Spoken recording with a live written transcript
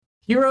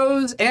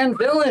Heroes and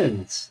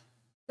villains,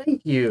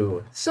 thank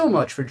you so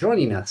much for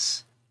joining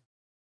us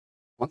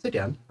once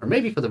again, or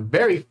maybe for the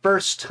very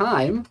first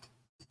time,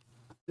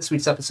 this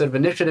week's episode of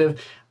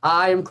Initiative.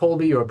 I am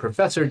Colby, your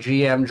Professor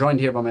GM, joined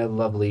here by my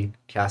lovely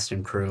cast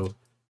and crew.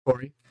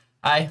 Corey.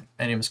 Hi,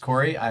 my name is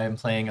Corey. I am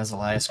playing as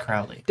Elias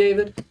Crowley.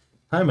 David.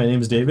 Hi, my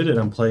name is David, and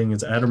I'm playing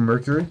as Adam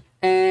Mercury.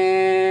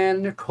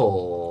 And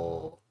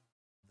Nicole,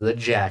 the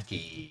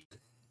Jackie.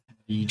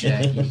 The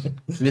Jackie.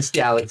 Miss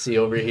Galaxy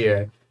over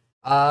here.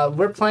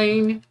 We're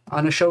playing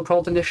on a show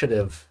called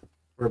Initiative,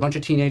 where a bunch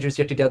of teenagers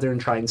get together and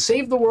try and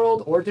save the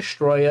world or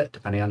destroy it,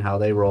 depending on how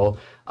they roll.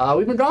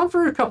 We've been gone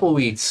for a couple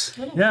weeks.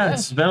 Yeah,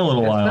 it's been a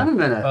little while. It's been a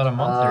minute. About a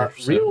month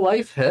or so. Real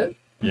life hit.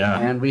 Yeah.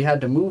 And we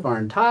had to move our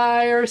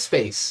entire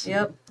space.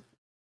 Yep.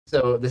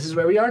 So this is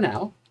where we are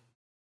now.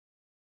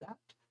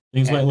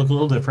 Things might look a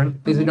little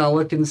different. Things are going to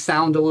look and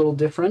sound a little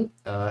different.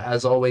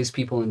 As always,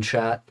 people in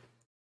chat,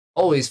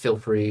 always feel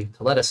free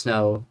to let us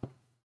know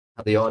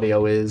how the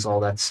audio is,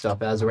 all that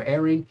stuff as we're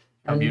airing.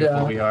 How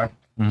beautiful we are.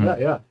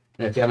 Mm-hmm. Yeah.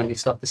 And if you have any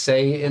stuff to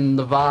say in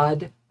the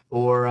VOD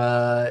or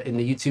in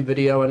the YouTube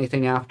video,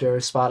 anything after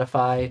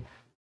Spotify,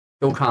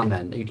 go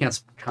comment. You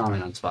can't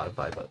comment on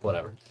Spotify, but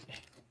whatever.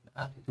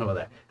 Over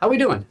there. How we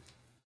doing?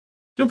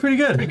 Doing pretty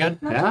good. Pretty good.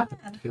 Yeah?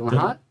 Feeling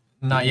hot?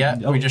 Not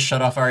yet. We just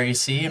shut off our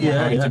AC and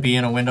we're going to be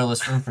in a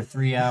windowless room for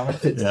 3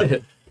 hours. Yeah.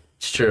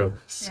 It's true.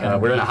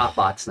 We're in a hot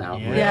box now.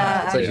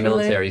 Yeah, it's like actually.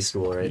 military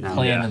school right now.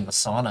 Playing in the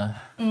sauna.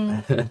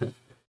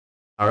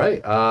 All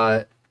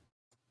right.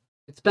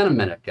 It's been a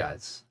minute,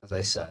 guys, as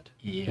I said.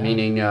 Yeah.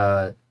 Meaning,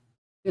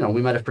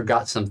 we might have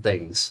forgot some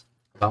things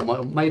about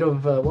what might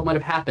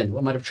have happened,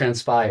 what might have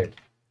transpired.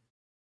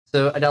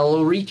 So I got a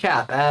little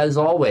recap, as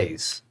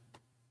always.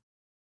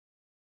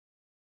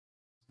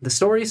 The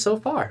story so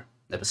far,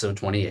 episode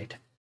 28.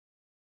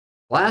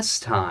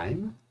 Last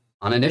time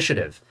on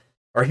Initiative,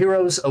 our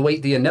heroes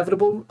await the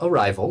inevitable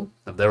arrival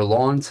of their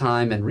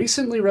long-time and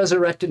recently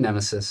resurrected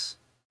nemesis,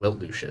 Wilt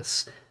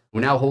Lucius, who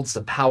now holds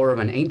the power of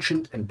an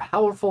ancient and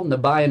powerful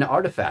Nabayan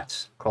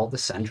artifact called the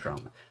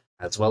Centrum,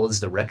 as well as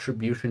the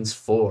Retribution's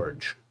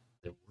Forge,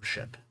 their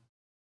worship.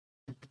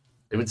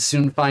 They would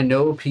soon find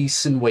no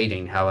peace in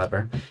waiting,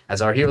 however, as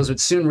our heroes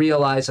would soon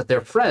realize that their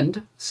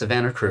friend,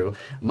 Savannah Crew,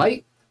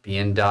 might be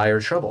in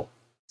dire trouble.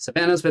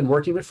 Savannah's been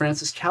working with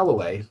Francis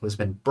Calloway, who has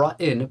been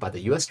brought in by the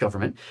U.S.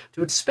 government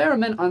to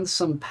experiment on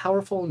some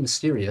powerful and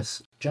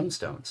mysterious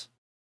gemstones.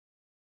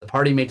 The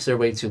party makes their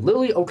way to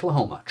Lilly,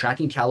 Oklahoma,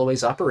 tracking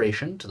Calloway's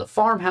operation to the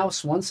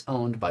farmhouse once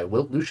owned by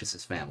Wilt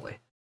Lucius's family.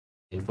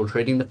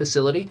 Infiltrating the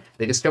facility,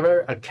 they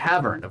discover a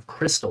cavern of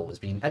crystal is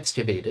being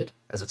excavated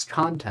as its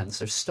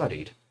contents are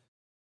studied.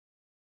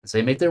 As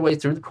they make their way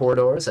through the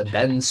corridors that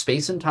bend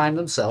space and time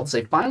themselves,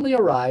 they finally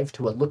arrive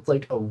to what looked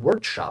like a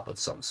workshop of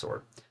some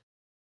sort,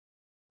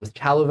 with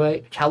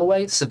Calloway,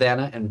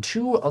 Savannah, and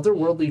two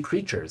otherworldly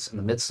creatures in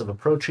the midst of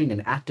approaching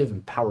an active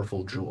and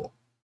powerful jewel.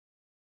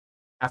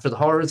 After the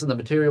horrors of the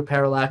material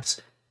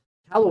parallax,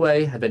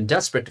 Calloway had been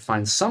desperate to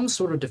find some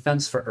sort of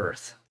defense for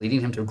Earth,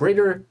 leading him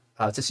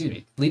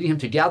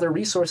to gather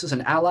resources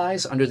and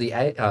allies under the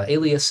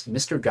alias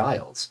Mr.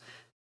 Giles.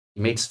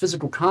 He makes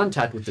physical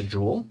contact with the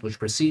jewel, which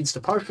proceeds to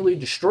partially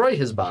destroy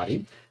his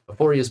body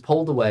before he is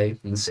pulled away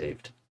and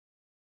saved.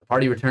 The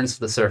party returns to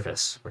the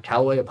surface, where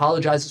Calloway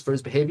apologizes for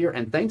his behavior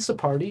and thanks the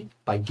party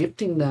by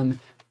gifting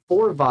them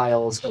 4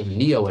 vials of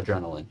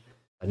neo-adrenaline,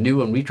 a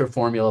new and weaker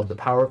formula of the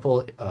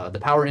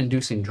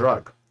power-inducing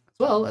drug, as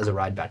well as a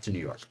ride back to New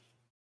York.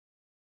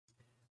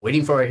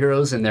 Waiting for our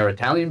heroes in their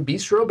Italian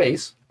bistro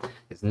base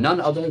is none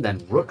other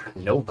than Rook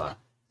Nova,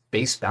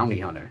 base bounty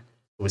hunter,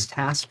 who was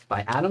tasked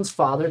by Adam's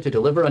father to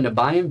deliver a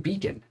Nabayan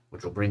beacon,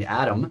 which will bring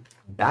Adam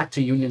back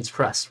to Union's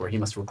Crest, where he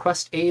must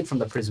request aid from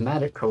the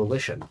Prismatic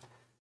Coalition.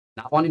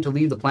 Not wanting to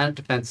leave the planet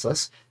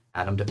defenseless,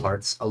 Adam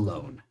departs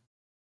alone.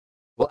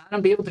 Will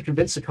Adam be able to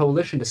convince the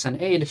Coalition to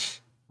send aid?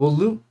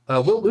 Will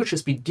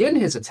Lucius begin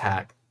his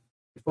attack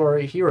before our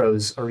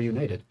heroes are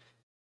reunited?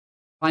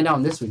 Find out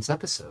in this week's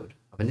episode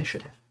of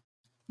Initiative.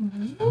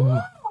 Mm-hmm.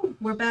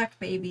 We're back,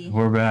 baby.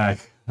 We're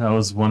back. That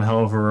was one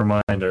hell of a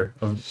reminder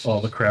of all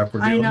the crap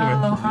we're dealing with.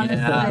 Honestly.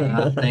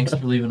 Yeah, thanks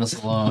for leaving us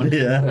alone.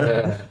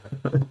 Yeah.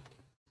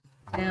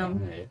 Damn.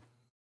 Right.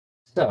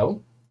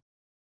 So,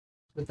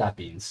 with that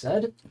being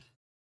said,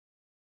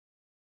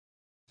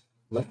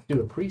 let's do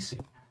a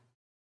pre-scene.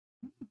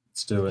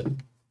 Let's do it.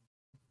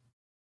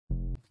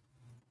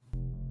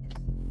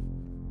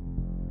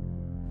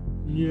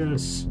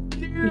 Yes.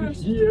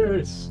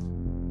 Yes.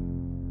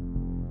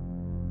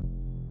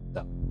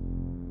 So.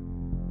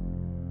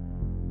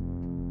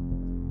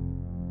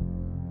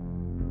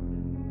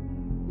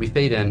 We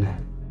fade in.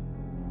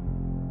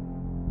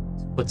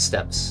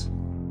 Footsteps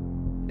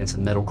into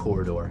the metal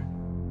corridor.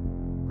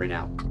 Right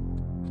now.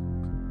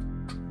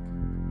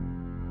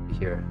 You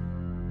hear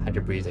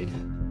hydro breathing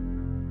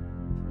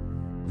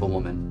of a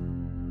woman.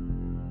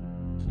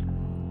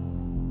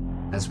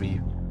 As we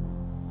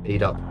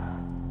fade up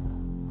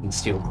in the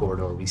steel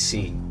corridor, we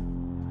see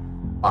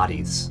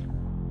bodies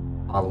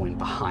following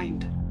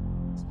behind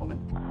this woman,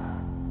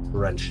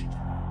 drenched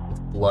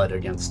blood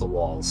against the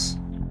walls.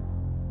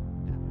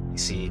 You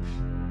see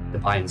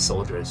Defiant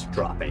soldiers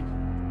dropping,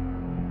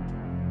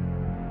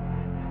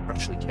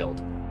 freshly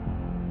killed.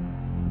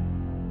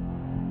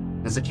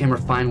 As the camera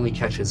finally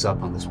catches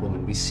up on this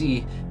woman, we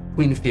see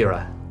Queen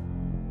Fira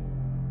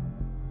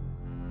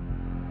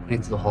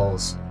into the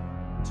halls,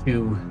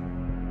 2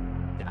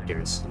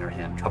 daggers in her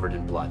hand, covered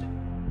in blood.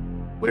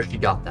 Where she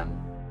got them,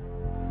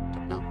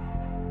 don't know.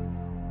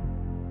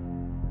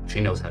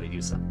 She knows how to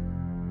use them.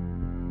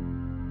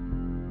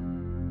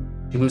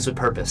 She moves with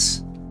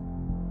purpose,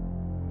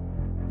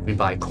 moving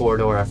by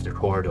corridor after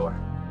corridor.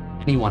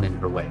 Anyone in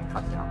her way,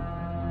 cut down.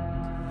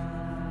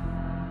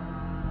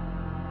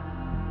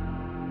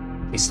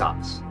 He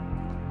stops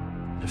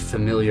at a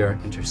familiar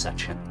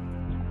intersection.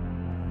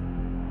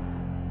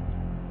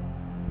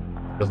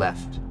 To her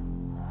left,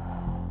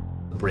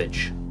 the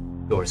bridge,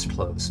 doors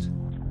closed.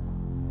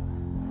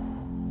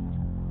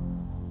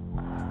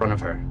 In front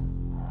of her,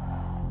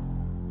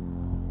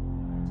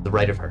 to the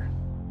right of her,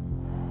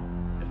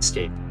 an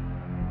escape.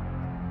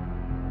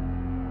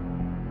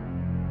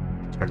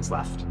 She turns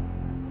left,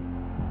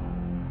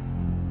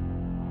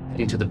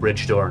 heading to the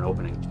bridge door and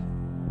opening.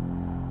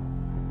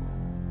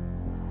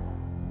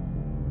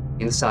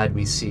 Inside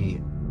we see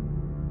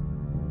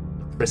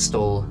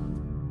crystal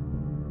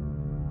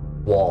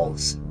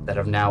walls that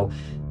have now,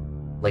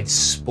 like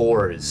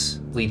spores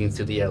bleeding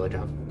through the air, like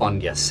a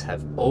fungus,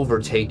 have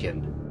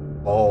overtaken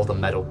all the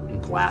metal and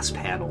glass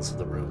panels of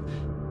the room.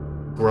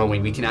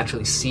 Growing, we can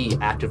actually see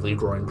actively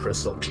growing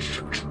crystal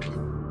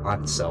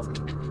on itself,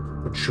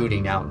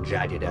 protruding out in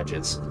jagged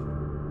edges.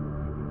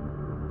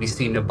 We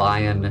see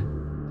Nabayan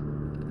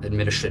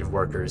administrative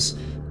workers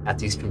at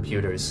these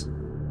computers,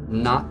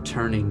 not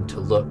turning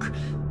to look.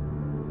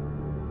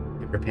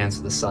 Her pants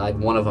to the side,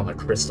 one of them a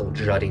crystal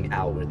jutting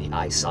out where the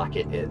eye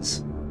socket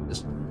is,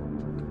 just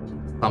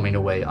thumbing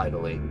away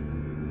idly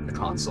the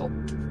console.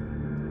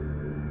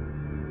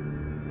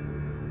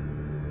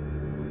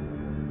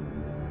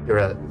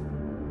 Yura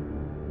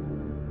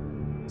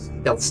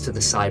stealths to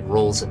the side,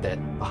 rolls a bit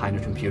behind a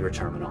computer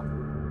terminal.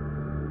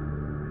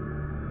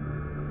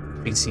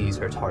 She sees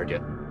her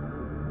target.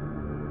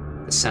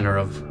 The center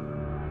of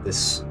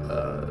this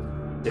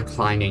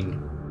declining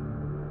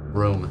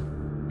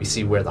room, we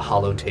see where the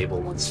hollow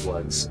table once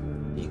was,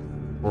 the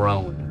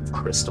throne of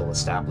crystal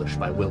established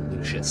by Wilt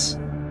Lucius.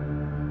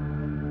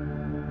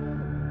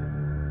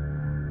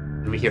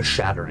 And we hear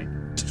shattering.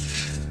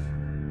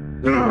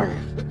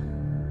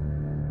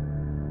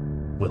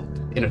 Wilt,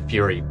 in a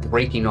fury,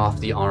 breaking off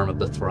the arm of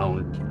the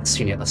throne,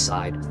 casting it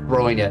aside,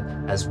 throwing it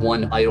as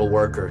one idle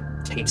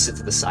worker tapes it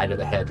to the side of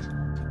the head,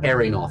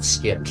 tearing off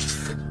skin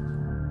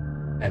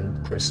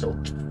and crystal.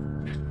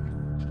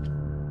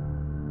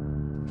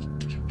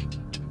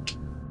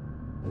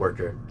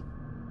 Worker.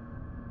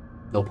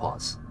 No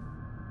pause.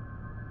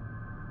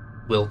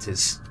 Wilt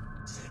is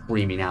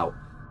screaming out.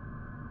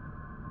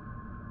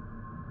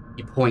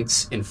 He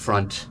points in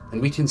front, and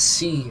we can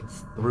see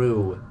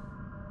through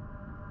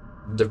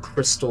the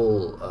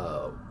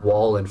crystal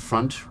wall in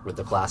front, where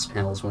the glass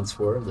panels once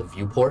were, the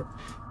viewport.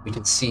 We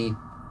can see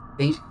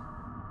faint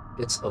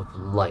bits of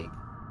light,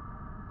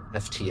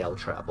 FTL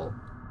travel,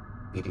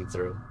 leading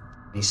through.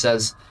 He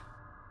says,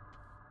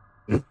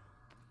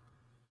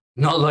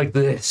 "Not like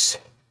this.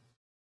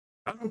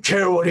 I don't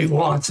care what he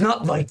wants,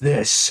 not like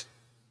this."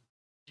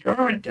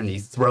 And he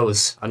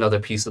throws another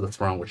piece of the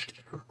throne, which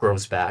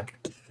grows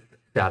back,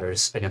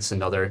 shatters against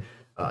another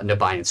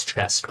Nabayan's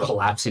chest,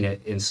 collapsing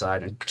it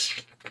inside. And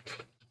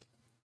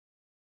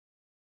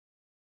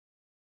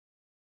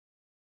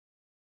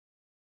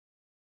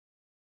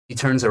he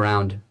turns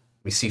around.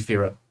 We see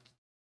Fira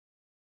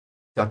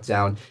duck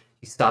down.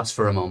 He stops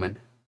for a moment,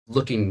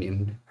 looking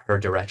in her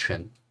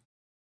direction.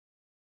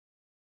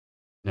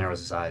 Narrows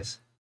his eyes.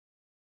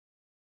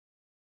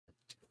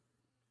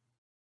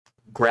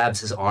 Grabs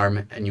his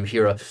arm, and you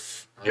hear a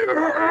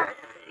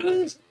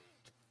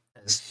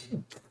as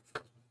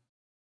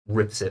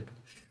rips it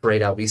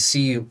straight out. We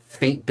see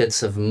faint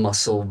bits of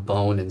muscle,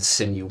 bone, and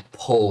sinew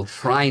pull,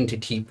 trying to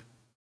keep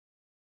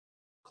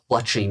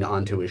clutching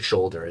onto his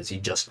shoulder as he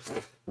just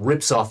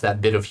rips off that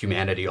bit of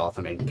humanity off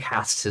him and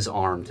casts his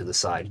arm to the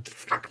side.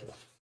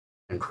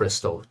 And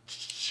Crystal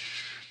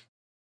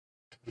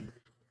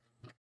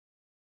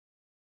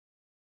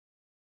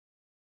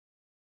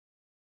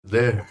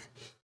there.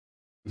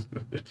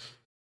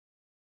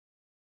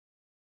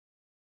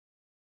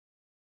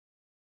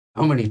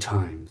 How many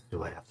times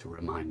do I have to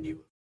remind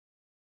you?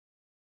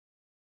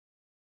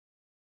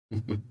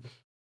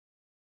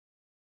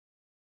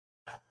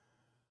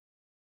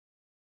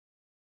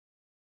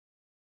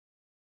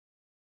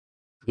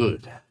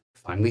 Good.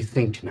 Finally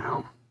think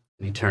now.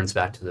 And he turns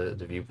back to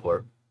the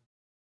viewport,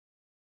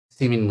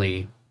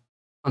 seemingly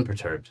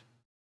unperturbed.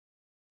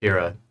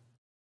 Fira,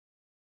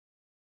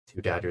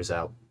 2 daggers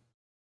out.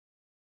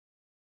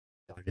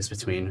 Dodges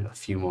between a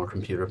few more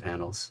computer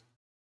panels.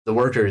 The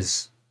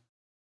workers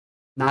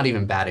not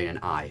even batting an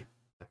eye.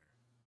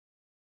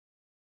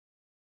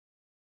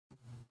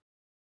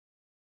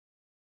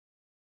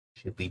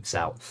 She leaps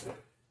out.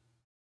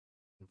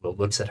 Will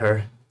looks at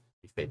her,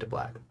 fade to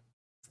black.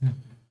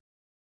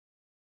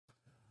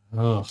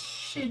 Oh,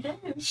 She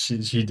did. she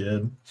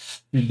did.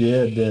 She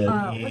did.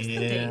 What's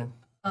the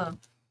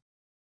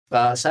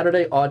date?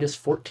 Saturday,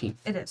 August 14th.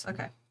 It is,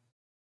 okay.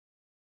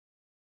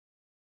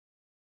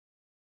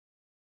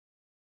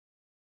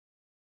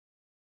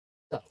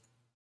 So,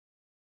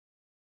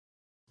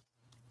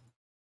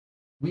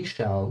 we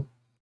shall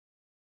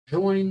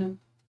join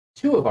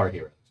two of our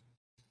heroes.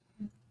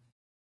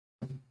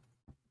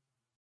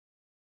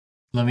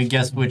 Let me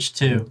guess which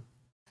two.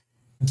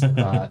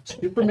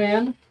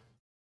 Superman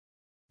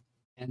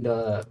and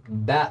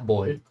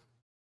Batboy.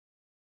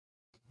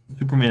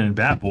 Superman and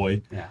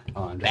Batboy. Yeah.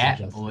 Oh, I'm Bat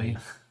adjusting. Boy.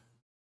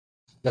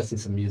 Adjusting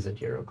some music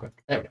here real quick.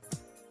 There we go.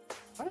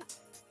 All right.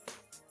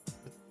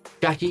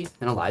 Jackie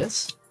and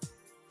Elias,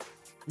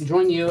 we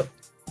join you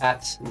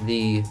at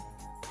the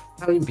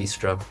Italian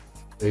Bistro,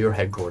 where your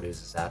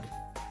headquarters is at.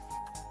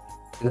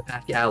 In the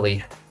back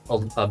alley,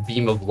 a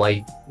beam of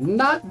light,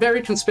 not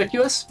very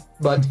conspicuous,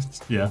 but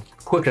Yeah.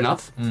 quick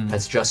enough,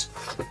 has just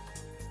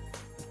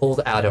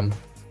pulled Adam,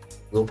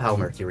 little pal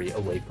Mercury,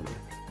 away from you.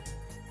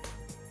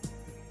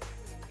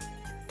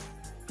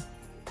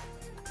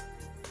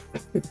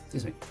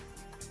 Excuse me.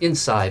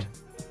 Inside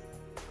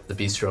the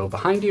bistro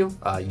behind you,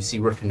 you see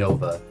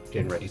Rikanova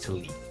getting ready to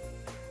leave.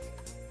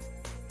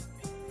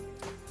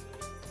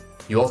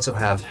 You also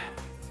have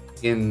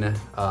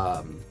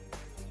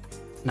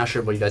not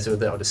sure what you guys are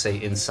there to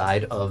say,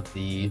 inside of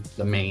the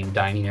main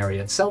dining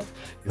area itself,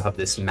 you have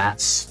this matte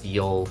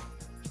steel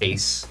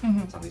case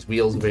on these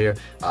wheels over here.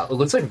 It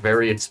looks like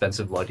very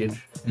expensive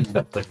luggage,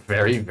 like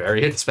very,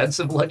 very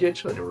expensive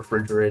luggage, like a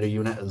refrigerator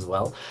unit as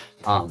well.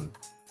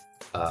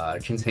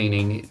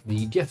 Containing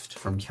the gift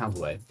from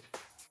Callaway.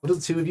 What are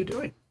the two of you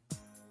doing?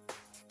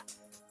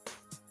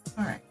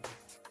 All right.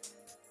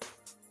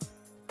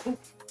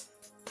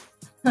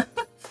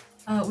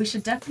 We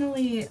should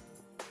definitely...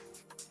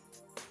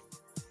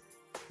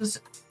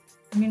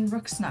 I mean,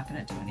 Rook's not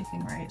gonna do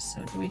anything, right?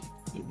 So do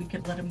we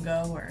could let him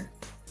go, or...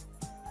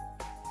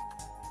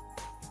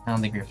 I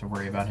don't think we have to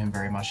worry about him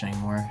very much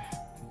anymore.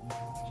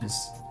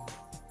 Just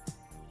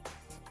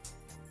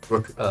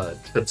Rook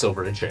trips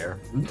over a chair.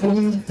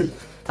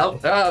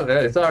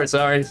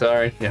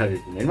 Sorry. Yeah,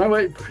 you made my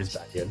way. Pushes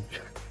back in.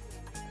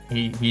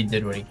 he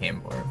did what he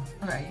came for.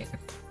 All right.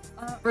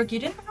 Rook, you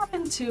didn't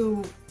happen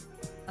to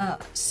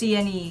see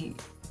any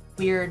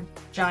weird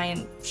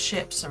giant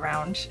ships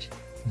around?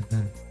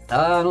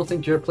 I don't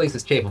think your place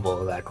is capable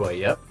of that quite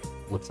yet.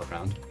 Looks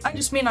around. I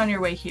just mean on your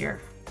way here.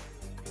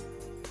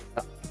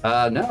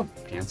 No,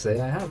 can't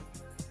say I have.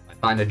 If I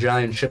find a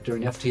giant ship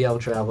during FTL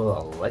travel,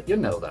 I'll let you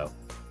know, though.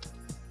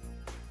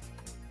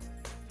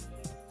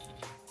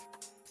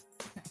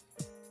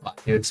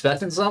 You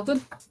expecting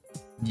something?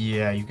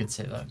 Yeah, you could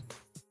say that.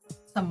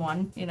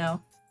 Someone, you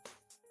know.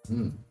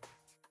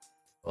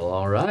 Well,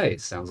 all right.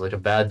 Sounds like a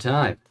bad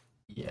time.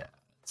 Yeah,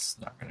 it's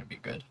not gonna be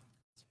good.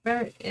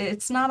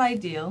 It's not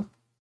ideal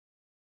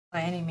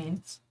by any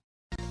means.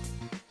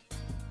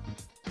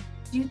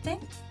 Do you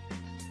think?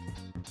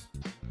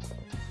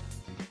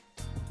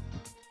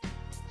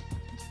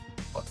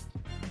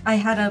 I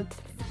had a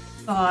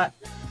thought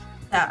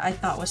that I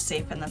thought was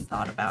safe and then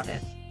thought about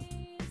it.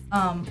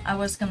 I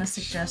was gonna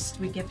suggest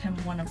we give him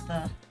one of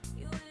the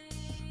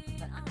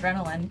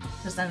adrenaline,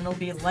 because then it'll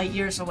be light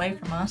years away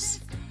from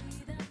us.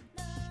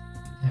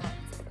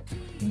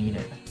 You need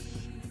it.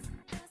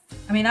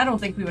 I mean, I don't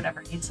think we would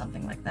ever need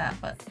something like that,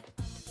 but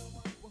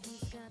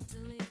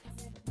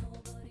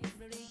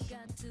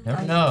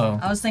Never know.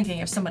 I was thinking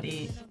if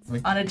somebody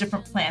on a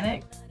different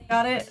planet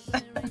got it.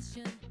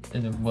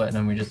 And then what? And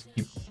then we just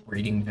keep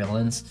breeding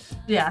villains.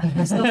 Yeah,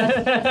 so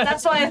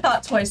that's why I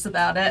thought twice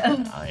about it.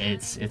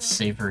 It's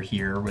safer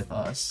here with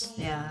us.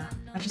 Yeah,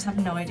 I just have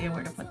no idea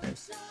where to put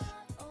this.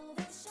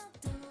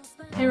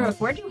 Hey Rook,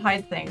 where do you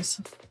hide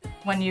things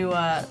when you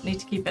need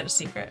to keep it a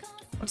secret?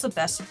 What's the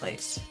best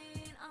place?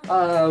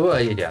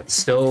 Well, you got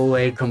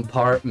stowaway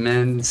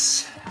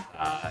compartments,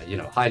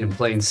 hide in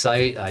plain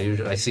sight.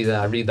 I see that,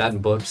 I read that in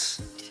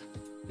books.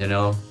 You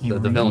know,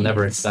 the villain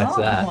never expects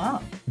that.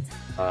 Wow.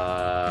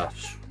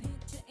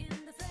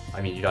 I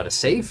mean, you got a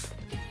safe?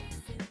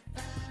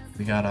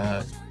 We got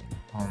a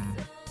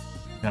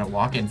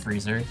walk-in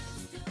freezer.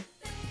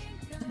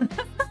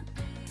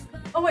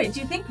 Oh wait,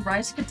 do you think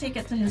Rice could take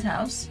it to his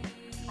house?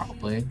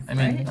 Probably. I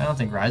mean, Right? I don't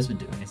think Rise would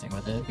do anything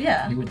with it.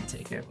 Yeah. He wouldn't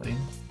take it, would he?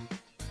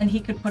 And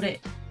he could put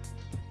it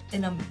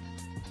in a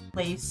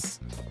place.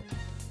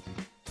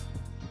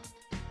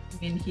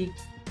 I mean, he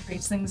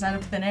creates things out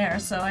of thin air,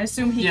 so I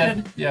assume he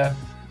could. Yeah.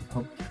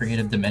 I'll create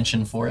a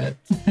dimension for it.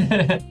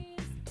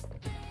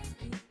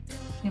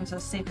 Seems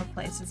as safe a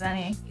place as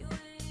any.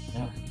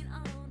 Yeah.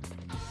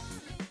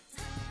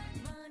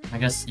 I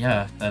guess,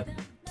 yeah, that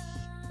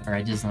our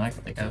ideas than I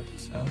could think of,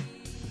 so.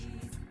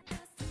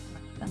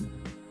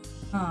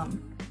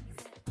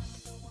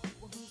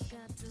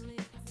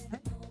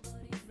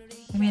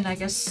 I mean, I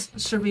guess,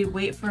 should we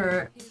wait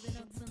for...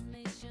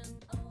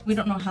 We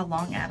don't know how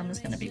long Adam is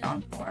going to be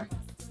gone for.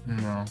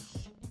 No.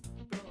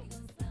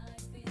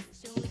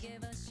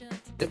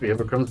 If he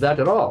ever comes back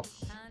at all.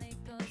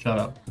 Shut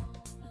up.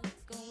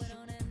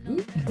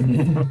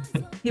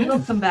 He will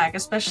come back,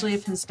 especially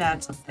if his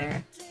dad's up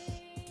there.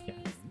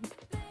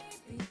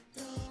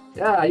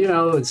 Yeah, you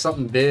know, it's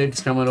something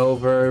big's coming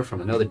over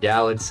from another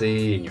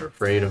galaxy, and you're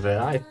afraid of it.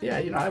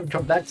 I would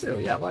come back too.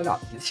 Yeah, why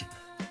not? It's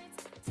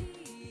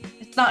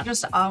not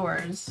just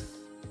ours.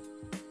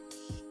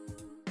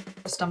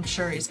 Just I'm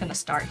sure he's gonna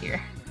start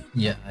here.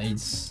 Yeah,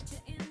 he's...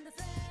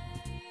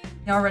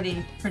 He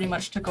already pretty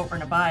much took over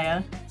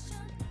Nabaya.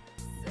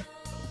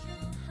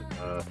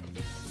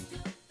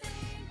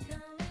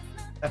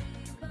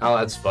 Oh,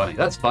 that's funny.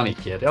 That's funny,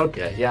 kid.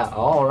 Okay, yeah,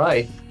 all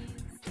right.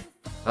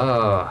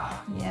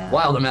 Yeah.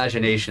 Wild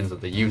imaginations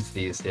of the youth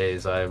these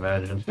days, I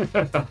imagine. Rook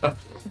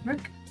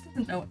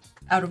doesn't know.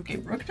 Out of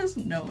game, Rook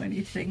doesn't know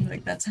anything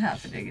like that's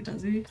happening,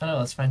 does he? I don't know,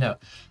 let's find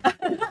out.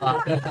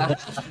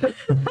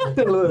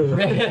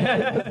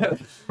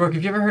 Brooke,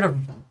 have you ever heard of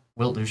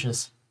Wilt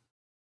Lucius?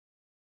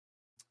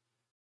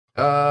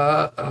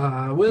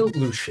 Will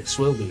Lucius.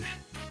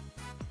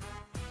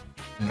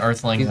 An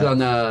Earthling. He's on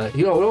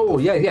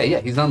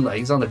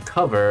he's on the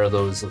cover of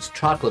those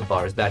chocolate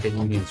bars back at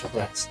Union's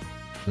Press.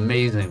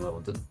 Amazing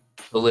little,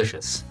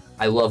 delicious.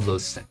 I love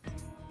those things.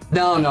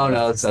 No,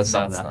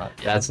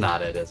 that's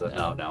not it, is it?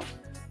 No.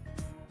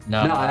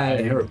 No,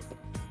 I heard.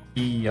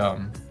 he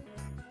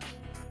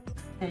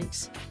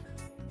Thanks.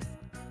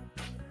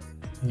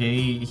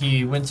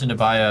 he went to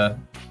Nabaya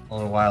a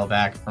little while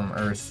back from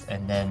Earth,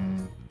 and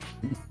then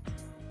he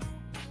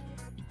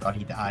thought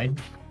he died.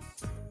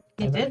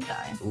 He did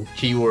die.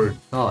 Keyword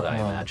thought, I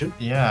imagine.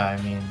 Yeah,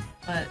 I mean,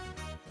 But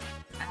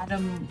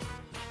Adam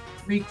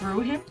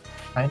regrew him?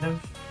 kind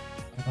of.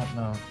 I don't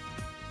know.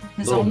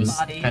 His Little own mis-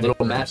 body. kind of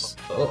Little gross. mess.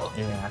 Oh.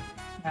 Yeah.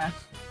 Yeah.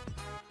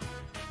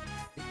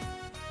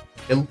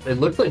 It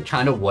looked like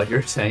kind of what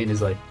you're saying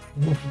is like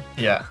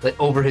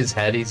over his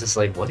head. He's just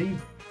like, what are you?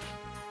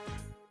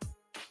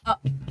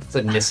 It's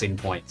a missing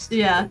point.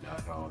 Yeah.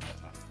 No.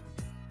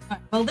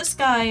 Alright, well, this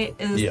guy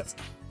is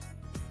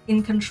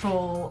in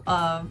control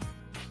of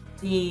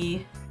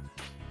the...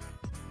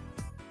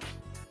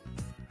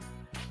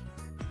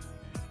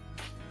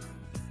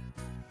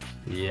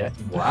 Yeah.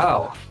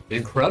 Wow.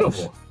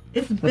 Incredible.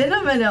 It's been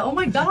a minute. Oh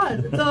my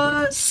god.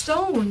 The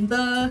stone.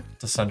 The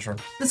Centrum.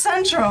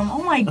 Centrum.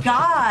 Oh my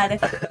god.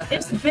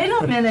 It's been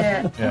a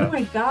minute. Yeah. Oh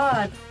my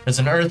god. There's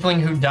an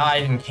Earthling who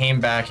died and came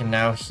back, and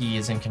now he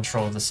is in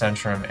control of the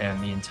Centrum and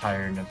the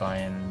entire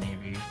Nabayan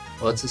Navy.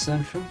 What's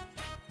essential?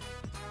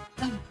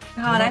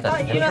 God, I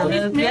thought you at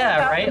least knew Yeah,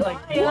 about right? the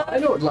Like,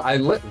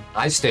 Maya.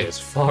 I stay as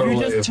far away.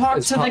 You just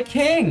talked to the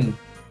king.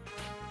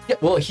 Yeah,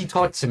 well, he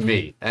talked to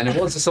me, and it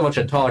wasn't so much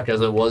a talk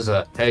as it was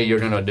a, hey, you're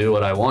gonna do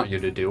what I want you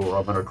to do, or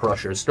I'm gonna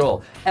crush your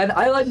skull. And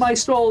I like my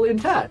skull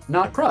intact,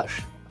 not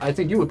crushed. I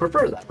think you would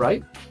prefer that,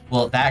 right?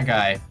 Well, that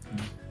guy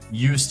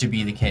used to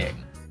be the king.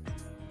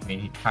 I mean,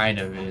 he kind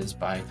of is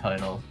by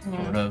title,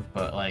 sort of,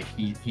 but like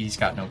he's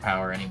got no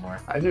power anymore.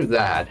 I knew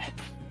that.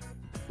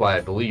 That's why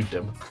I believed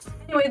him.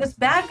 Anyway, this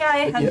bad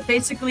guy has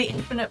basically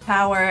infinite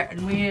power,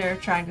 and we are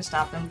trying to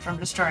stop him from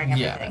destroying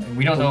everything. Yeah,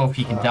 we don't know if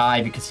he can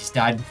die because he's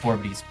died before,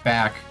 but he's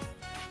back.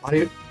 Why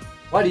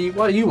do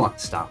you want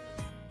to stop?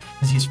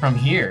 Because he's from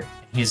here.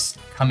 He's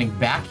coming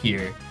back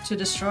here. To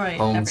destroy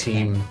Home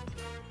everything. team.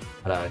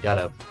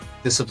 Gotta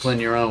discipline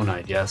your own,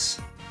 I guess.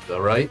 Is that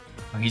right?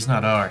 Oh, he's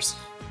not ours.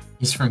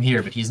 He's from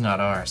here, but he's not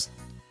ours.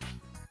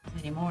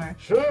 Anymore.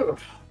 Sure.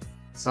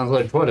 Sounds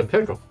like quite a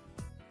pickle.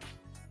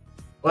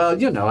 Well,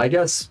 I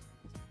guess.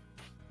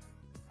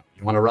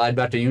 You want to ride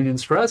back to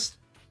Union's Crest?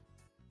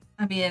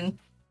 I mean,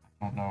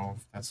 I don't know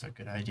if that's a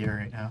good idea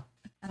right now.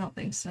 I don't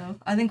think so.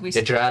 I think we...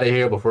 Get you out of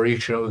here before he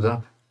shows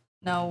up.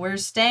 No, we're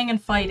staying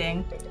and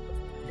fighting.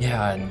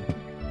 Yeah, and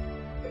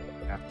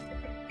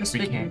Just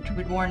We figured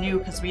we'd warn you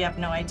because we have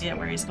no idea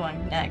where he's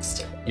going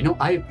next.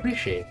 I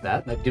appreciate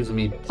that. That gives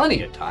me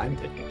plenty of time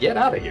to get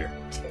out of here.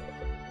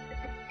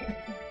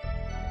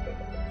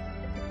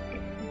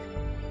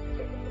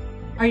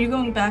 Are you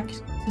going back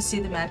to see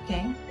the Mad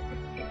King?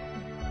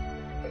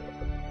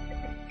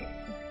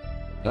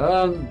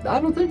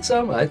 I don't think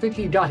so. I think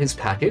he got his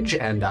package,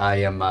 and I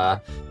am,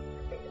 well,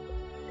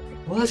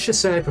 let's just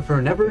say I prefer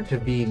never to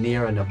be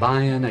near a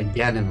Nabayan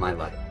again in my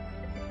life.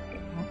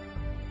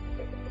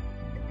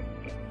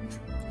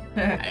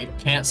 I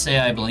can't say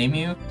I blame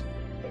you,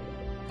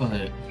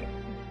 but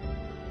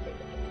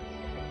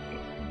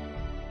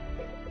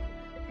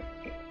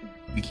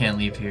we can't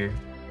leave here.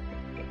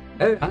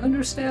 I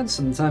understand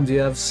sometimes you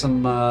have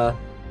some,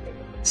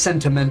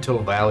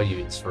 sentimental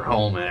values for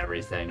home and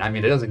everything. I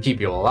mean, it doesn't keep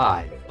you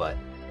alive, but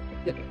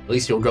at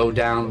least you'll go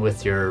down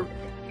with your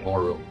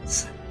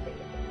morals.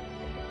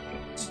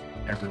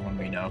 Everyone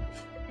we know.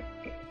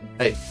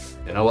 Hey,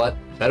 you know what?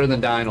 Better than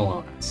dying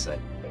alone, I'd say.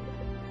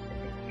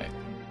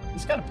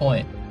 He's got a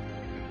point.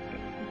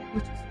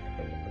 Which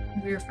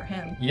is weird for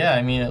him. Yeah,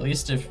 I mean, at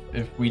least if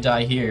we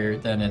die here,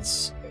 then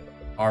it's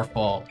our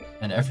fault,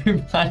 and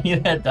everybody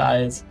that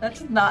dies That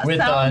does not with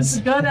sound us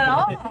good at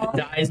all.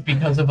 dies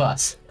because of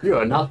us. You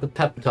are not the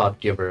pep-talk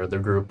giver of the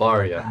group,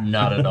 are you?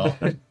 Not at all.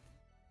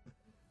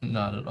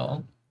 Not at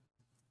all.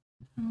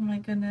 Oh my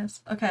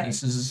goodness. Okay.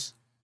 This is.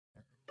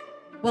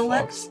 Well,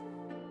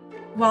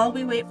 while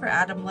we wait for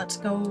Adam, let's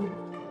go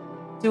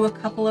do a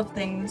couple of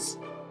things.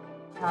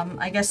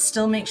 I guess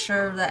still make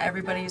sure that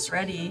everybody's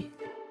ready.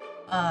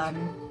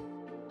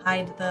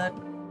 Hide the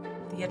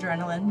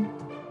adrenaline.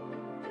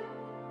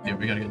 Yeah,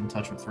 we gotta get in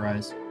touch with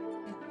Rise.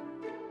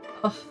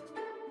 Oh.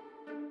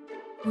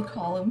 You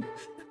call him.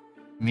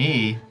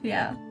 Me?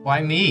 Yeah.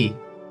 Why me?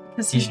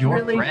 Because He's he's your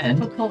really friend.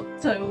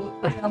 difficult to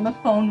get on the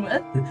phone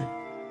with.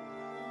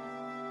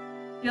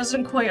 He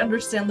doesn't quite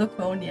understand the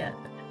phone yet.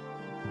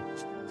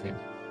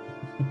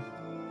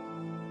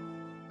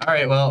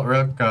 Alright, well,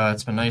 Rook,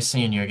 it's been nice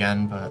seeing you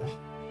again, but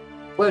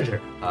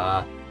Pleasure.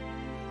 got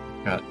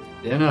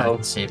You know.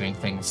 saving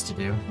things to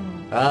do.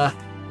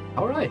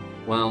 All right.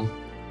 Well,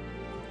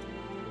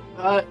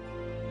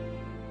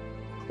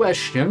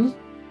 question.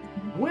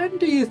 When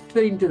do you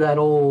think that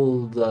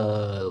old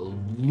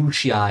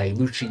Lucius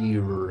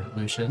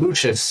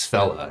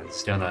fella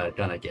is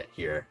gonna get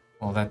here?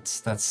 Well,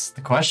 that's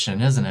the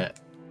question, isn't it?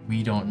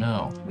 We don't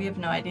know. We have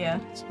no idea.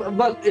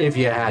 But if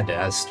you had to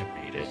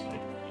estimate it,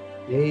 like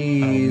A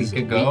days,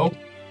 week ago,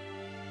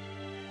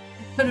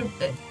 Could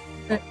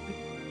have.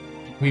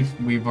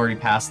 we've already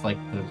passed like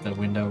the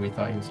window we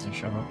thought he was gonna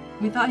show up.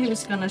 We thought he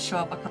was gonna show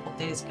up a couple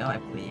days ago, I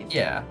believe.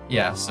 Yeah.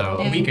 So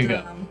a And, week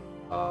ago.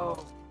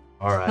 Oh,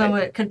 all right. So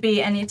it could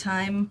be any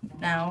time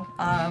now.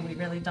 We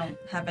really don't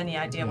have any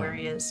idea where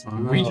he is.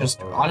 We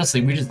just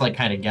honestly, we just like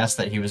kind of guessed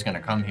that he was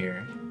gonna come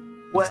here.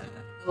 Well,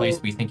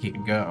 Place we think he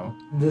could go.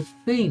 the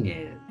thing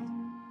is,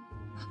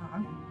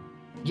 Huh?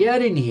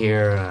 getting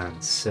here on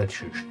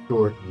such a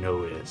short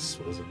notice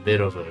was a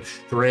bit of a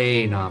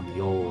strain on the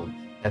old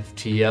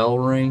FTL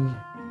ring.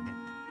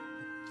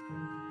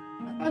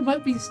 I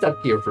might be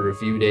stuck here for a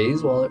few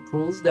days while it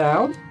cools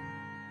down.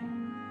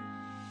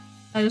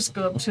 I just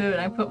go up to it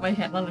and I put my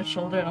hand on his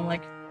shoulder and I'm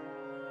like,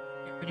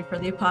 get ready for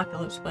the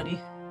apocalypse, buddy.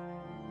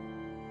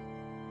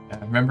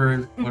 Remember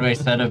what I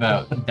said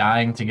about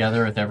dying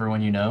together with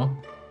everyone you know?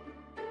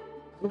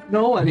 I don't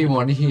know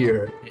anyone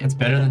here. It's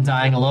better than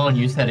dying alone.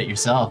 You said it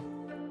yourself.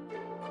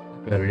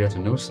 Better get to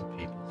know some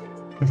people.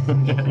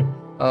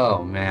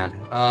 Oh man.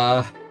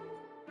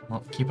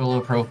 Well, keep a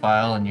low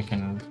profile and you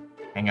can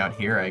hang out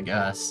here, I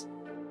guess.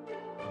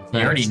 You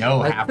already Thanks.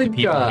 know I half the think,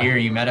 people here.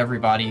 You met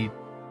everybody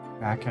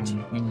back in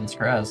Union's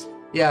Crest.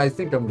 Yeah, I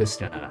think I'm just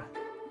gonna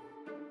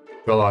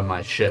go on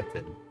my ship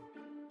and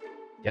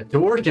get to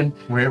working.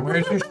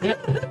 Where's your ship?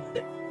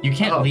 You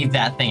can't Oh. leave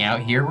that thing out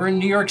here. We're in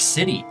New York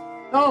City.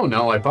 Oh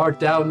no, I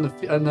parked out in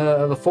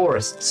the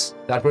forests.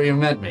 That's where you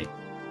met me.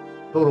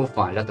 Total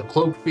fine. Got the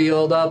cloak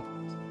field up.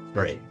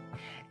 Great.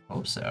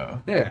 Hope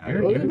so. Yeah,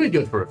 You're- it'll be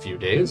good for a few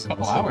days.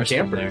 Couple Some hours from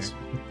campers.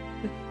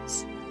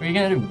 What are you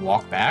gonna do?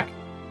 Walk back?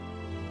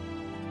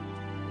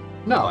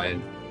 No,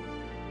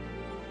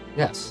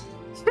 yes.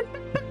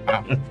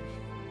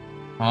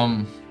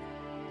 Wow.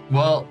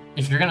 Well,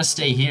 if you're gonna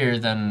stay here,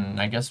 then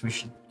I guess we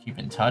should keep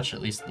in touch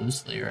at least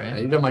loosely, right?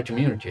 You got my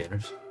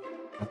communicators.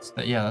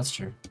 Yeah, that's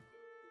true.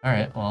 All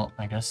right. Well,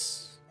 I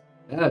guess.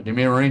 Yeah, give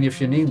me a ring if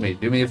you need me.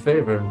 Do me a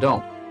favor and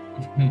don't.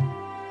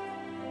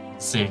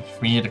 Let's see.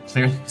 We need to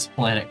clear this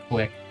planet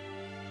quick.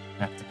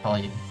 I have to call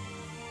you.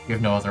 You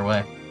have no other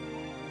way.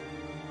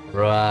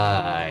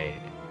 Right.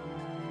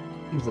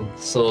 He's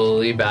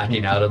slowly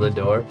backing out of the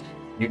door.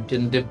 You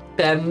can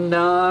depend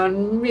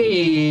on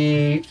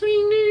me.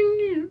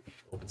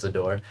 Opens the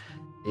door.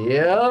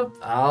 Yep,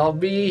 I'll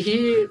be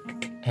here.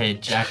 Hey,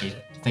 Jackie,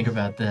 think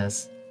about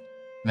this.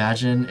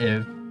 Imagine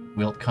if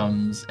Wilt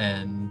comes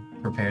and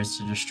prepares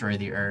to destroy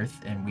the Earth,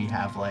 and we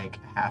have like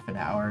half an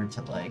hour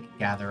to like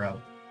gather up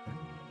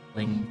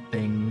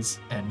things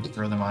and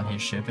throw them on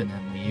his ship and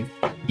then leave.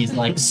 He's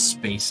like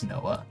Space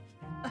Noah.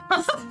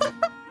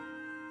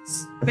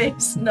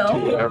 Space,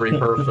 no. Every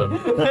person.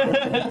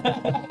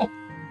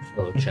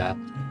 Hello, chat.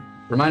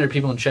 Reminder,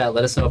 people in chat,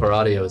 let us know if our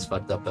audio is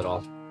fucked up at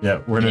all. Yeah,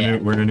 we're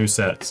in a new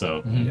set,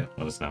 so Mhm. yeah,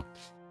 let us know.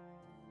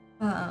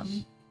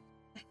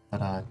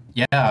 But I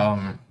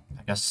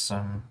guess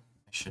I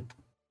should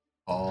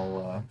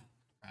call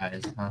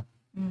Rise, huh?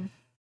 Mm.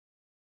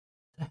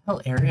 The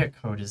hell area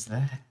code is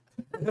that?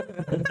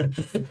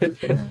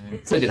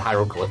 It's like in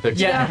hieroglyphics.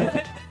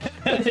 Yeah.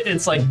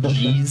 It's like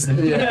G's.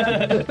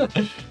 Yeah.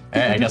 Alright,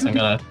 I guess I'm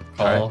gonna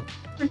call.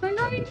 Few Throw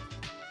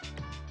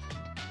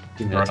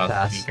minutes it on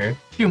pass. speaker.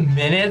 2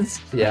 minutes?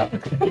 Yeah.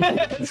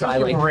 Try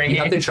like Ring you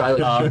have to it. try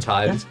like a few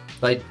times.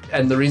 Like,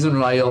 and the reason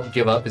why you'll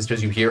give up is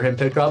because you hear him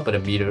pick up but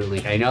immediately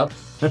hang up.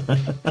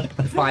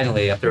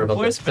 Finally, after about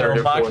the Voice third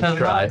or box fourth has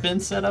try, not been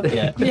set up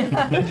yet.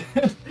 Yeah.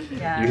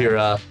 Yeah. you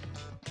hear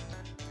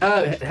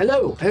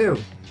hello.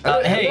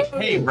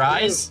 Hey,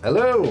 Rise.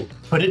 Hello.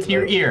 Put it to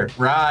your ear.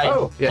 Rise.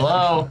 Oh, yeah.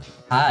 Hello.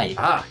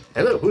 Hi.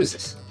 Hello. Who is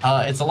this?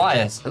 It's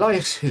Elias.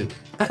 Elias who?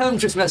 I'm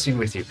just messing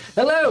with you.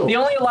 Hello. The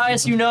only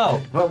Elias you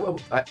know. Well,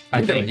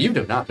 I think. you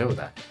do not know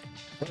that.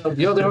 Well,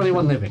 you're the only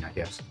one living, I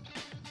guess.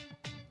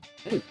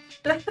 Hey,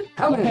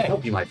 how may I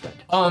help you, my friend?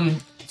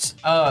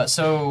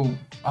 So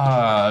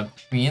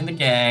me and the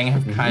gang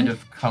have Mhm. kind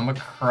of come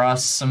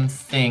across some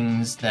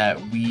things that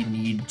we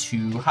need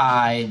to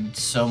hide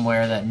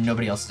somewhere that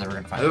nobody else is ever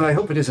gonna find. Oh, I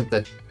hope it isn't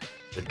the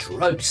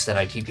drugs that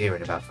I keep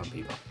hearing about from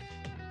people.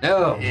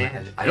 No,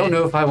 I don't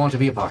know if I want to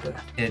be a part of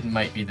that. It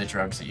might be the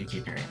drugs that you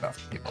keep hearing about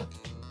from people.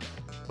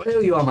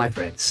 Well, you are my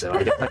friends, so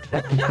I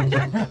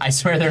don't I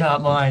swear they're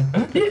not mine.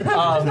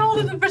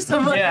 Holding them for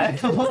someone. Yeah.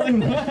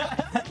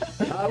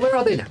 where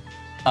are they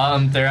now?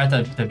 They're at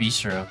the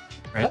bistro,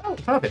 right? Oh,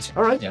 perfect.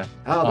 All right. Yeah.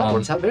 That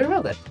works out very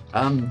well then.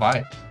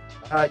 Why?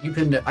 I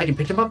can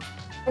pick them up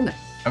from there.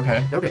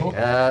 Okay. Okay. Cool.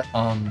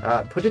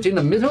 Put it in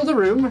the middle of the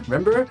room.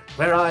 Remember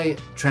where I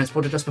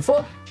transported us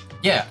before?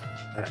 Yeah.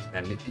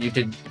 And you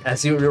did,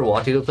 as you were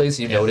walking the place,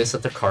 you notice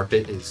that the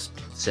carpet is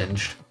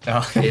singed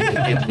Oh. in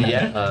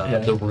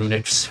the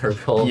runic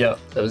circle Yep.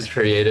 that was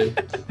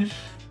created.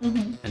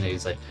 And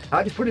he's like,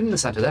 I just put it in the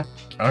center there.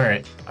 All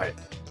right.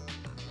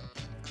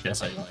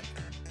 Yes, I like.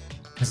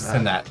 This is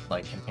in that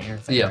like container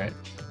thing, yeah. right?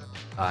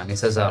 And he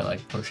says, I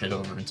like push it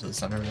over into the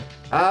center of it.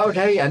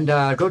 okay, and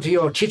go to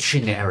your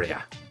kitchen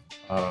area.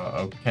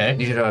 Okay.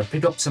 You should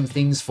pick up some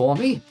things for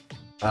me.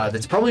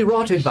 That's probably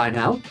rotted by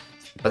now,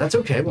 but that's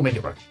okay. We'll make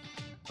it work.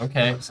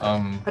 Okay.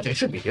 It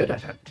should be good.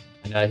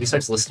 And he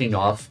starts listing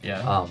off.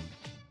 Yeah.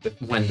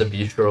 When the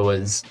bistro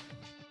was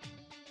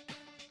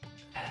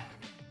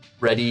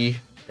ready,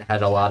 it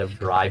had a lot of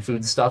dry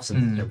food stuff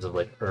in terms of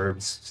like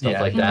herbs, stuff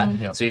like that.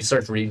 Yep. So he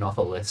starts reading off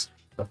a list,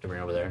 stuff to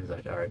bring over there. He's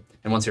like, all right.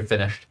 And once you're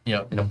finished,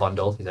 Yep. in a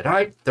bundle, he's like, all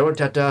right, throw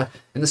it at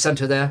in the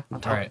center there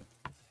on top. All right.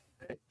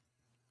 All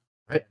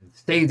right.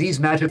 Say these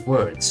magic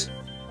words.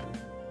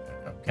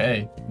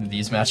 Okay.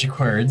 These magic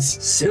words.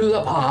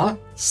 Silapa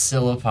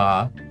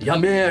Silapa.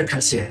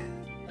 Yamerkase.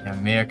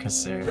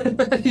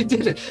 Yamirkasir. He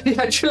did it. He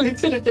actually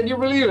did it. Can you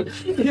believe it?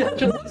 He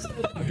actually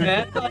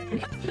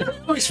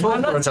always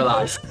fall for it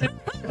alive.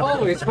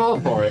 Always fall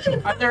for it.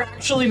 Are there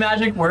actually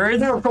magic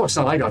words? No, of course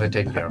not. I got it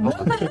taken care of.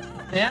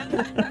 Yeah.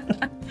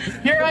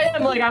 Here I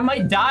am, like I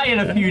might die in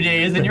a few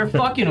days, and you're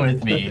fucking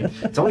with me.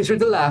 It's always good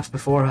to laugh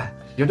before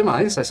your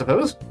demise, I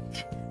suppose.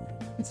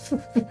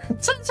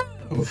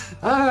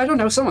 I don't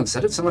know. Someone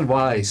said it. Someone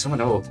wise.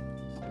 Someone old.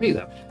 Me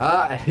though.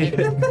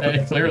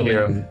 Clearly.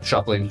 Hear him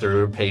shuffling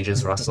through,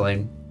 pages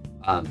rustling.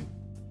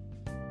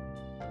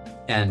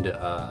 And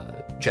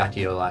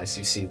Jackie Elias,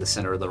 you see the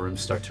center of the room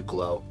start to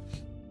glow.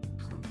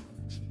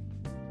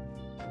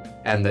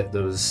 And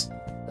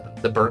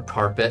the burnt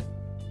carpet,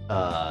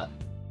 the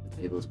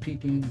table's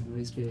peeking,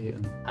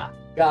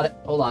 got it.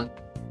 Hold on.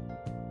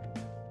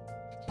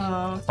 Oh,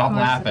 of Stop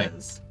course laughing. it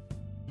is.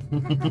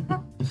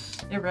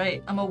 You're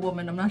right. I'm a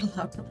woman. I'm not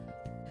allowed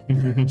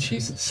to.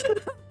 Jesus.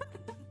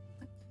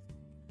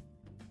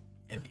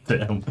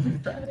 Damn.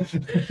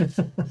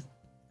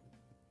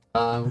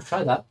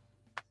 Try that.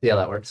 See how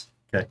that works.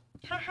 Okay.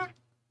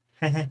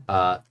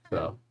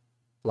 So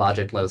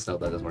logic, let us know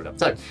that doesn't work out.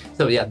 Sorry.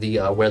 So yeah, the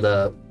where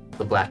the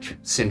black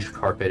singed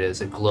carpet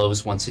is, it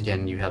glows once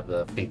again. You have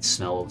a faint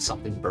smell of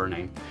something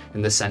burning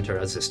in the center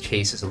as this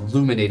case is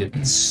illuminated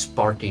with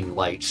sparking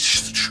light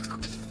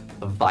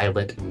of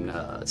violet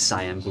and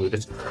cyan blue.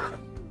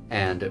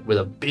 And with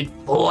a big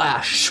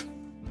flash,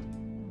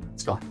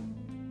 it's gone.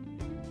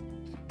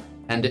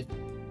 And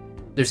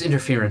there's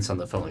interference on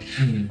the phone. Like,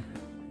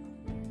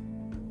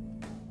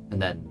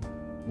 and then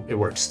it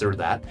works through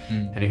that.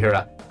 And you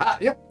hear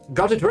yep,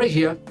 got it right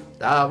here.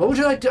 What would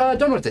you like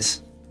done with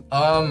this?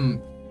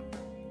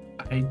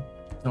 I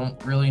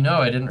don't really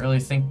know. I didn't really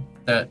think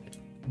that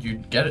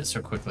you'd get it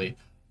so quickly.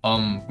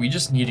 We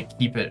just need to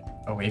keep it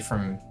away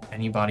from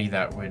anybody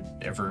that would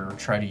ever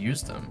try to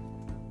use them.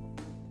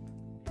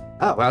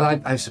 Oh,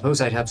 well, I suppose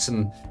I'd have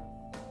some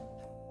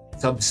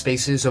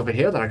subspaces over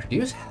here that I could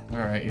use. All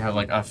right, you have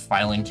like a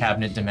filing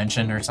cabinet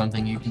dimension or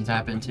something you can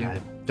tap into. I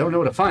don't know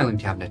what a filing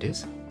cabinet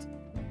is.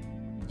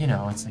 You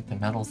know, it's like the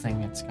metal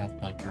thing. It's got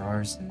like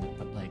drawers and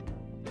put like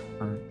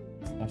for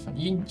stuff.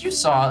 You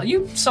saw the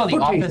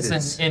Bookcases.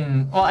 office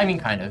in. Well, I mean,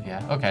 kind of.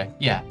 Yeah. Okay.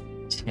 Yeah.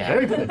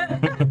 Very good.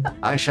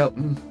 I shall.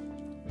 A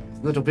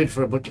little bit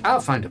for a book. I'll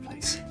find a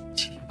place.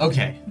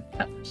 Okay.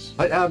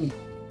 But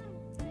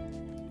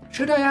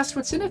should I ask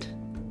what's in it?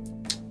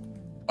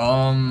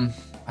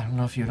 I don't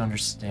know if you'd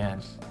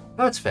understand.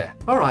 That's fair.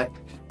 All right.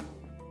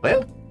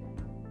 Well,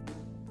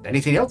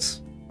 anything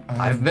else?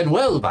 I've been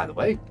well, by the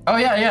way. Oh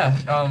yeah.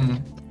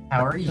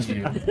 How are you?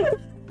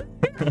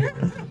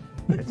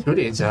 It's good.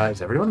 Is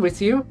everyone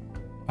with you?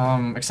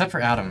 Except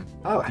for Adam.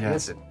 Oh, Yeah.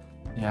 listen.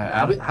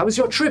 Yeah. How was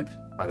your trip,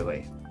 by the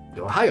way?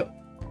 To Ohio?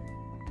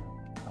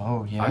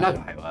 Oh yeah. Not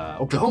Ohio.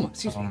 Oklahoma.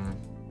 Excuse me.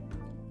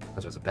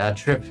 That was a bad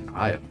trip in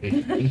Ohio.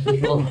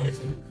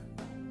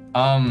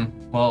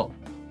 Well,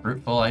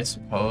 fruitful, I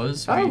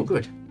suppose. Oh, We,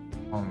 good.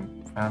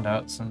 found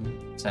out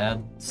some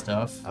sad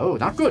stuff. Oh,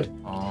 not good.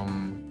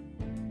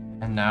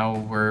 And now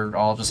we're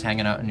all just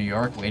hanging out in New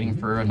York waiting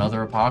for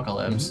another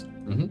apocalypse.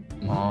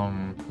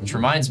 Which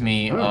reminds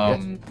me,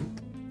 yes.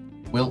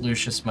 Wilt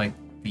Lucius might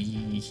be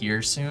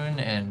here soon,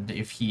 and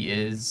if he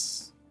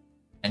is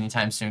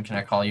anytime soon, can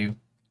I call you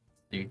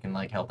so you can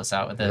like help us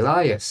out with this?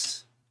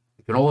 Elias,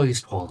 you can always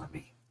call on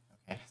me.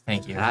 Okay,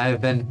 Thank you.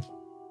 I've been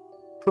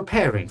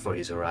preparing for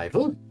his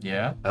arrival.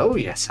 Yeah? Oh,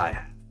 yes, I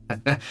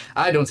have.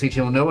 I don't think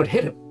he'll know what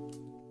hit him.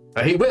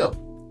 Or he will,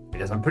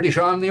 because I'm pretty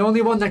sure I'm the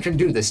only one that can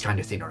do this kind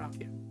of thing around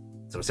here.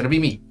 So it's gonna be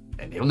me,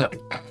 and he'll know.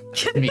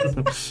 Me.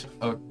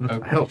 Oh, I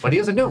okay. hope, but he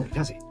doesn't know me,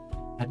 does he?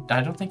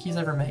 I don't think he's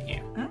ever met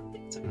you.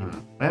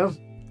 Well,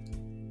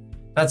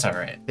 That's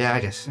alright. yeah, I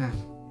guess.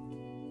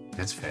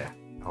 That's fair.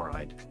 All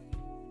right.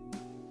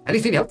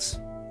 Anything else?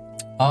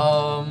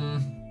 I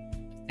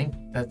think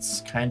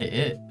that's kind of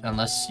it,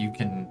 unless you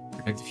can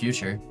predict the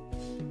future.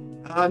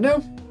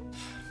 No.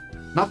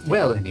 Not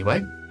well, anyway.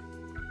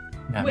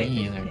 Not Wait,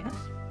 me either. yeah.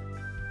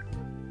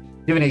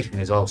 Divination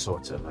is all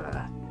sorts of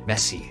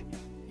messy.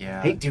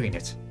 Yeah, Hate doing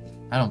it.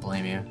 I don't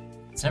blame you.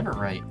 It's never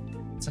right.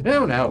 It's like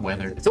No.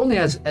 weather. It's only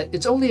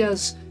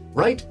as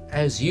right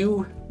as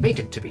you make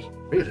it to be.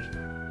 Really.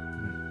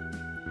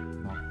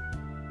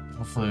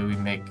 Hopefully we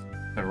make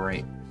the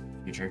right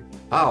future.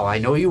 Oh, I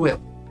know you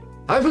will.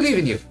 I believe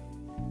in you.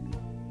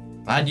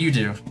 Glad you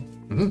do.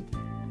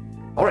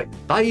 All right.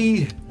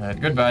 Bye.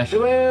 Goodbye.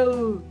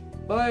 Well.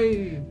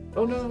 Bye.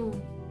 Oh no.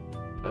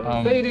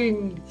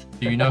 Fading.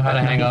 Do you know how to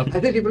hang up? I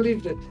think he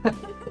believed it.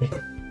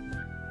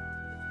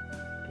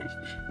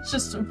 It's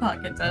just a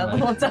pocket dial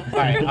the whole time.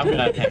 Alright, I'm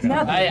gonna hang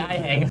up. I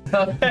hang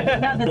up.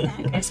 Now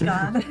that guy's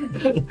gone.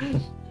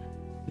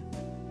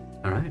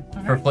 All right.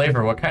 For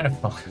flavor, what kind of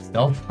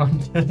cell phone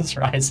does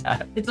Rise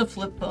have? It's a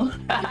flip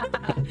phone.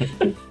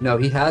 No,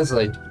 he has he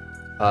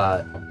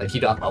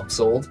got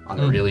upsold on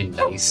a really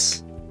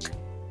nice,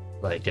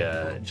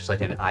 just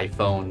like an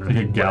iPhone. Like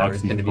a whatever,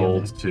 Galaxy gonna be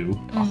Fold 2.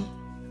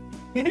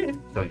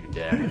 Don't you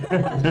dare.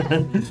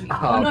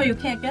 Oh no, you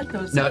can't get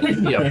those. No,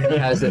 he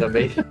has an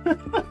amazing.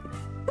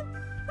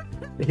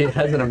 He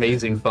has an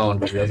amazing phone,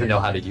 but he doesn't know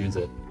how to use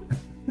it.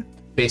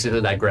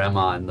 Basically, that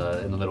grandma in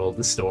the middle of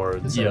the store.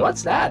 Like, Yeah.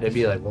 What's that? It'd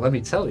be like, well, let me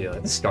tell you,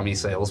 it's scummy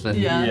salesman.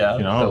 Yeah.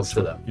 You know, how Sells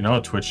to them. you know how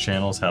Twitch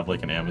channels have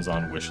like an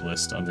Amazon wish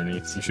list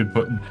underneath? You should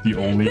put the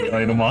only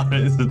item on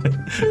it is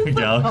the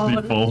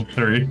Galaxy Fold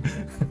 3.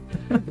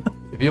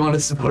 If you want to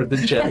support the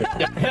channel,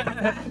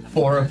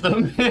 4 of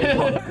them.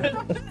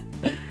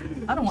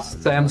 I don't want.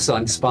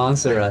 Samsung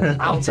sponsor us.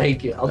 I'll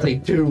take it. I'll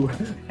take 2.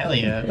 Hell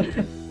yeah.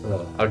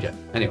 Okay.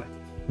 Anyway,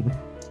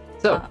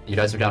 so you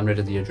guys have gotten rid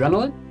of the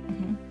adrenaline.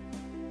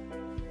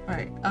 All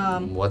right.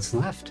 What's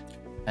left?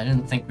 I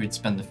didn't think we'd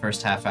spend the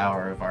first half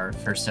hour of our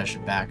first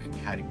session back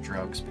hiding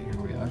drugs, but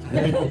here we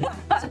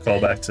are. Call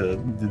back to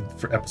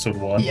for episode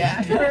 1.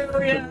 Yeah.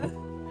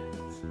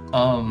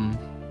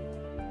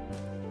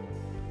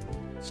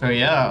 So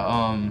yeah,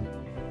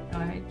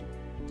 I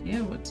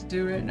idea what to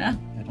do right now.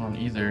 I don't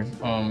either.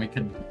 We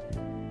could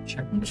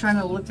check I'm trying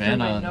to look through Vanna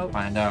my and notes.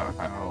 find out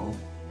how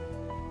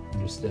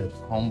Understood.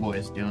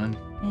 Homeboy's doing.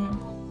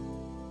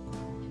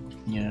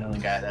 You know, the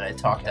guy that I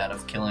talked out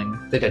of killing,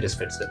 I think I just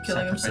fixed it.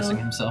 Killing sacrificing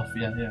himself.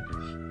 himself.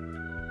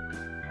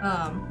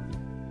 Yeah.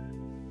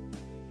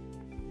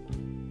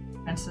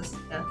 Francis.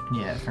 Yeah.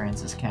 Yeah,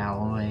 Francis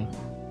Calloway.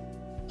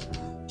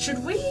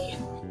 Should we?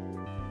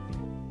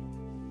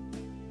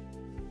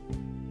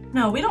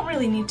 No, we don't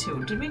really need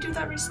to. Did we do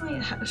that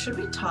recently? Should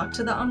we talk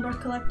to the Umbra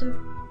Collective?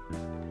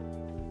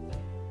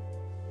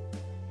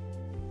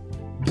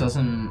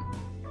 Doesn't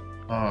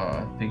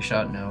Big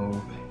Shot know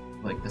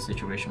like the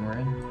situation we're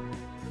in?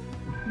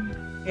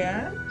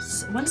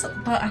 Yes. But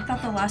I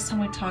thought the last time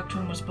we talked to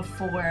him was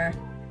before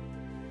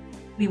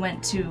we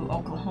went to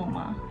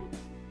Oklahoma.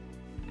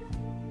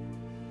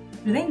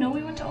 Do they know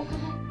we went to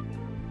Oklahoma?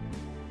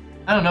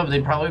 I don't know, but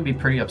they'd probably be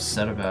pretty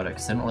upset about it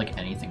because they don't like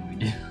anything we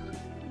do.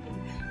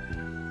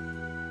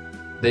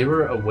 They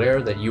were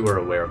aware that you were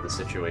aware of the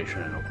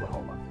situation in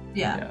Oklahoma.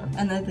 Yeah. Yeah.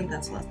 And I think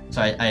that's less.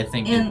 So I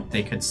think And-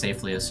 they could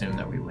safely assume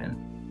that we win.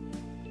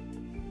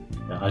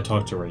 Yeah, I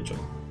talked to Rachel,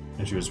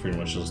 and she was pretty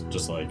much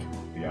just like,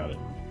 we got it.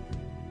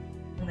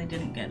 And they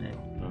didn't get it.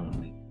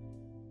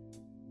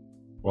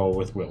 Well,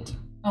 with Wilt.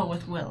 Oh,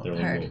 with Will. They're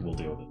Heard. like, we'll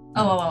deal with it.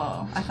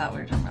 Oh, I thought we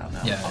were talking about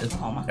Yeah, it's-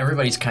 Oklahoma.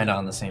 Everybody's kind of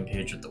on the same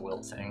page with the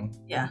will thing.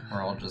 Yeah.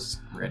 We're all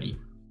just ready.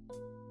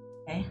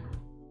 Okay.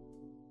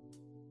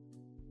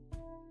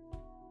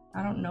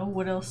 I don't know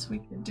what else we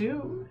could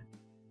do.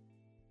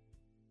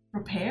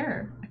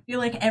 Prepare. I feel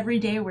like every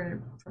day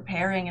we're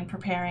preparing and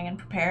preparing and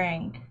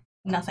preparing.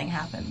 Nothing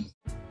happens.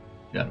 You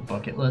got a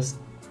bucket list?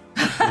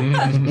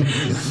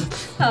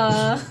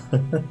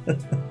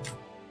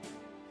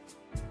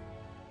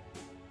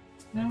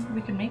 No,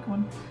 we can make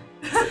one.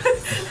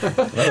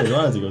 Well, you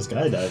wanted to go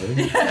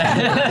skydiving.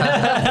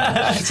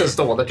 It's just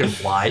the one that can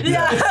fly. You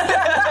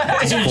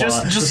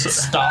just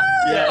stop.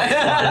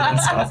 Yeah.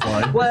 Stop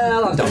flying.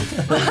 Well, I'm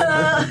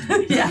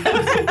done.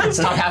 Yeah.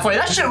 Stop halfway.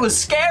 That shit was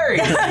scary.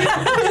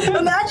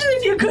 Imagine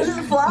if you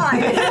couldn't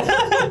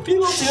fly.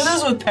 People do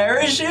this with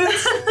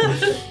parachutes?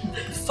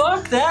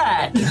 Fuck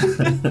that.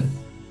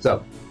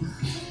 So,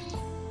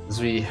 as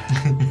we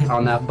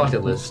on that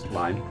bucket list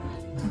line,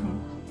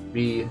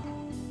 we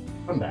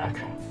come back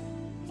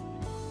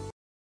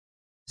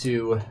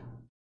to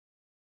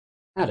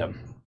Adam.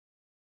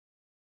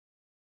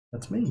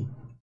 That's me.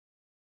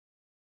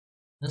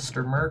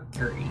 Mr.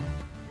 Mercury.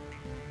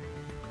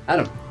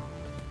 Adam.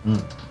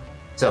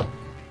 So,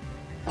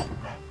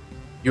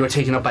 you are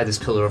taken up by this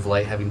pillar of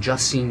light, having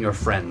just seen your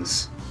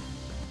friends.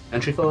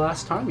 Entry for the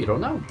last time? You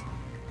don't know.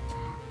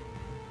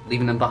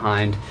 Leaving them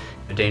behind,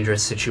 a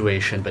dangerous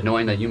situation, but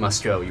knowing that you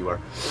must go, you are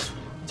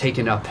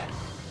taken up.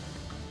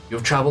 You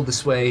have traveled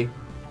this way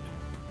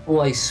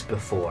twice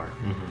before,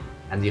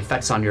 and the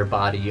effects on your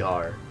body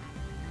are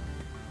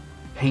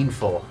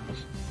painful,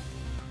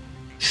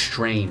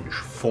 strange,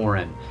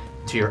 foreign,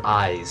 to your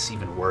eyes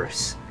even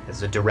worse.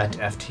 As a direct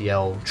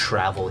FTL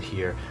travel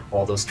here,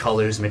 all those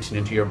colors mixing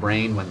into your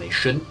brain when they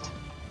shouldn't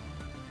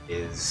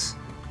is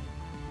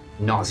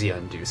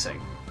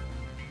nausea-inducing.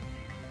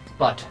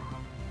 But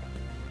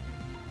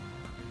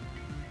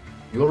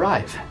you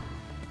arrive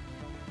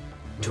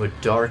into a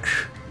dark,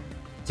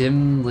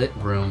 dim-lit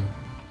room.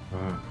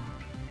 You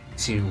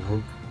see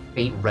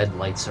faint red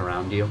lights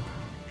around you.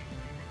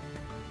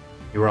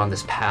 You are on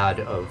this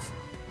pad of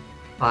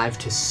 5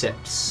 to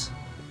 6,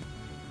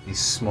 these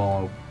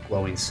small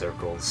glowing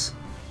circles,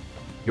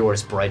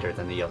 yours brighter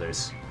than the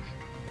others.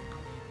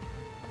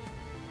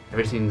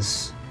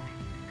 Everything's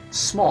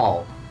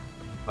small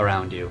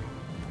around you.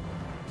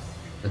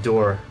 The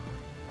door, a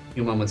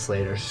few moments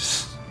later,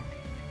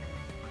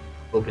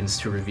 opens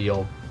to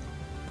reveal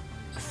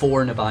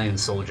 4 Nabayan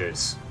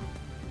soldiers,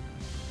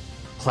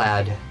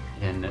 clad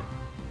in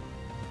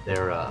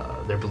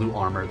their blue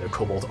armor, their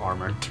cobalt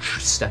armor,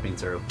 stepping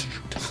through.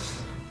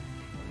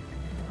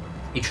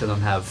 Each of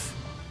them have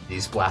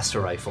these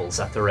blaster rifles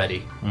at the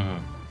ready,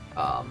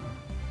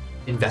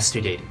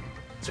 investigating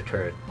what's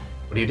occurred.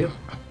 What do you do?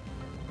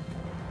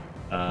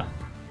 Can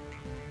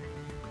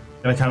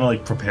I kind of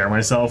like prepare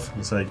myself?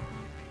 It's like,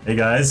 hey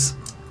guys,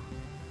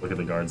 look at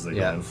the guards that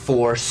come in.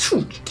 4,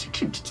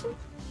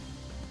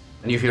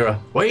 and you hear a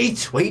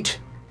wait,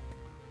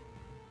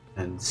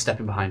 and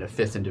stepping behind a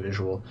 5th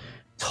individual,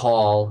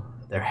 tall.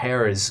 Their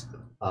hair is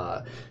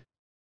they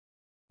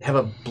have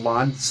a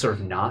blonde sort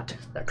of knot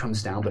that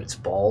comes down, but it's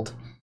bald.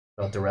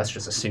 The rest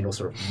just a single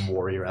sort of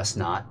warrior-esque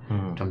knot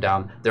come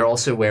down. They're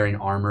also wearing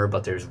armor,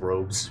 but there's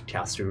robes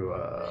cast through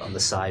on the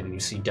side, and you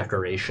see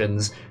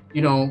decorations.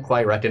 You don't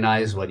quite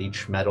recognize what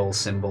each metal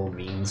symbol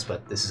means,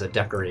 but this is a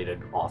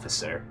decorated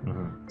officer.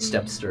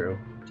 Steps through.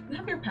 Do you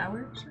have your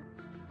powers?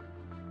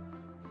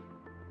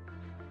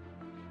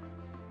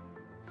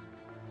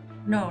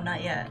 No,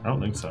 not yet. I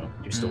don't think so.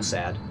 You're still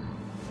sad.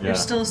 You're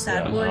still a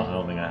sad boy? I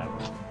don't think I have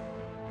it.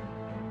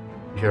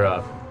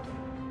 You're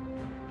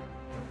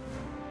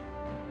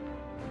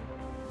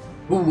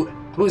Who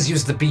has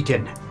used the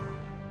beacon?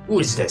 Who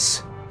is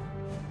this?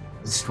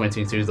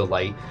 Squinting through the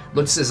light.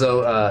 Looks as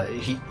though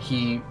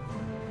he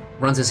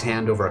runs his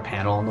hand over a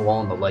panel on the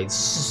wall, and the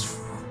lights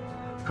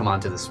come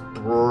onto this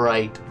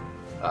bright,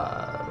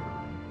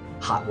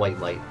 hot white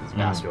light that's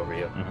passed over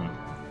you.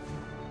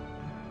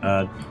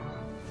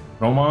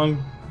 Romong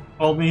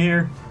called me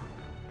here.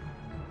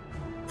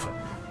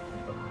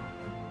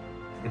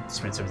 It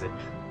sprints over there.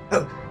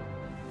 Oh,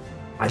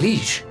 my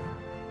liege.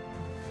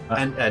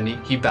 And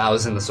he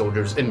bows, and the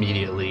soldiers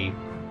immediately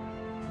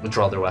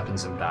withdraw their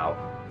weapons and bow.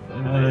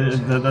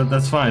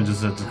 That's fine.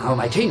 Just Oh,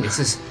 my king, this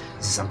is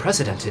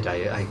unprecedented.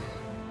 I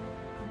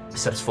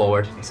steps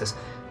forward. He says,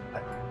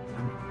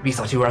 "We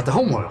thought you were at the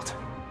homeworld."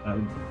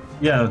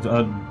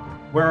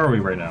 Where are we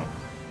right now?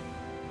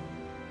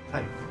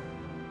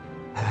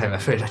 I'm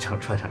afraid I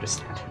don't quite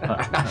understand.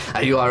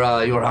 You are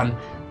on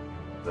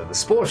the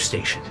spore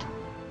station.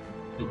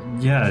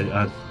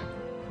 Yeah.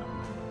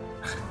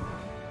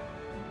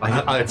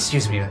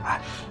 Excuse me, my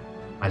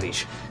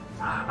liege.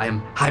 I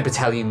am High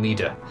Battalion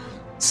Leader,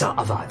 Sir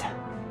Avad.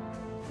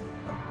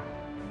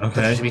 Okay.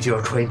 Pleasure to meet your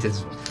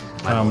acquaintance,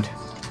 my lord.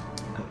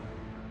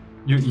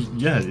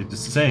 Yeah, it's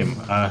the same.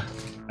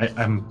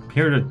 I'm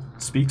here to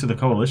speak to the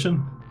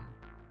coalition.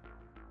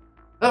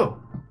 Oh.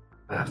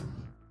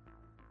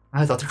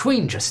 I thought the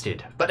Queen just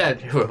did, but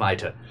who am I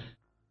to...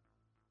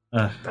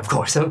 Of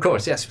course,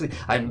 yes, please.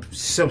 I'm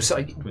so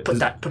sorry.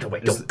 Put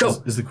away.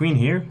 Go. Is the Queen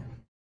here?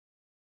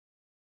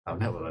 Oh,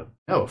 no,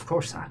 of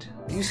course not.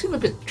 You seem a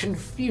bit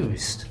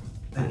confused.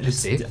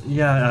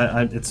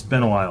 It's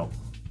been a while.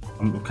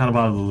 I'm kind of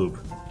out of the loop.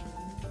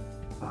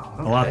 Oh,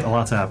 okay. A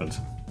lot's happened.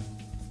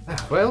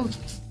 Well,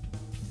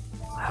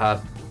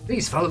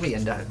 please follow me.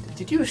 And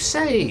did you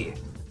say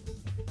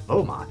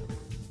Beaumont?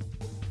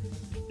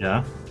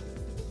 Yeah.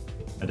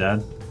 My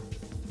dad.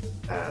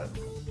 I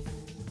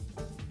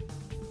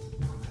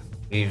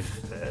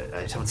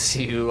don't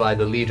see why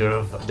the leader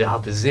of the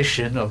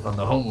opposition on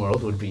the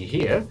homeworld would be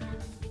here.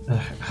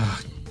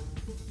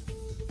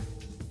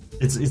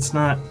 It's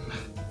not.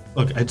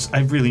 Look,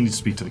 I really need to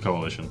speak to the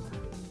coalition.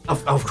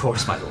 Of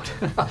course, my lord.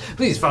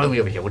 Please follow me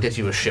over here. We'll get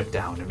you a ship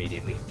down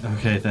immediately.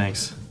 Okay,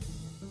 thanks.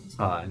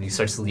 And he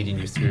starts leading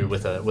you through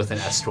with an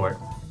escort.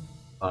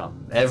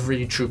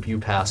 Every troop you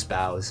pass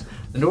bows.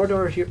 The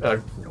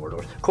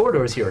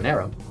corridors here are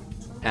narrow,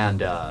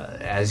 and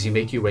as you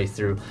make your way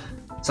through,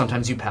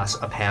 sometimes you pass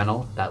a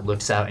panel that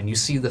looks out, and you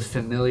see the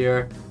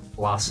familiar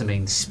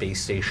blossoming space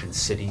station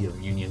city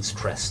of Union's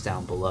Crest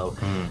down below.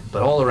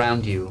 But all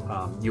around you,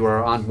 you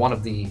are on one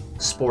of the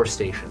spore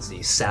stations,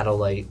 the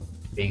satellite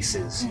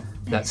bases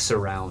that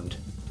surround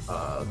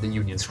the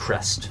Union's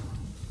Crest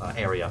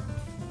area.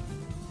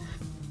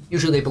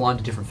 Usually they belong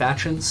to different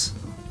factions,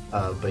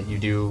 but you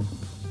do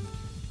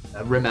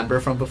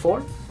remember from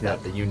before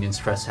that the Union's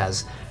Crest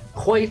has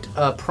quite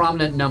a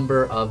prominent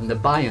number of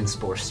Nabayan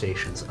spore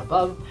stations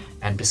above,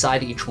 and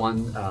beside each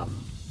one,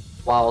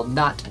 while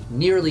not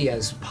nearly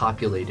as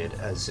populated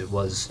as it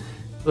was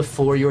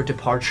before your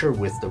departure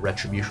with the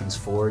Retribution's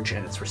Forge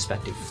and its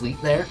respective fleet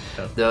there,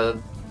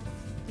 the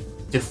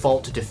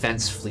default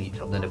defense fleet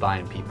of the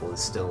Nabayan people is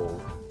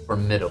still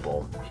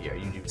formidable here.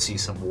 You do see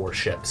some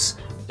warships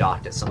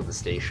docked at some of the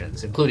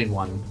stations, including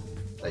one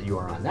that you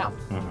are on now.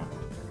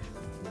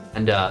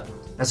 And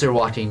as they're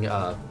walking,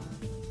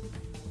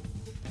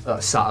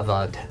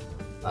 Sa'avad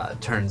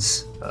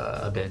turns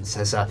a bit and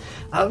says,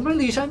 my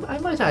liege, I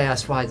might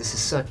ask why this is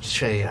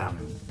such a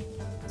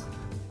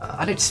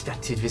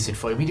unexpected visit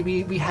for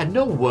you. We had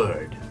no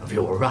word of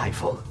your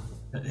arrival.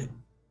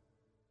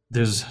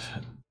 There's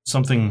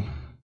something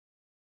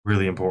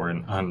really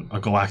important on a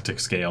galactic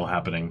scale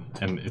happening,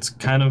 and it's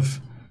kind of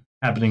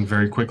happening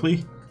very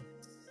quickly,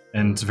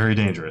 and it's very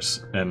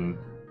dangerous, and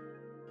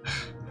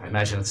I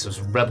imagine it's those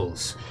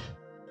rebels.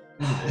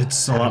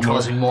 It's a lot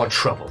causing more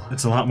trouble.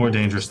 It's a lot more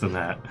dangerous than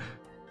that.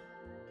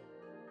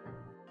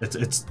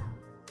 It's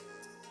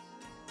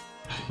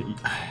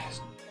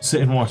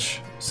sit and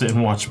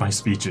watch my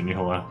speech, and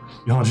you'll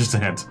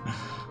understand.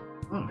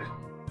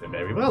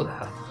 Very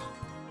well.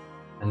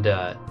 And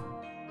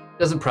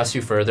doesn't press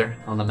you further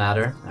on the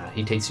matter.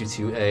 He takes you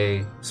to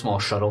a small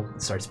shuttle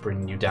and starts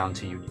bringing you down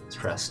to Union's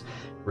Crest,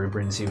 where he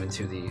brings you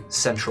into the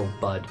central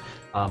bud.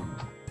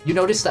 You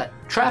notice that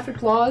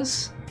traffic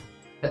laws,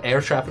 the air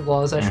traffic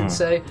laws, I should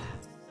say,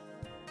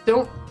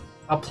 don't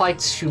apply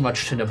too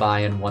much to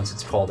Nabayan once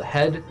it's called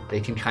ahead. They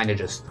can kind of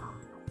just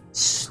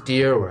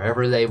steer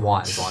wherever they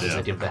want as long as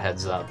they give the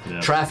heads up.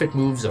 Traffic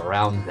moves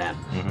around them.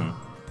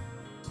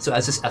 So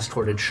as this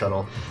escorted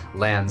shuttle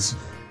lands,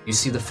 you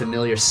see the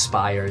familiar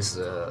spires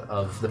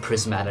of the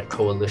prismatic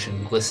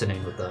coalition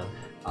glistening with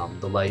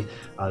the light,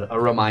 a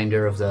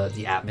reminder of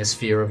the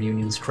atmosphere of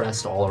Union's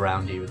Crest all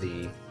around you.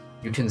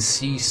 You can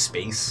see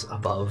space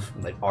above,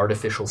 like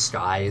artificial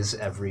skies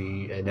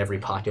in every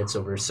pockets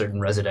over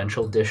certain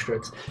residential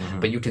districts,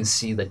 but you can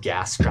see the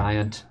gas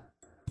giant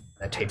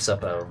that takes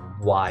up a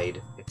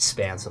wide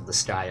expanse of the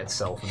sky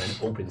itself and then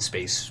open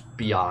space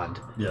beyond.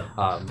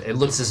 It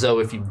looks as though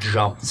if you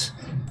jumped,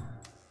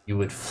 you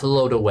would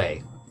float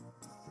away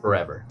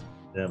forever.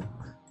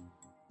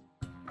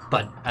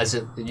 But as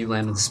you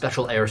land in the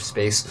special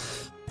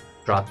airspace,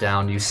 drop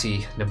down, you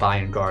see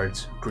Nabayan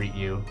guards greet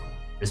you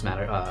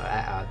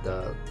at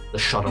the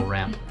shuttle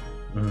ramp.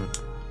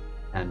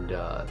 And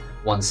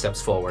one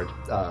steps forward.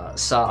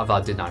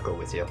 Sa'avad did not go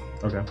with you.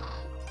 Okay.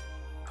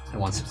 And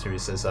one steps through, he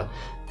says,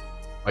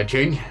 my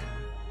king?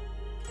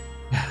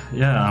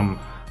 Yeah, I'm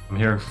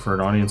here for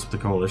an audience with the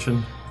coalition.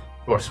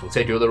 Of course, we'll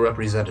take you to the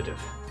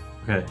representative.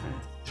 Okay.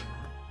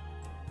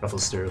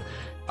 Ruffles through.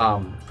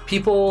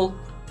 People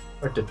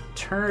start to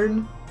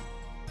turn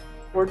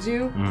towards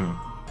you.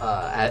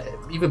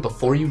 Even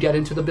before you get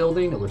into the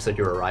building, it looks like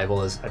your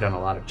arrival has done a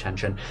lot of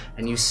tension,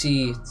 and you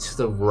see to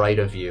the right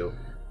of you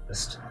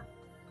just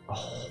a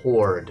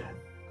horde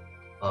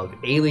of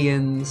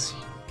aliens,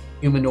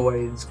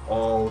 humanoids,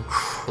 all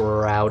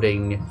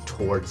crowding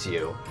towards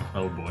you.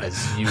 Oh boy!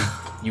 As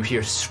you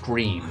hear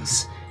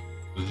screams,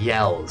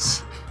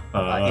 yells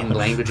in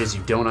languages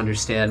you don't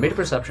understand. Make a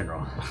perception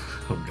roll.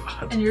 Oh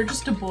god! And you're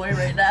just a boy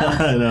right now.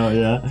 I know,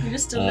 yeah. You're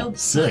just a little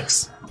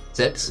 6.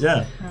 6?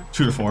 Yeah,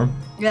 true to form.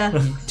 Yeah.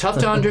 Tough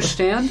to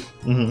understand,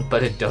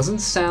 but it doesn't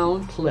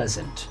sound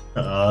pleasant.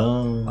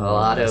 Oh. A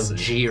lot of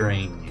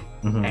jeering,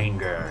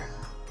 anger.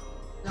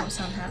 Don't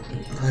sound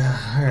happy.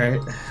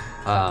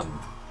 Alright.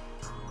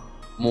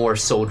 More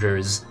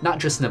soldiers, not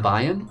just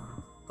Nabayan,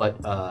 but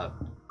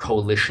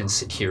coalition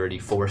security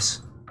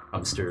force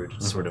comes to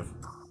sort of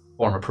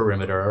form a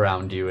perimeter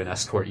around you and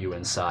escort you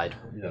inside.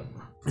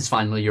 As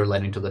finally you're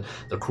led into the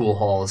cool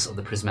halls of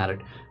the prismatic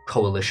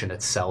coalition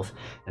itself,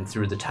 and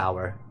through the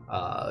tower,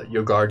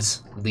 your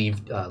guards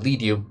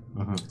lead you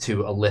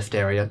to a lift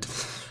area.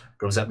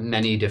 Goes up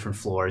many different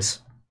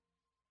floors,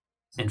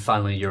 and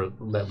finally you're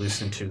let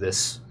loose into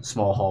this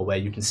small hallway.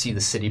 You can see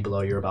the city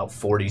below. You're about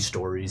 40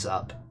 stories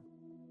up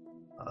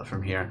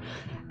from here,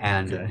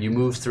 and you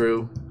move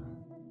through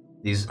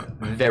these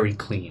very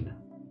clean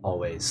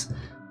hallways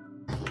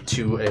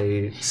to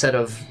a set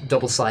of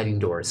double sliding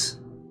doors.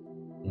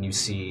 And you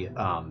see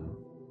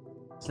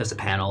there's a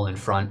panel in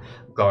front.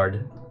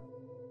 Guard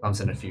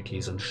comes in a few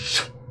keys and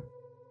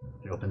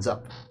it opens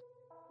up.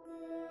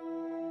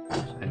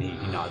 And he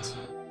nods.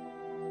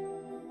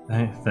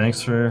 Hey,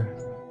 thanks for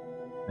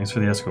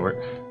the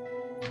escort.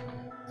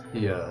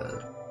 He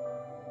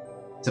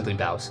simply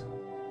bows.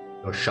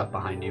 Doors shut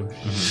behind you.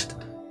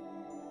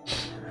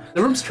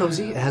 The room's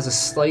cozy. It has a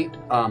slight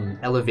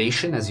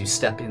elevation as you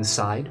step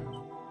inside.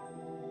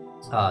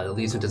 It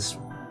leads into this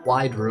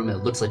wide room.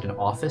 It looks like an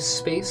office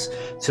space.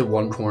 To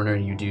one corner,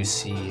 you do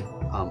see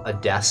a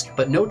desk,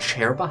 but no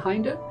chair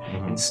behind it.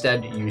 Mhm.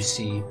 Instead, you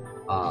see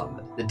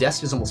the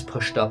desk is almost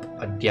pushed up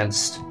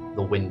against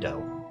the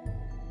window.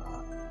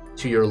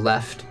 To your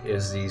left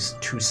is these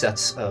two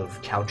sets of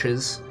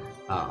couches,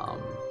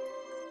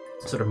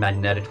 sort of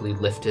magnetically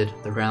lifted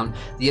to the ground.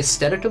 The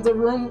aesthetic of the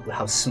room,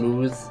 how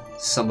smooth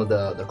some of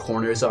the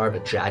corners are,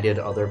 but jagged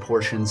other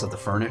portions of the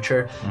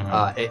furniture,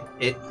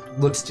 it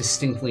looks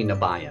distinctly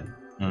Nabayan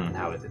in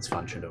how it's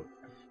functioned over.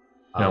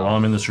 Yeah, while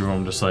I'm in this room,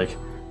 I'm just like,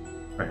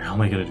 all right, how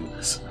am I gonna do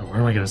this? What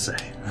am I gonna say?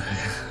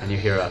 And you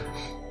hear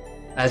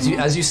as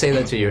you say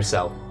that to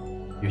yourself,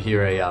 you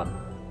hear a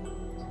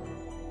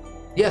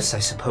yes, I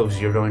suppose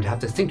you're going to have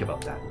to think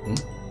about that.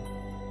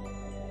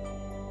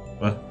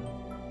 What?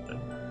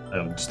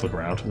 I'll just look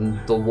around.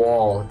 The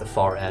wall at the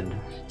far end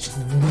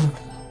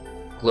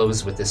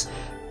glows with this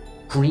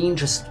green,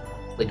 just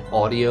like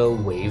audio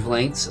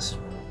wavelengths, just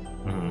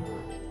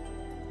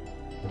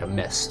like a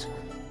mist.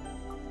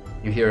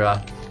 You hear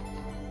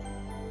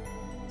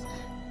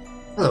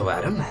hello,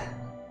 Adam.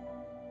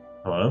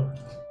 Hello?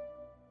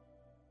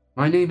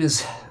 My name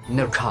is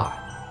Nokar.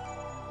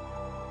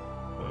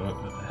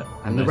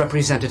 I'm the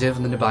representative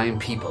of the Nabayan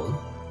people,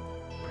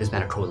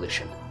 Prismatic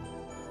Coalition.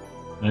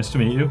 Nice to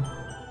meet you.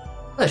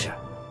 Pleasure.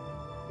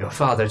 Your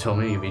father told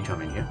me you'd be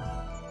coming here.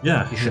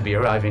 Yeah. He should be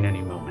arriving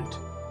any moment.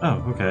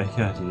 Oh, okay.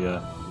 Yeah,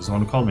 he's the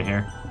one who called me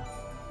here.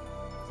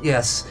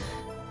 Yes.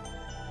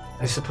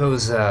 I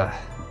suppose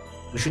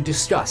we should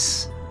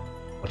discuss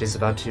what is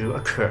about to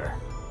occur.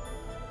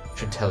 I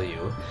should tell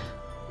you,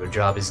 your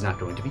job is not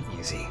going to be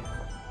easy.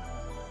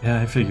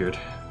 Yeah, I figured.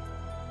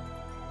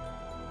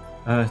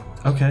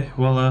 Okay,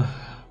 well,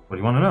 what do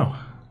you want to know?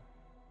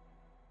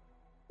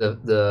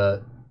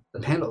 The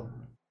panel,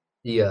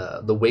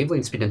 the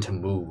wavelengths begin to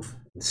move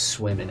and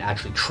swim and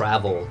actually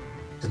travel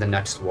to the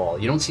next wall.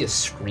 You don't see a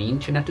screen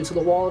connected to the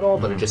wall at all,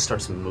 but it just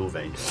starts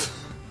moving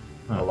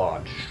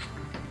along.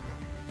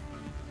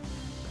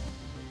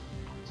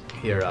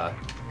 Here,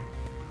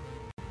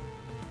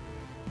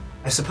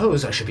 I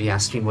suppose I should be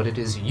asking what it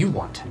is you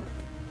want to know.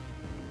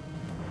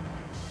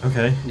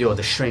 Okay. You're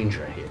the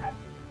stranger here.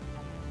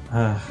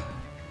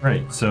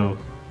 Right, so,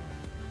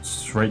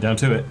 just right down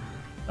to it.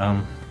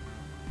 I'm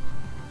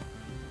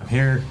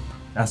here to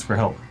ask for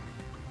help.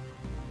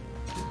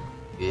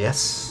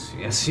 Yes,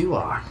 you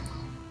are.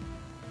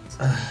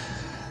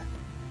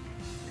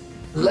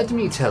 Let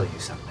me tell you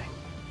something.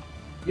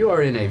 You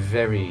are in a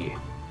very,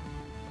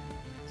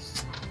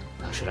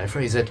 how should I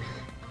phrase it,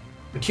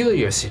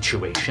 peculiar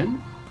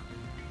situation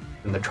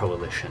in the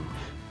Coalition.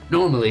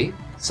 Normally,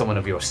 someone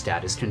of your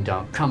status can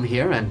come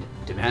here and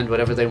demand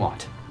whatever they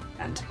want.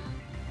 And,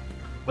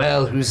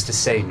 well, who's to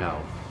say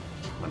no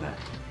when a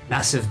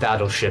massive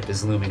battleship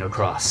is looming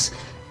across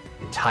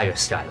the entire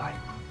skyline?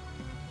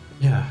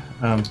 Yeah,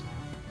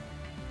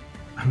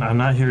 I'm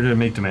not here to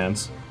make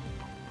demands.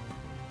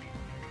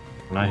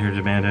 I'm not here to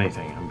demand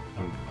anything.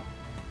 I'm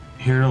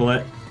here to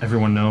let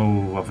everyone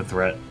know of a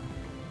threat,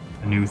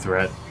 a new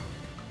threat,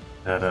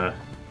 that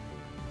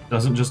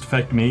doesn't just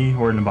affect me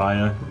or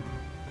Nabaya,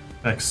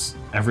 affects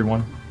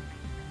everyone.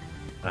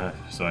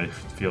 So I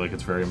feel like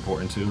it's very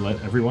important to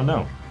let everyone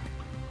know.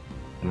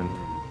 And then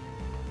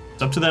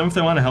it's up to them if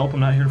they want to help.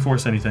 I'm not here to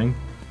force anything.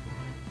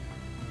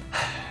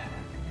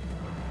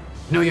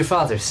 You know, your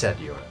father said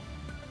you're a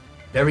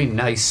very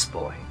nice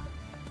boy.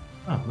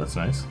 Oh, that's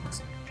nice.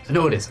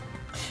 No, it isn't.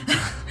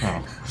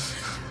 Oh.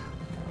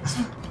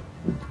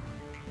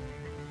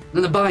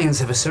 The Nabayans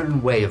have a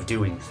certain way of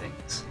doing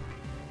things.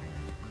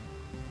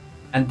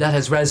 And that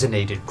has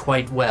resonated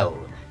quite well,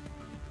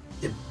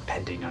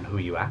 depending on who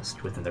you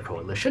asked within the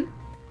Coalition.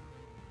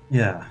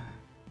 Yeah.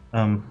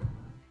 Ring,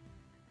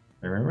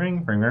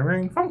 ring, ring, ring,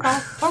 ring. Phone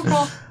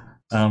call.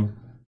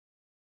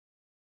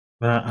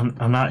 But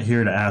I'm not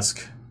here to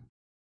ask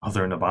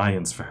other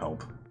Nabayans for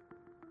help.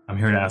 I'm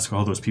here to ask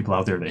all those people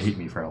out there that hate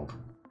me for help.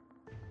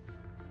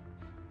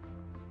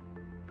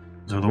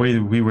 So the way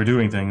we were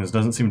doing things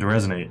doesn't seem to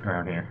resonate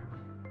around here.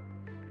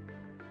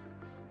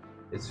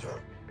 It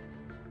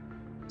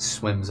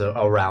swims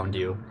around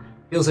you.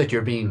 Feels like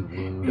you're being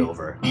loomed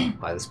over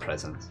by this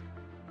presence.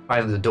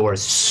 Finally, the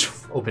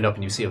doors open up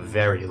and you see a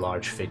very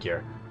large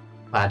figure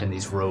clad in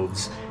these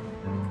robes,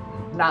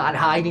 not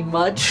hiding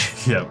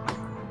much. Yep.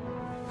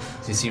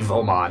 So you see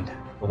Vomon,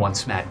 the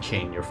once mad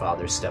king your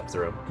father stepped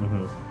through.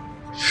 Mm-hmm.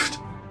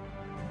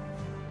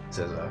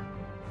 Says,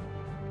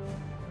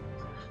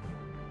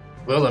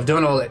 well, I've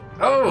done all that.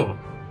 Oh,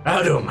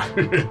 Adam!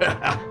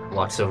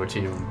 Walks over to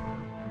you,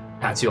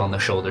 pats you on the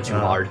shoulder too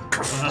hard.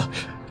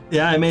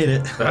 Yeah, I made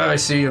it. I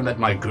see you met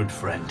my good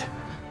friend.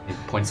 He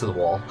points to the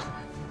wall.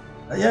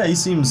 Yeah, he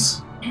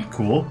seems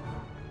cool.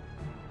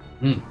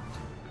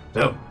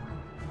 So,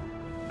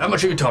 how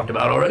much have you talked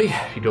about already?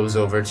 He goes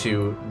over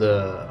to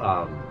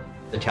the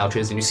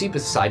couches, and you see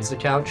besides the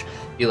couch,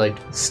 he like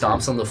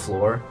stomps on the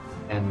floor,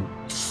 and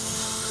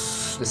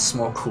this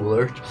small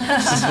cooler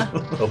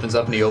opens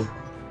up, and he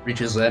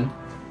reaches in.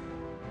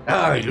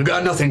 You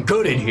got nothing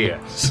good in here.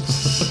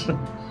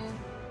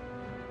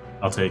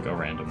 I'll take a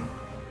random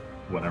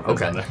whatever.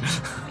 Okay. In there.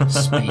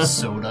 Space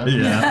soda.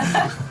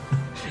 Yeah.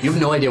 You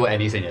have no idea what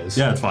anything is.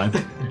 Yeah, it's fine.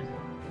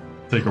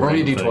 Take a Roll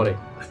me a random d20.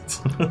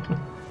 thing.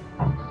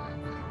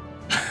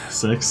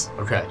 6.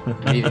 Okay.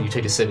 You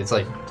take a sip. It's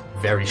like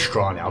very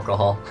strong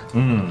alcohol.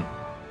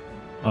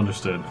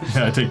 Understood.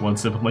 Yeah, I take one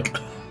sip. I'm like,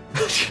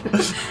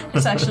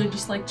 It's actually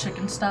just like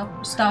chicken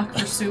stock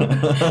for soup.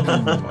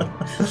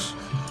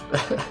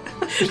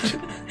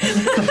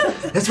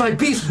 That's my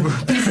beef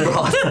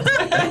broth.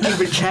 Keep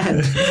it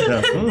canned.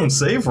 yeah,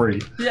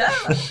 savory. Yeah.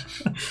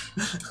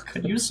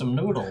 Could use some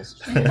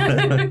noodles.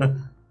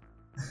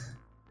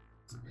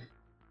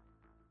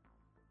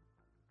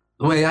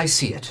 The way I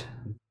see it,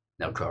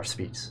 now Car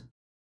speaks,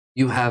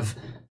 you have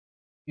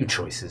few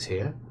choices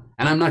here,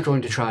 and I'm not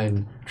going to try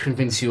and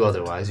convince you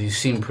otherwise. You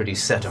seem pretty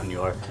set on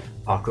your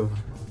arc of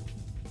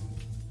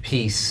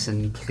peace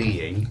and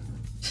pleading.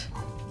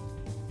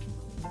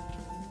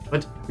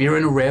 But we're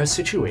in a rare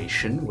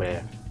situation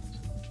where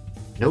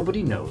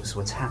nobody knows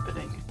what's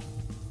happening.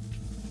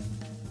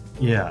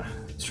 Yeah,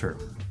 it's true.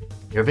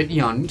 You're a bit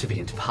young to be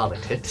into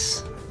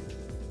politics,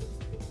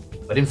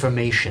 but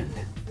information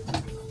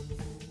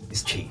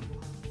is key.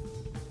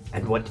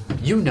 And what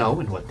you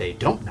know and what they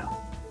don't know,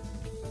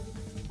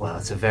 well,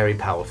 it's a very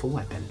powerful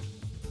weapon.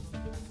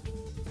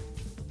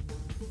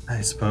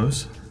 I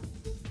suppose.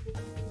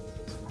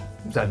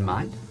 Doesn't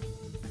mind.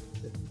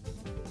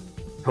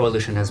 The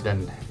Coalition has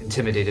been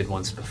intimidated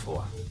once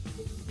before.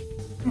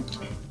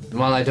 And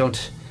while I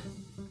don't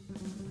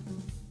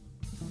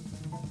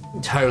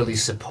entirely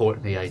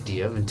support the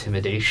idea of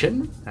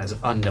intimidation, as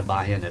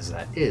unnabayan as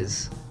that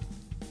is,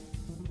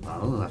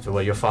 well, after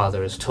what your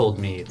father has told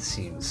me, it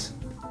seems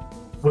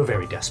we're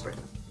very desperate.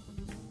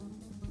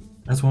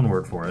 That's one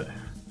word for it.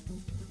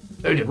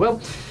 Very good. Well,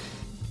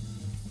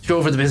 let's go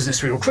over the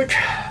business real quick.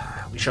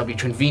 We shall be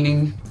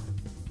convening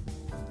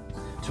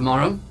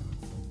tomorrow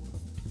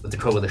with the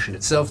Coalition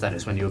itself. That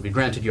is when you will be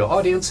granted your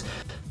audience.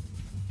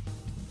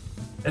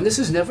 And this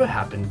has never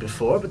happened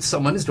before, but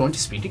someone is going to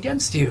speak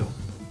against you.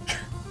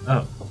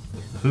 Oh.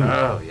 Who?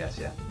 Oh, yes,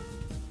 yeah.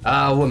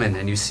 A woman,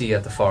 and you see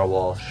at the far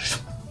wall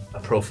a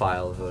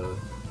profile of a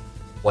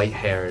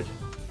white-haired,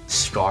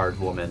 scarred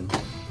woman.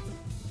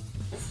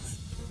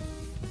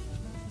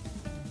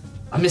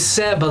 A Miss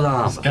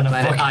Sabalam.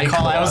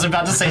 I was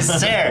about to say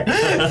Sarah.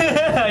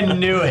 I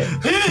knew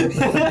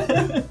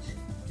it.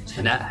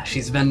 And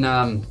she's been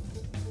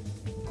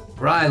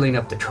riling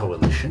up the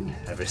Coalition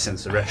ever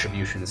since the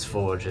Retribution's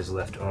Forge has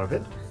left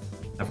orbit.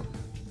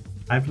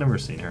 I've never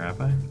seen her, have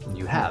I?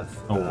 You have.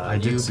 Oh, I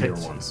did see her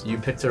picked- once. You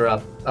picked her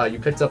up. You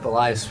picked up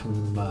Elias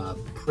from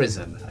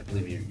prison. I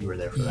believe you were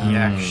there for that.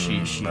 Yeah, she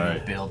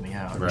right. bailed me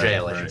out. Right.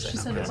 Jail, I should She say.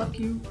 not said, prison. fuck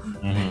you.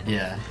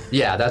 Yeah.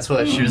 Yeah, that's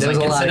what She was there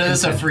like, a lot of consider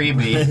this a concern.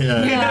 freebie.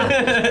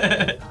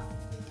 Yeah.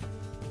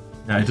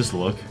 Yeah, I just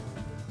look.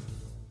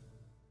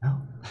 Oh.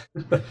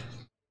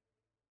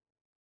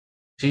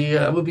 She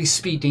will be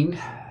speaking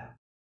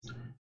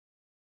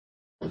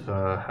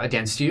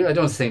against you. I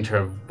don't think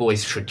her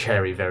voice should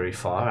carry very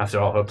far. After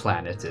all, her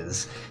planet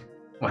is,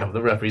 well,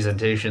 the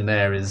representation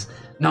there is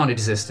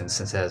non-existent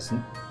since it has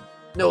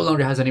no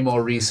longer has any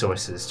more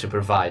resources to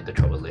provide the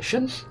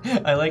Coalition.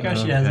 I like how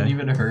she hasn't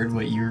even heard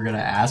what you were gonna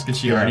ask, and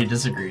she already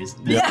disagrees.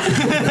 Yeah.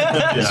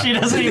 She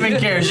doesn't even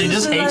care. She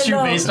just hates you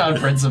based on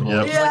principle.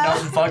 Yep. She's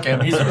like, no, fuck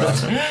him. He's wrong.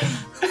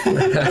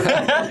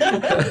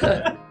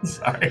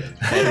 Sorry.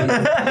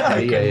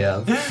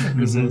 Yeah.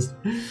 Resist.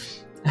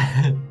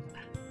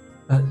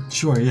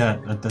 Sure, yeah,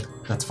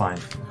 that's fine.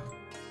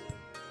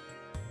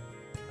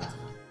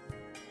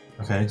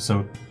 Okay,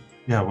 so,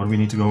 yeah, what do we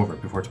need to go over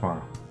before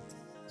tomorrow?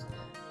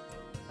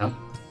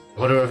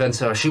 What her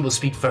events are, she will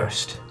speak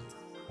first.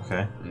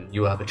 Okay.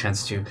 You will have a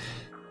chance to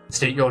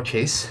state your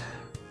case.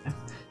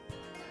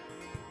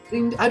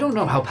 I don't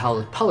know how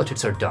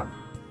politics are done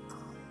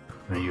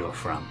where you are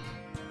from,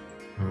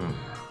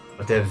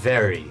 but they're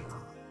very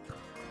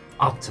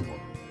optimal.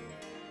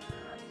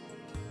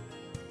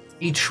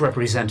 Each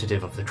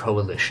representative of the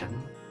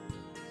Coalition,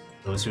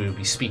 those we will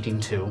be speaking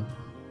to,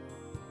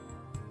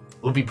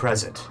 will be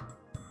present,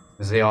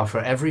 as they offer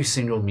every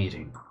single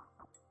meeting.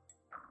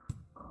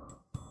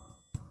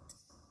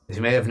 As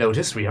you may have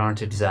noticed, we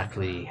aren't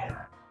exactly...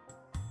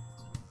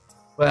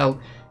 Well,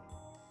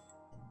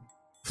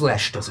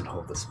 flesh doesn't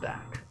hold us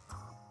back.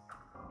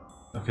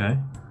 Okay.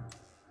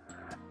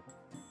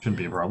 Shouldn't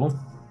be a problem.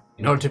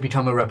 In order to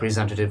become a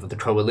representative of the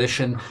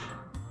Coalition,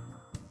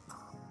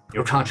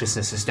 your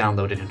consciousness is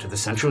downloaded into the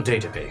central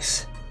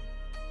database.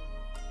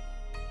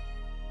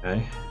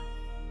 Okay.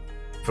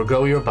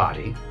 Forgo your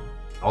body,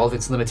 all of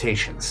its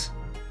limitations,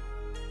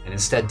 and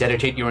instead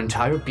dedicate your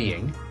entire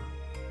being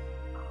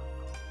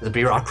to the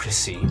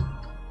bureaucracy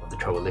of the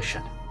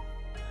Coalition.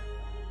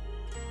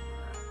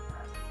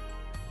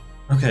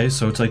 Okay,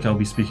 so it's like I'll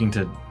be speaking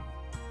to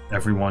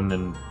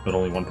everyone but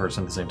only one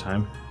person at the same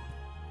time?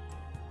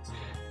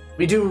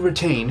 We do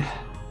retain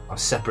our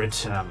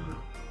separate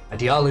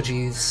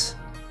ideologies,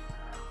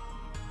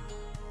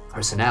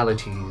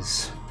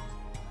 personalities,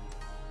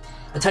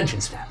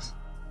 attention spans.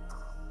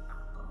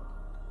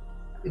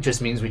 It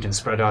just means we can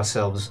spread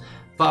ourselves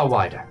far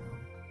wider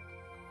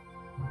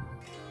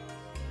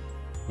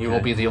You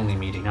won't be the only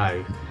meeting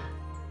I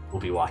will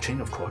be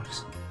watching, of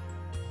course.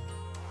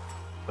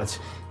 But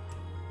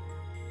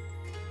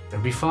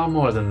there'll be far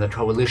more than the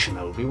Coalition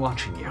that will be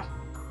watching you.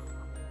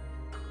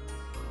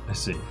 I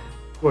see.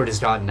 Word has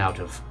gotten out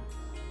of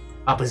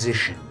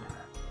opposition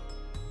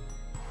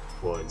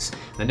towards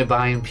the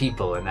Nebian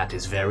people, and that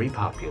is very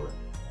popular.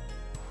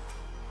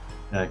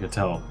 Yeah, I could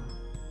tell.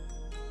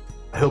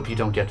 I hope you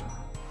don't get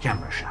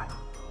camera shy.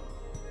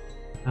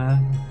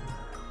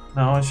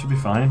 No, I should be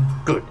fine.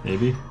 Good.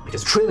 Maybe.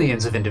 Because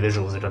trillions of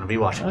individuals are going to be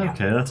watching you.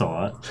 Okay, that's a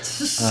lot.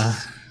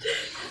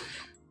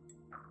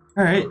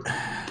 Alright.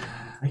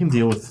 I can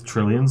deal with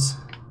trillions.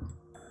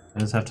 I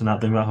just have to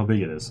not think about how big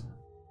it is.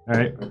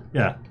 Alright,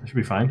 yeah, I should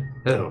be fine.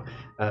 Oh,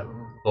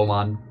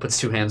 Oman puts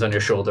 2 hands on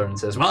your shoulder and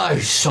says, "My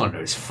son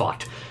has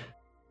fought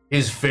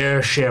his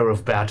fair share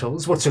of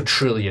battles. What's a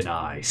trillion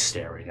eyes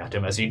staring at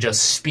him as he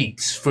just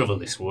speaks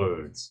frivolous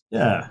words?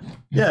 Yeah.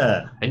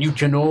 And you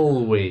can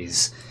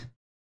always..."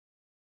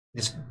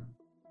 Just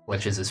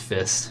clenches his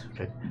fist.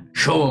 Okay.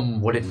 Show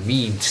him what it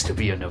means to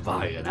be a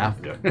Nevian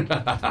after.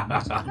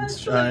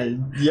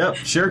 Yep,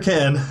 sure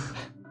can.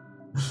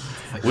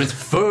 With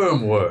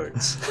firm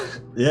words.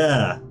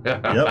 Yeah.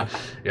 Yep.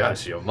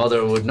 Yes, your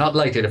mother would not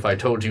like it if I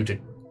told you to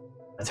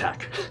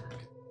attack.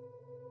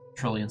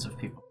 Trillions of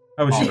people.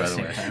 How was All she, at by the the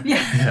same way? time.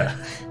 Yeah.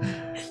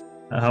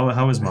 Yeah.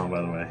 How is Mom,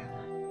 by the way?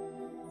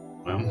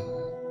 Well,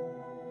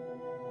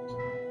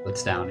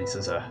 looks down. He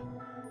says,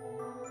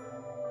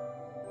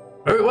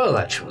 very well,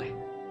 actually.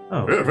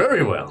 Oh,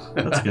 Very well.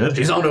 That's good.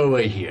 She's on her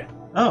way here.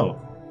 oh,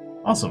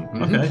 awesome.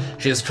 Mhm. Okay.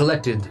 She has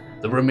collected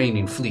the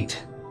remaining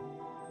fleet.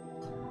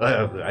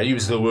 I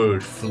use the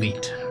word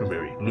fleet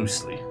very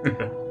loosely.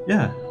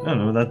 Yeah.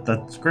 No,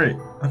 that's great.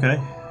 Okay.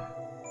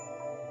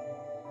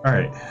 All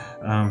right.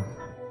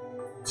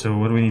 So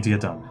what do we need to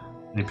get done?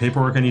 Any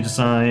paperwork I need to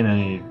sign?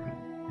 Any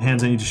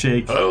hands I need to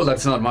shake? Oh,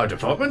 that's not my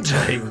department.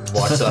 He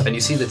walks up, and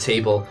you see the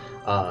table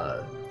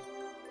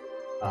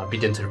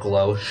begin to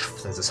glow.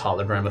 There's this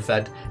hologram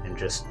effect, and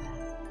just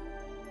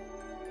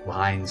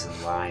lines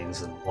and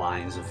lines and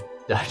lines of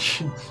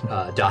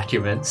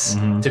documents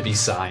Mhm. to be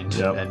signed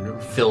Yep.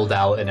 and filled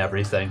out and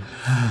everything.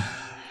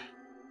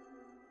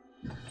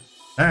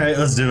 All right,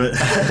 let's do it.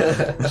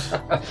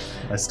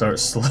 I start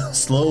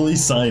slowly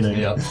signing.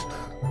 Yep.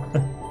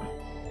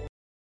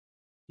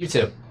 You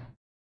too.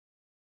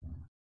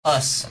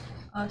 Us.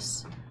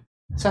 Us.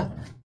 So,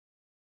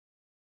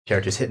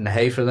 characters hitting the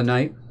hay for the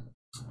night.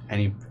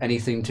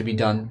 Anything to be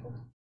done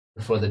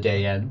before the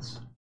day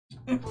ends?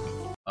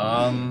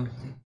 I'm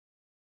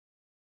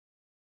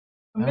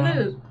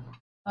gonna,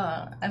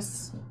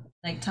 as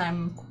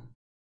nighttime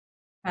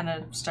kind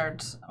of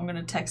starts, I'm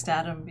gonna text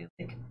Adam and be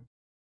like,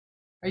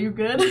 "Are you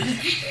good?"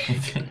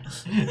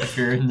 If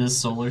you're in this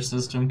solar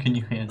system, can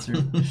you answer?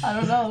 I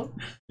don't know.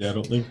 Yeah, I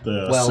don't think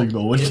the Well,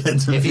 signal would get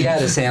to If me. he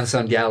had a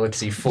Samsung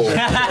Galaxy 4,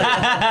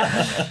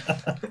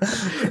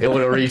 it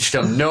would have reached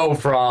him no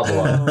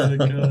problem. Oh my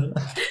god.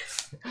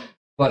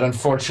 But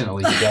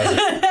unfortunately, he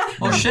doesn't.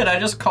 Oh shit, I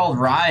just called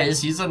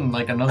Rise. He's in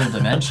like another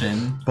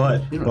dimension.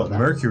 But You don't know that.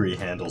 Mercury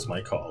handles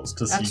my calls.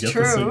 Does That's he get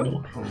true. the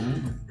signal?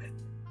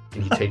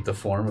 Can you take the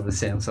form of a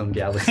Samsung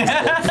Galaxy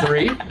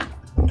 3?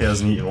 He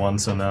hasn't eaten one,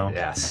 so no.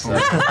 Yes.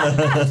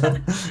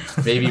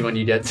 Maybe when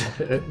you get to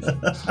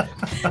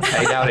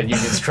hang out at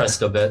Union's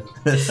Trust a bit.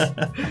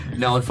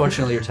 No,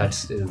 unfortunately, your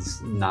text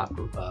is not.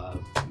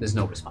 There's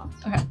no response.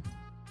 Okay.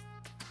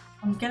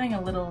 I'm getting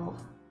a little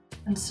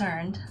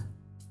concerned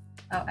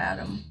about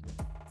Adam.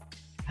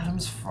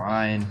 Adam's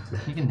fine.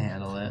 He can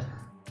handle it.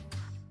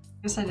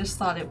 I guess I just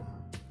thought it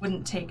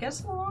wouldn't take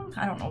as long.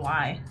 I don't know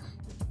why.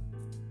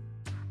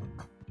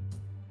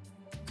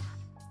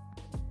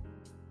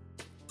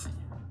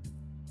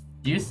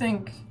 Do you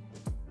think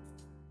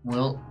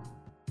Wilt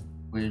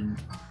would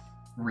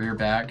rear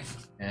back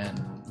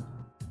and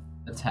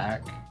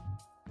attack?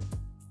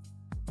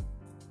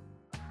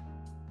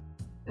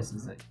 This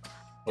is it.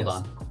 Hold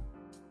on.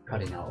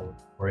 Cutting out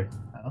for you.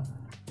 Oh.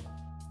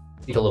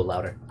 Speak a little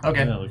louder.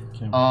 Okay. Yeah, like,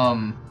 can't-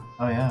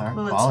 Oh yeah. Our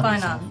Well, it's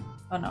quality's fine off. on.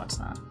 Oh no, it's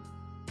not.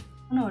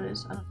 Oh no, it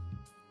is. I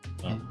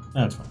don't...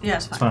 That's fine. Yeah,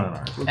 it's It's fine. fine on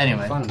ours.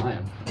 Anyway. Fine on my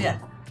end. Yeah.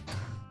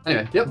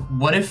 Anyway, yep.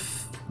 What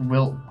if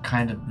Wilt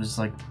kind of was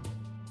like,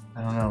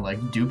 I don't know, like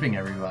duping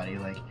everybody?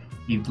 Like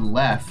he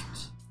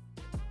left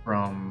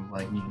from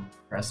like Union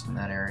Crest in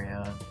that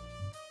area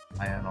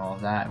and all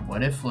of that.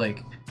 What if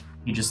like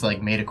he just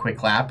like made a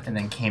quick lap and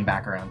then came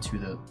back around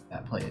to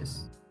that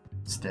place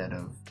instead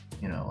of,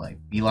 you know, like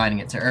beelining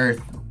it to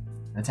Earth,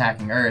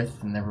 attacking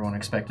Earth, and everyone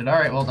expected, all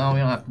right, well now we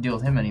don't have to deal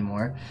with him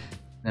anymore.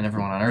 Then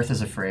everyone on Earth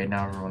is afraid.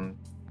 Now everyone,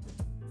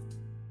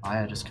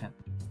 Maya just kind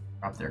of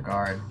dropped their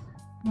guard.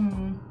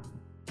 Hmm.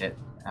 Get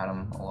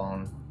Adam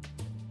alone.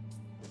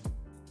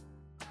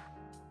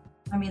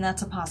 I mean,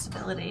 that's a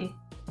possibility.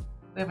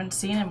 We haven't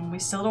seen him. We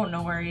still don't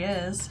know where he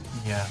is.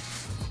 Yeah.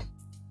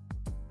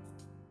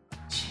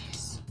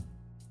 Jeez.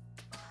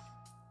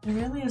 There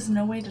really is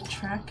no way to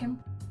track him.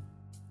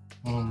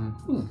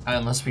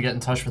 Unless we get in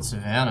touch with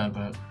Savannah,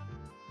 but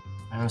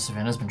I know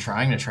Savannah's been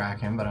trying to track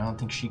him, but I don't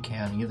think she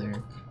can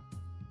either.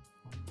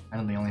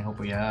 kind of the only hope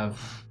we have.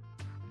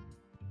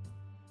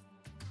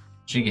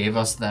 She gave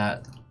us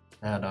that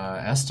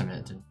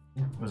estimate.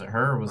 Was it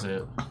her or was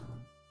it...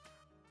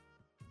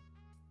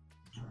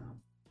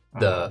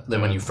 The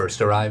when you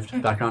first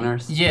arrived back on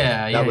Earth?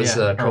 Yeah, That was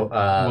yeah.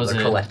 the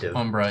it collective.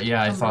 Umbra?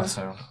 Yeah, I Umbra. thought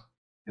so.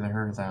 Either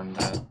her or them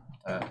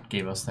that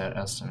gave us that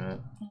estimate.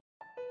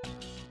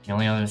 The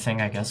only other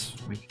thing I guess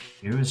we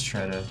could do is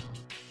try to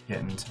get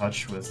in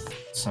touch with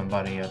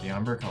somebody at the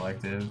Umbra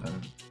Collective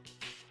and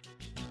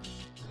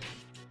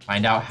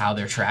find out how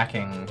they're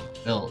tracking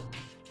Bill.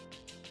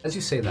 As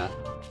you say that,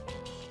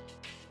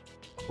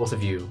 both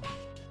of you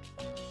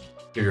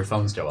hear your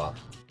phones go off.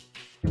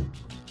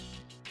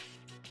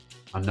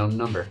 Unknown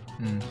number.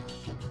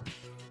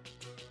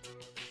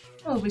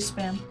 Probably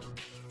spam.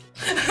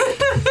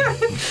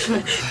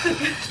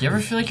 You ever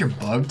feel like you're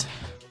bugged?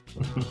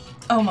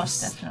 Oh,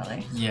 most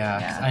definitely. Yeah,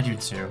 Yeah. I do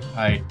too.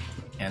 I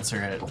answer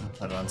it and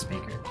put it on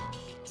speaker.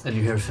 And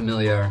you hear a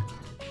familiar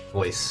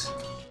voice,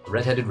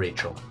 red-headed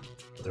Rachel,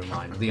 other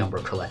line of the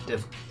Umbra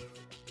Collective.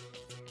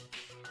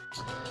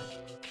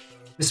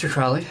 Mr.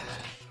 Crowley,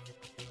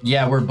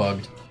 Yeah, we're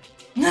bugged.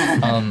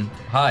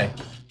 Hi.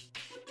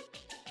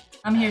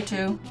 I'm here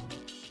too.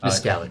 Miss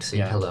Galaxy,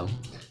 yeah. hello.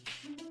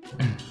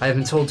 I have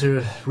been told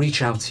to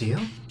reach out to you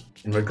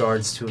in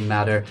regards to a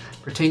matter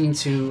pertaining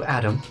to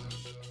Adam,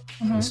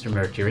 Mr.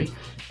 Mercury,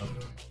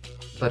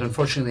 but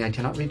unfortunately I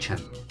cannot reach him.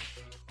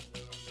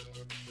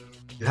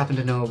 You happen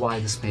to know why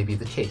this may be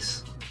the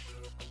case?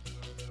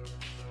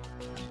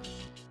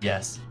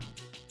 Yes.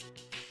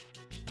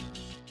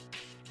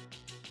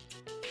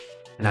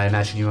 And I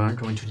imagine you aren't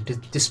going to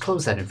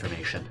disclose that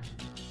information.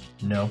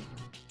 No.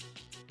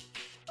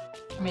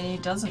 I mean, he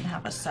doesn't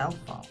have a cell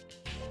phone.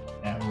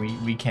 Yeah,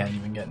 we can't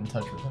even get in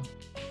touch with him.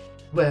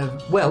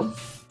 Well,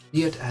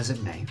 be it as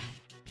it may.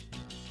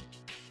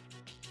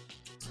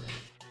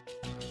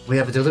 We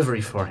have a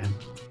delivery for him.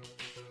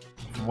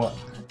 What?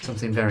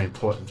 Something very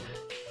important.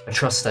 I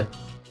trust that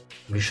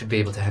we should be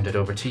able to hand it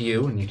over to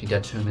you and you can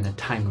get to him in a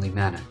timely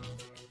manner.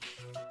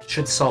 It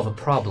should solve a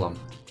problem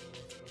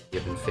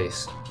you've been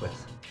faced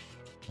with.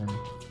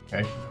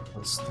 Okay.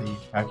 What's the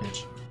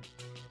package?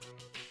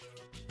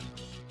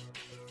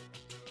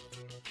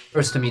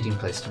 First, a meeting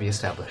place to be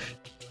established.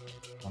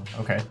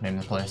 Okay, name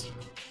the place.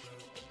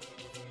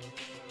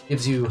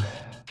 Gives you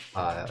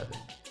an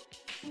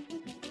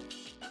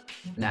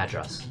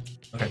address.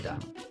 Okay. Down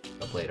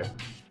up later. It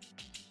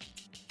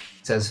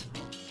says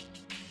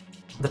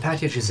the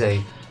package is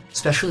a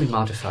specially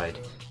modified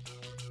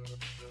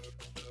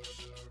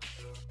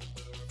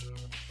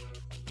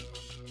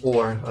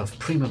ore of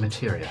prima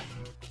materia.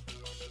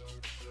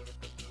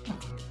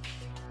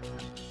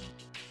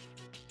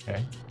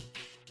 Okay.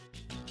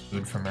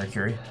 Food for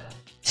Mercury.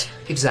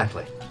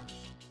 Exactly.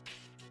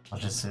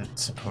 What is it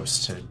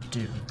supposed to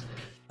do?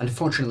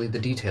 Unfortunately, the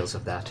details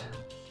of that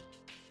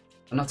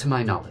are not to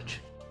my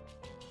knowledge.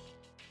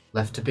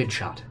 Left to Big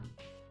Shot.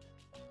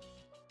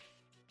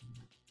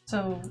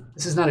 So,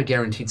 This is not a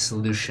guaranteed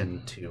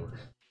solution to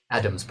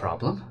Adam's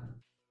problem,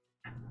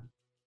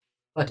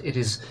 but it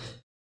is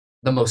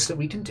the most that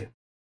we can do.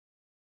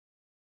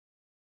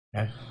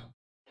 Okay.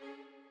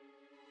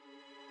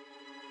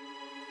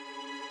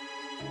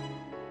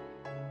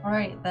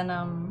 alright, then,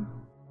 I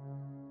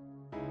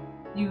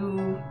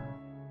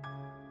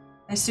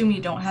assume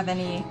you don't have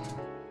any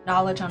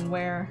knowledge on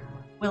where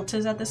Wilt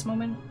is at this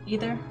moment,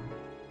 either?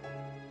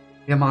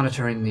 We are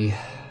monitoring the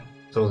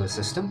solar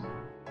system.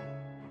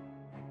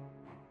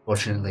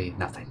 Fortunately,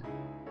 nothing.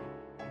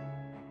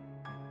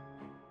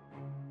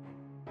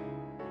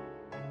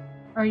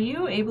 Are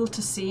you able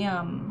to see,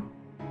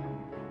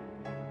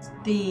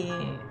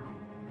 the,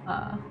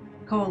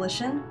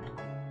 coalition?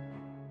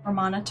 Or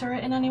monitor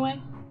it in any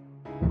way?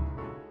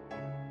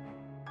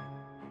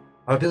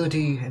 Our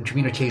ability and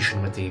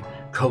communication with the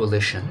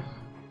Coalition,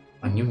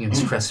 on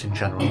Union's Crest in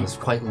general, is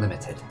quite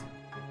limited.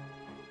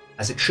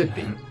 As it should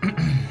be.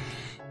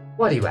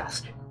 Why do you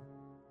ask?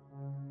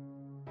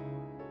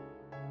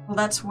 Well,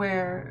 that's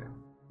where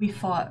we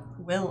fought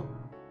Will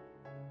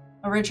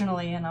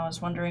originally, and I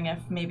was wondering if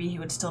maybe he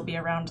would still be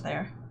around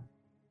there.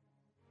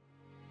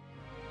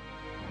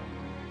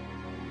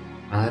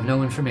 I have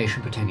no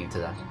information pertaining to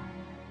that.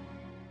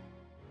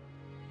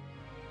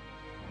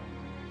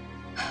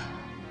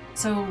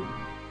 So,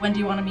 when do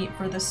you want to meet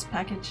for this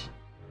package?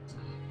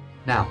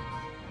 Now,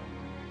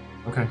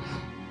 Okay.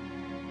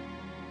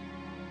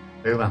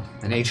 very well.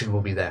 An agent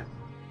will be there.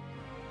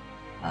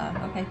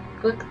 Okay.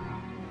 Click.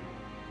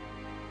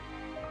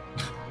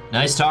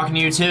 Nice talking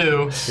to you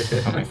too.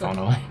 Put my phone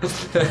away.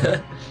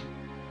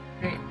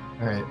 Great.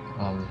 Alright,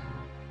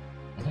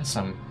 I guess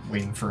I'm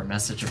waiting for a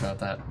message about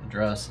that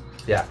address.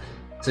 Yeah.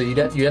 So you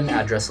get an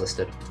address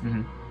listed.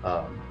 Mm-hmm.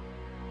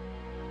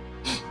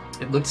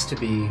 It looks to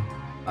be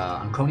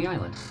on Coney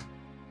Island.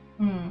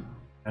 Hmm.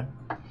 Okay.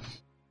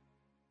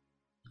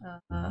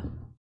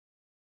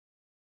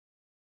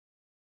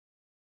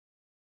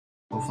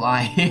 Go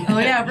fly. Oh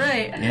yeah,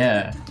 right.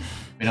 Yeah.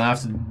 We don't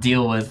have to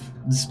deal with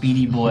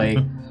Speedy Boy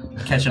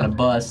catching a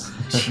bus.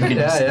 You can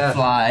just Yeah.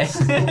 fly.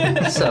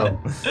 So,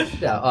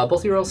 yeah, both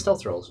of you roll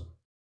stealth rolls.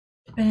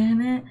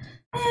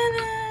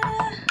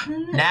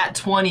 Nat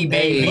 20,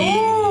 baby.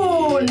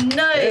 Oh,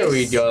 nice. There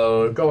we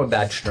go. Going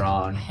back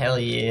strong. Hell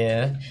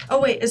yeah.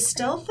 Oh wait, is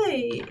stealth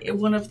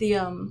one of the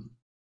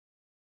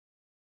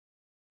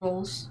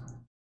rolls?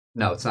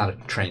 No, it's not a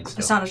trained skill.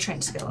 It's not a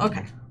trained skill.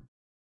 Okay.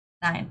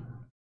 9.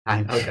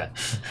 Okay.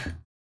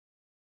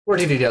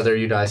 Working together,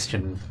 you guys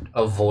can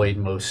avoid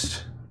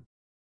most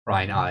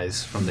prying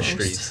eyes from the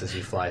streets as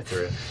you fly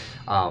through.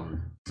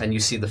 And you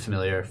see the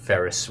familiar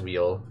Ferris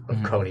wheel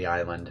of Coney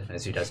Island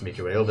as you guys make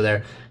your way over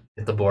there.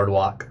 Hit the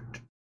boardwalk.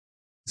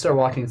 Start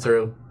walking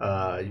through.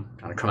 You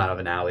kind of come out of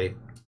an alley.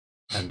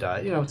 And,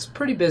 it's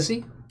pretty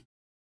busy.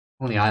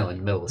 Coney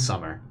Island, middle of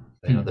summer.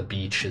 The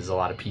beach is a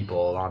lot of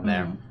people on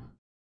there.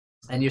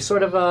 And you're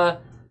sort of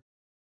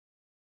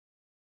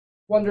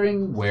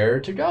wondering where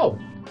to go.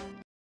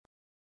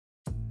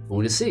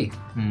 Who to see.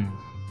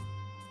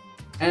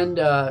 And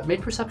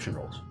make perception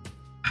rolls.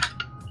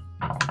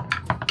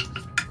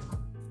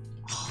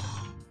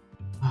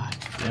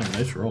 Damn,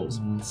 nice rolls.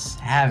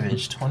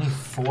 Savage.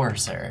 24,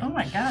 sir. Oh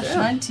my gosh, Yeah.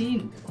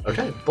 19.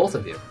 Okay, both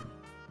of you.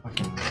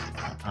 Fucking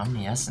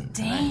omniscient.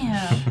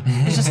 Damn.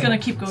 It's just gonna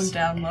keep going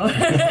down low.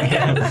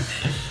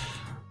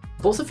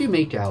 Both of you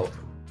make out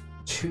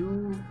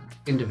 2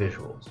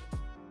 individuals.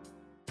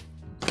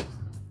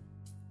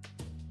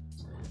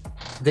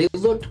 They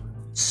looked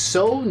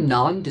so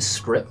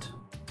nondescript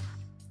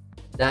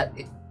that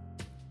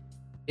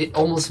it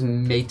almost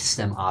makes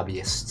them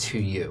obvious to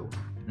you.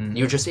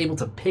 You're just able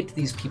to pick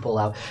these people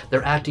out.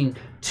 They're acting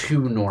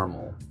too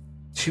normal,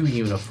 too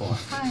uniform.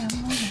 Hi,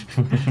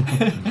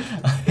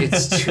 I'm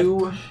It's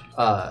two.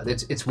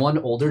 It's one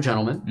older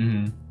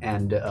gentleman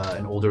and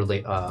an older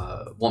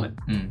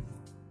woman.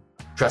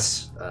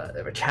 Dressed they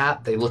have a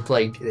cap. They look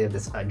like they have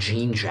a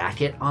jean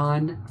jacket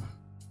on.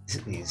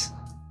 These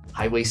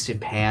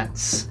high-waisted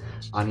pants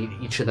on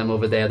each of them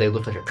over there. They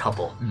look like a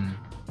couple.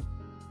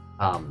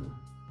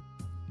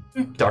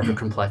 Darker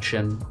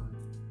complexion.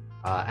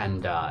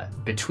 And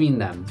between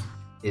them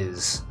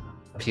is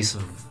a piece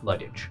of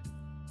luggage.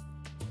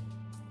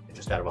 They're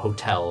just out of a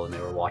hotel and they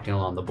were walking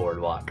along the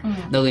boardwalk.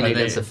 No, they made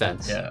against the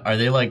fence. Yeah. Are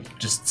they like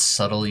just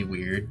subtly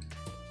weird?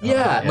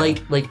 Yeah,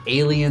 like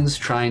aliens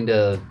trying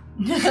to.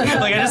 Like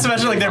I just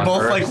imagine like they're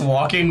both like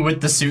walking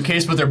with the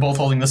suitcase, but they're both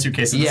holding the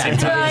suitcase at the same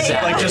time.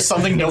 exactly. Like just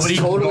something nobody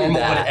totally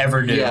normal that. would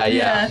ever do.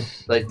 Yeah.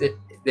 Like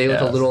they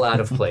look a little out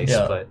of place,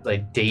 Yeah. but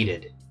like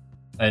dated.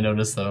 I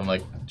noticed though, I'm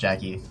like,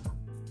 Jackie,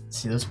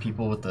 see those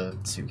people with the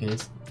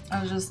suitcase?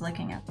 I was just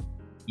looking at them.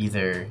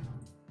 Either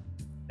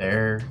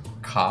they're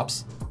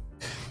cops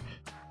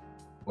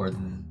or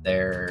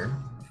they're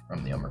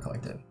from the Umber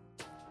Collective.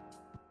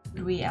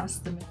 Would we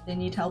ask them if they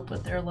need help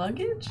with their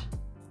luggage?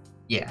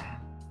 Yeah.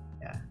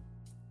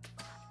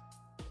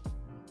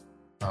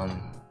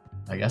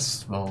 I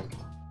guess we'll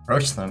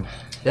approach them.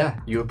 Yeah,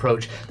 you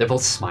approach. They're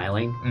both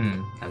smiling,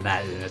 Mm. and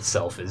that in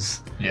itself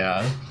is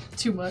Yeah.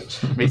 Too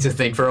much. makes you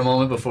think for a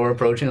moment before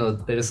approaching.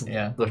 They're just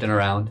looking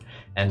around,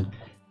 and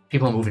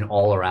people are moving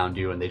all around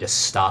you, and they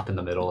just stop in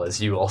the middle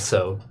as you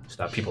also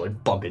stop. People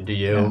like bump into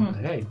you.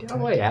 Mhm. Hey, get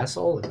away,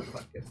 asshole!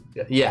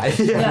 Yeah.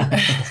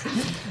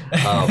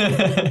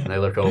 And they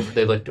look over.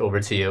 They looked over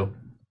to you,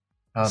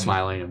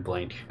 smiling and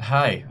blink.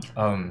 Hi.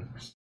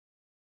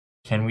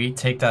 Can we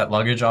take that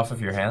luggage off of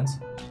your hands?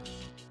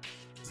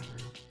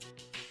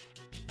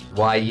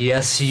 Why,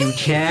 yes, you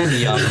can,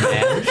 young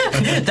man.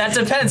 That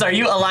depends. Are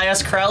you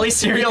Elias Crowley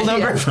serial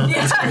number?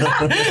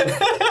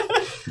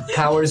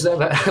 Powers of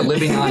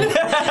living on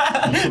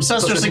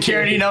Social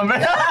security number.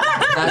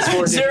 that's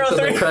 4 digits of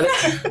the 03.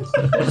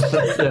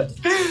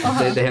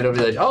 credit. They hand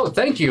over like, oh,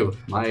 thank you.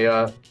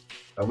 My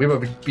we were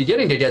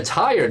beginning to get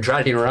tired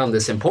dragging around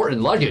this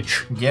important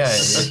luggage. Yeah,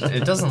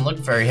 it doesn't look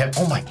very heavy.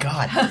 Oh my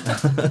god.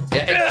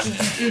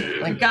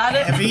 Like, got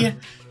it? Heavy?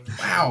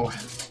 Wow.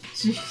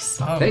 Jeez.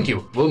 Thank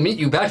you. We'll meet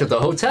you back at the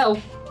hotel.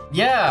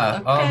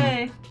 Yeah.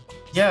 Okay.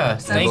 Yeah.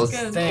 Sounds Thanks.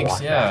 good. Thanks.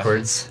 Walk Yeah.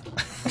 backwards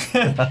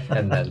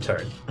and then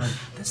turn.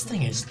 This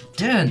thing is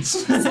dense.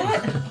 Is it?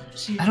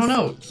 Jeez. I don't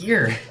know.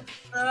 Here.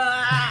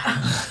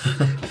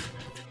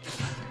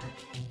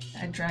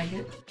 I drag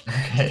it.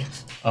 Okay.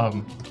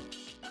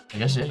 I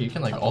guess you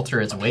can like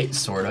alter its weight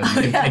sort of.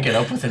 You can pick it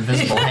up with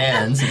invisible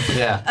hands.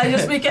 Yeah. I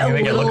just make it a You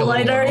make it look little a little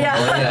lighter, more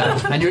yeah.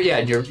 And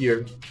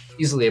you're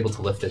easily able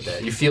to lift it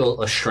there. You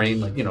feel a strain,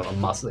 like a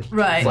muscle, like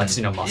Right.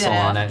 flexing a muscle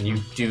Yeah. on it, and you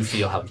do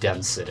feel how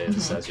dense it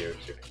is as you're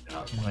picking it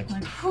up. I'm like,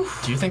 Like, whew.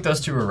 do you think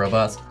those two are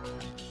robots?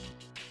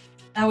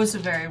 That was a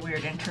very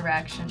weird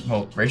interaction.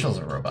 Well, Rachel's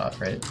a robot,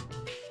 right?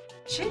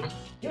 She?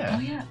 Yeah. Oh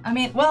yeah. I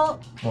mean, well,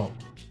 Well,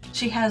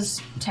 she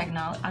has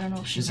technology. I don't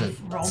know if she's a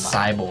robot.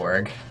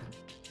 cyborg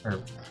or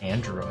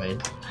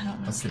android. I don't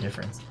know. What's the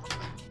difference?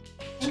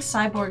 I think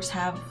cyborgs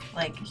have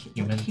like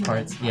Human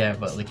parts? Yeah,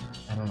 but like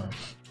I don't know.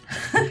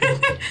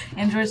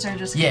 Androids are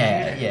just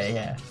Yeah, computers.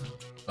 yeah.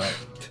 But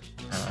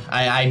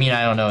I mean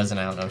I don't know as in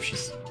I don't know if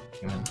she's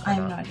human. or I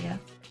have no not. idea.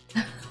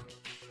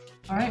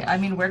 All right. I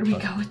mean, where do we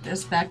go with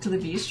this? Back to the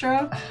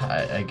bistro?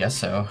 I guess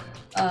so.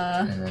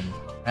 And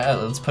then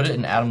let's put it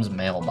in Adam's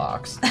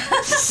mailbox.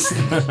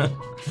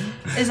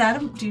 Is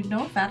Adam? Do you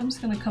know if Adam's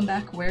gonna come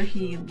back where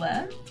he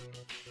left?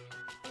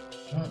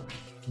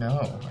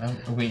 No,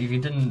 we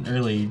didn't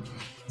really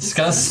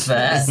discuss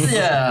that.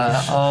 Yeah.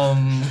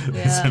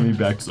 Send me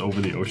back to over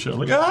the ocean.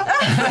 Like,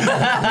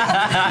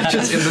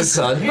 Just in the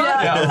sun.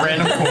 Yeah, a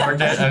random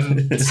coordinate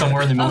and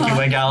somewhere in the Milky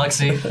Way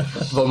galaxy.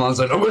 Vomon's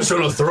like, I'm just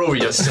gonna throw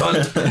you,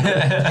 son.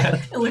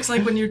 It looks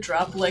like when you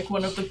drop like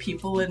one of the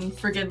people in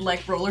friggin'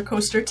 like roller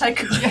coaster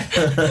tycoon.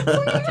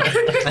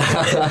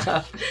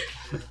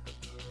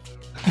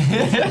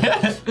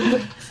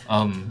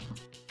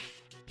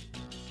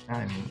 I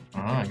don't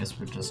know, I guess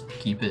we'll just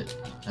keep it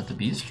at the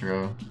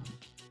bistro.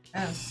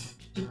 Yes.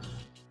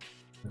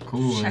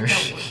 Cooler.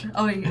 Check out.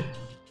 Oh, do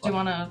you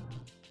wanna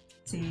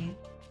see?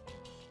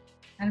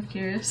 Kind of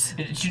curious.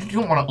 You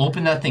don't want to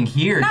open that thing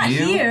here, Not do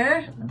you?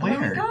 here. Where?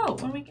 When we go.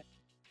 When we get.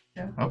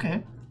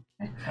 Okay.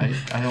 I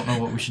don't know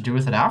what we should do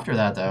with it after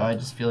that, though. I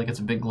just feel like it's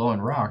a big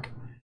glowing rock.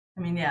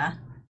 I mean, yeah.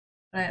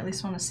 But I at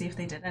least want to see if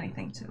they did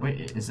anything to it.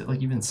 Wait, is it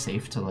like even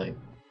safe to like?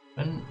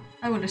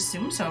 I would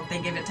assume so if they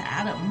gave it to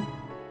Adam.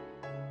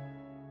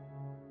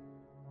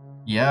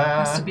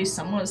 Yeah. Has to be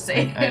somewhat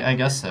safe. I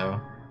guess so.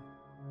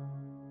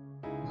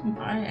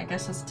 Alright, I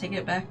guess let's take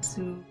it back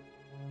to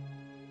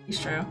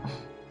Bistro.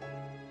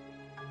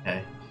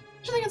 Okay. Do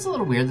you think it's a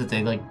little weird that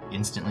they like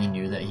instantly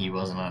knew that he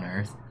wasn't on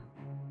Earth?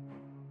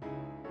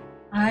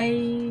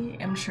 I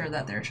am sure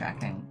that they're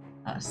tracking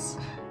us.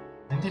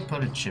 I think they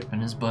put a chip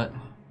in his butt.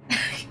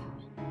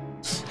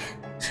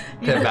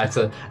 Get back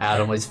to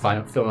Adam, he's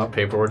filling out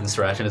paperwork and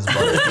scratching his butt.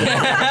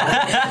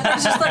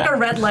 There's just like a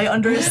red light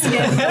under his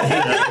skin.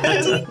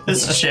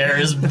 This chair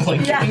is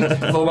blinking. Yeah.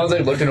 Vomon's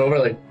like looking over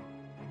like,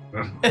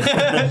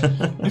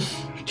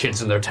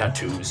 kids and their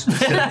tattoos.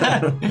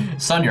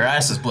 Son, your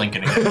ass is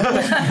blinking again.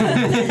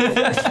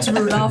 It's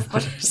Rudolph,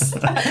 but it's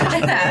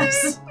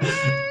ass.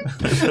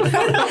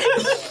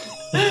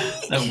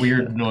 That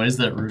weird noise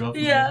that Rudolph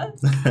made. Yeah.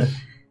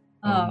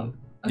 Okay,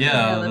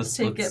 yeah, let's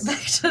take it back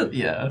to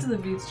the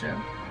bistro.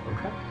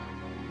 Okay.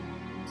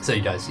 So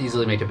you guys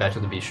easily make it back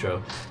to the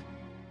bistro.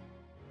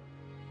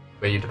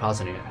 Where are you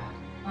depositing it?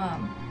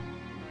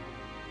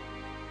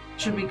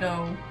 Should we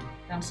go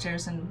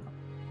downstairs and...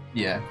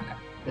 Yeah.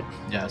 Okay.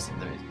 Yeah, I was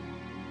thinking there is.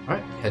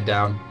 Alright, head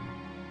down.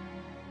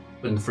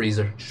 Put in the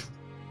freezer.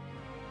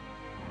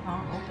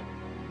 open.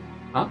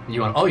 Huh?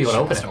 You want to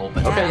open it?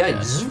 Open. Okay, yeah.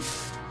 Yeah. You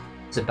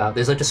zip out.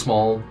 There's like a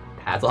small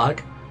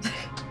padlock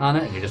on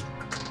it, and you just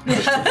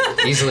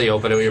easily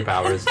open it with your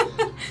powers.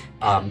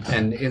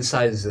 And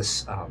inside is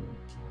this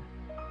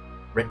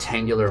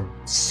rectangular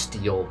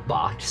steel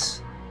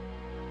box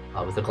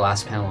with a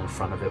glass panel in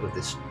front of it with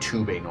this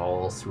tubing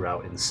all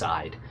throughout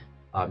inside.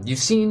 You've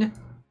seen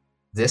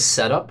this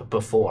setup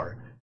before.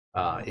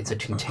 It's a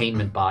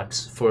containment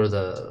box for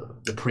the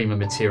prima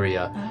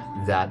materia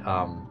that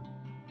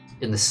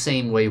in the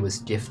same way was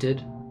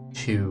gifted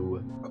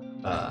to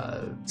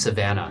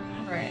Savannah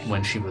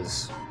when she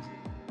was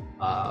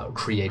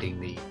creating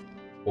the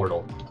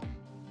portal,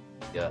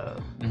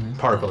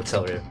 particle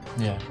accelerator.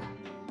 Yeah.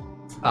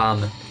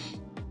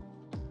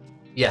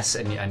 Yes,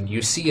 and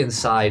you see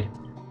inside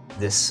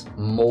this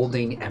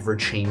molding,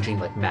 ever-changing,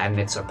 like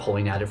magnets are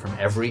pulling at it from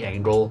every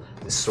angle,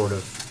 this sort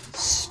of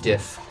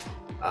stiff,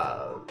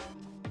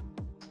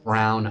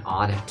 brown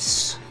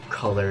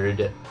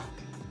onyx-colored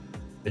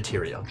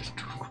material.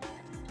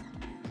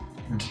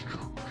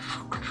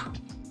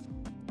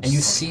 And you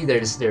see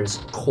there's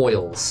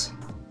coils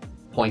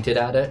pointed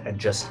at it, and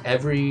just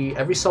every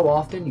so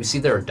often you see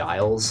there are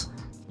dials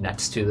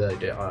next to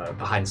the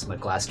behind some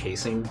glass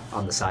casing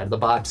on the side of the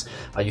box.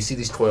 You see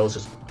these coils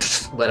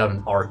just let out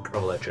an arc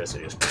of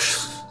electricity.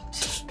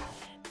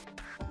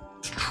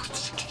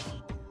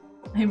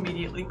 I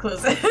immediately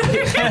close it.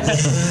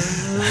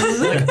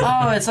 Like,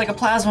 oh, it's like a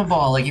plasma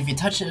ball. Like if you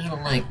touch it, it'll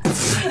like.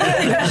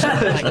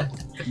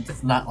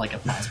 It's not like a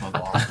plasma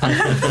ball.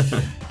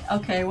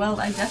 Okay, well,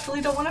 I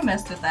definitely don't want to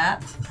mess with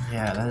that.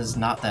 Yeah, that is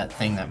not that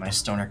thing that my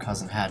stoner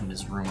cousin had in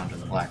his room under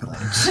the black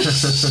light.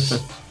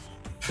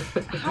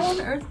 How on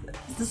earth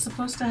is this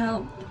supposed to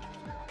help?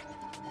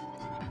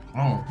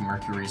 Oh,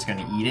 Mercury's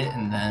gonna eat it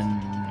and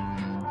then.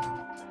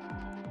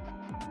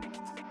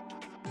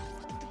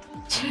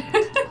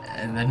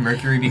 And then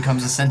Mercury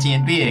becomes a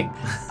sentient being.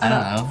 I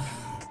don't know.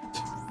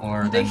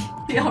 Or then.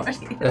 They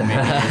already. Maybe,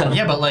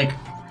 yeah, but like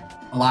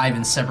alive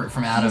and separate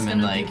from Adam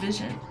and like.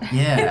 Vision.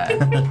 Yeah.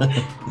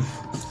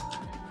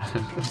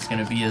 He's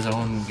gonna be his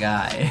own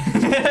guy.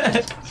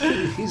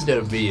 He's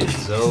gonna be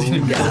his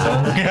own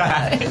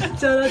guy.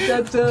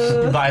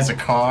 He buys a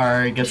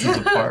car, he gets his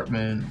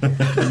apartment,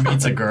 he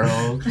meets a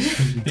girl.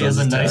 He has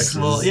a nice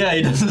little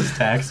he does his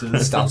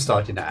taxes. Stops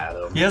talking to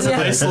Adam. He has a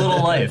nice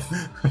little life.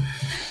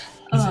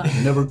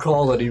 Never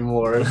call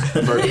anymore,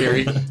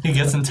 Mercury. He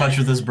gets in touch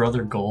with his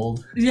brother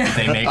Gold. Yeah.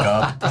 They make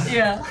up.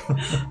 Yeah.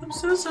 I'm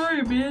so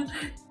sorry, man.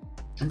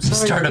 I'm They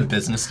start a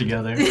business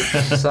together.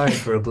 Sorry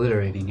for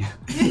obliterating you.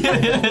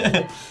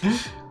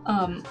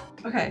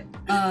 Okay.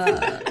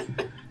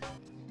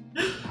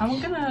 I'm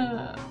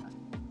gonna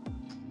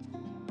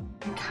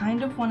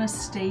kind of want to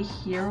stay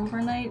here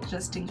overnight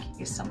just in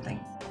case something.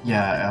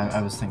 Yeah,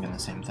 I was thinking the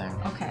same thing.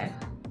 Okay.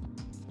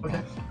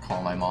 Okay.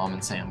 Call my mom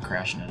and say I'm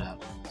crashing it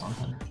out.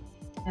 Something.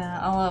 Yeah,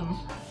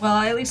 I'll well,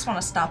 I at least want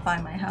to stop by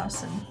my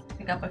house and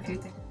pick up a few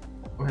things.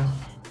 Okay.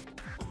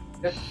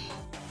 Good.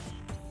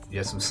 You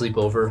have some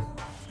sleepover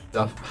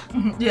stuff.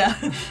 Yeah,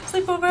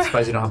 sleepover.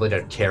 Surprised you don't have like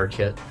a care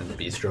kit in the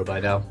bistro by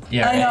now.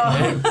 Yeah,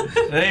 I know.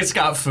 It's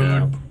got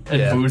food and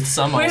Yeah. booths.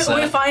 I'm all We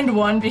set. find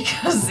one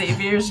because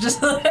Xavier's just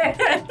there.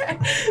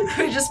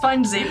 We just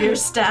find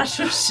Xavier's stash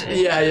of shit.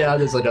 Yeah.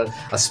 There's like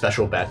a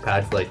special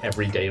backpack for like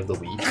every day of the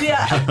week.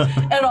 Yeah,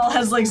 it all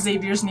has like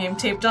Xavier's name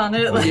taped on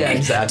it. Like, Yeah,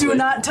 exactly. Do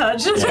not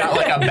touch. It's got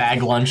like a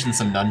bag lunch and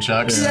some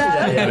nunchucks.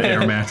 Yeah. The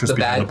air mattress The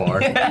behind the bar.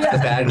 The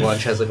bag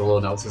lunch has like a little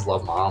note that says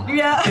 "Love Mom."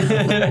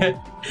 Yeah.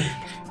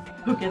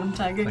 Okay, I'm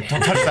tagging. Don't touch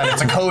that.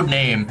 It's a code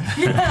name.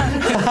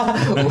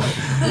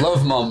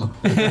 Love Mom.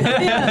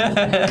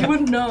 Yeah, you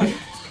wouldn't know.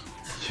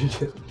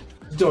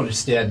 You don't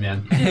understand,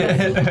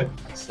 man.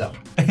 So.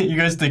 You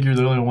guys think you're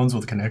the only ones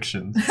with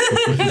connections.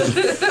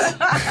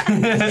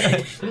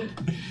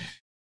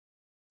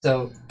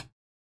 So,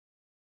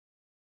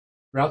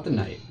 throughout the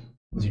night,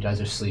 as you guys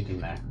are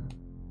sleeping there,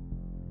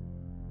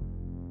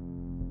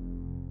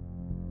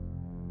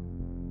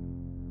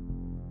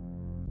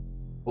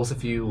 both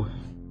of you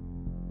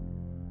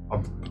are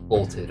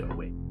bolted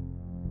awake.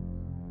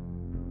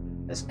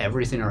 As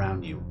everything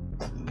around you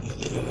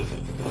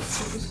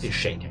is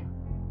shaking.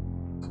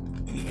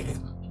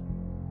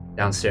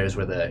 Downstairs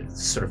where the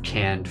sort of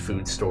canned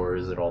food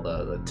stores and all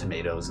the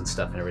tomatoes and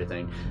stuff and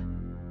everything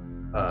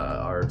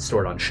are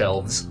stored on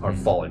shelves are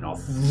falling off.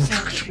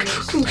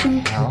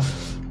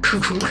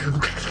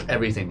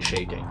 Everything's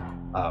shaking.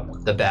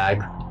 The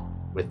bag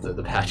with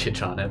the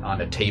package on it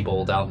on a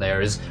table down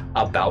there is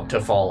about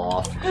to fall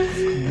off.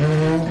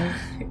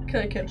 Can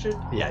I catch it?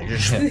 Yeah, you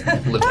just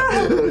lift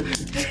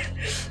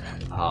it.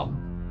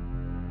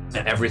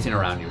 And everything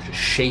around you is just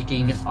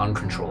shaking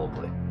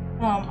uncontrollably.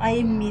 I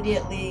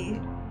immediately,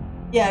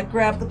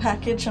 grab the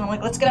package and I'm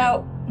like, let's get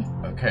out.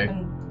 Okay.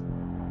 And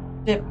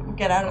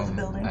get out of the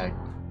building. I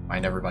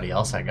find everybody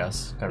else, I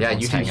guess. Yeah,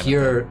 Everyone's you can hanging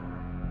hear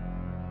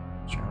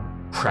up there.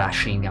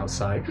 crashing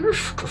outside.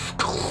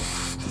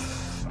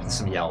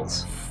 Some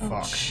yells. Oh,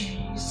 Fuck.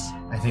 jeez.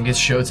 I think it's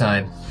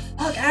showtime.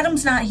 Fuck,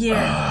 Adam's not here.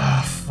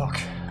 Fuck.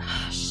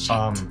 Shit.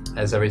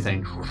 As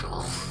everything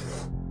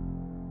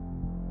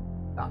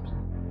stops.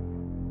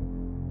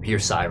 You hear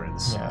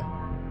sirens. Yeah.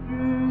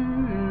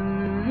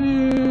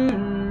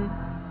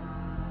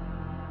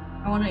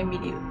 I want to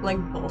immediately,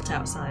 bolt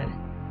outside.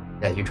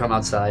 Yeah, you come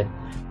outside.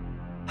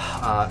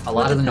 A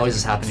lot of the noise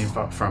is happening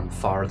from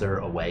farther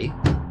away.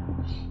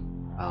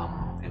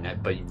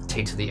 But you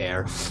take to the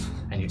air,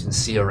 and you can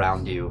see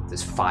around you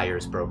there's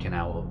fires broken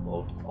out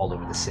all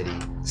over the city.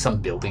 Some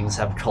buildings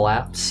have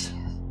collapsed.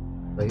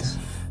 Please.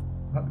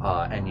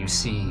 And you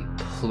see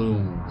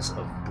plumes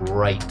of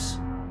bright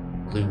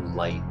blue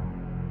light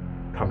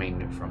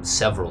coming from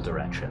several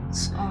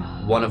directions.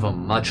 Oh. One of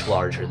them much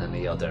larger than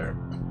the other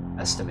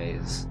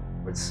estimates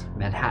towards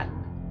Manhattan.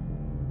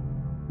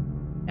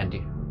 And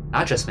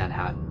not just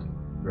Manhattan,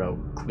 throughout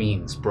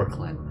Queens,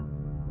 Brooklyn,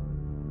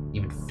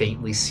 you can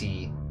faintly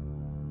see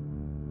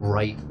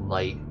bright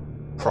light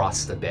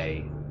across the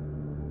bay,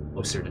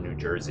 closer to New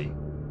Jersey.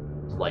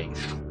 Light.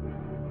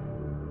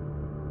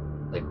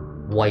 Like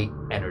white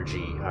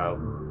energy,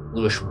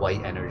 bluish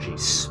white energy,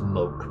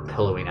 smoke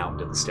pillowing out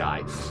into the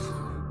sky.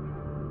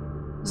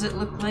 Does it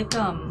look like,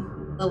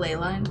 the ley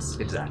lines?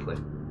 Exactly.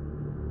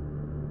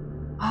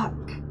 Fuck.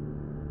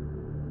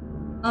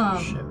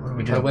 Shit, what do We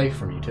we get do? away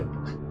from you two.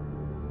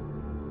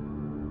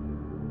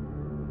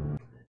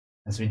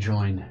 As we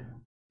join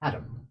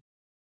Adam.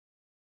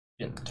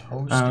 Getting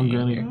toasty. I'm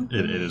gonna. here.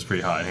 It is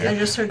pretty hot I here.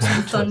 just heard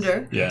some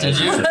thunder. Yeah. Did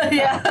you?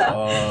 Yeah.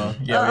 Yeah,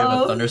 we have a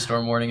Uh-oh.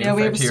 thunderstorm warning in Yeah,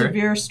 we have a effect here.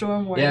 severe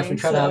storm warning. Yeah, if we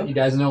cut so- out, you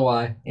guys know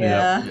why.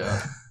 Yeah,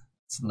 Yeah.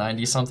 It's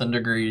 90-something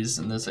degrees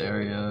in this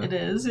area. it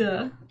is,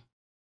 yeah.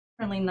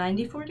 Currently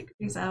 94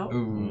 degrees out.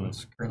 Ooh,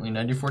 it's currently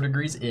 94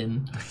 degrees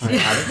in.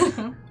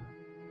 Yeah.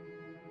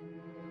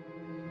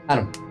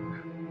 Adam,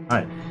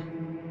 Hi.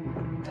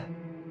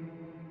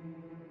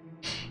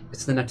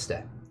 it's the next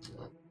day.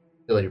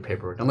 Fill out your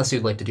paperwork, unless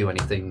you'd like to do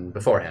anything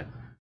beforehand.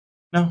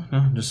 No,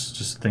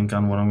 just think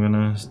on what I'm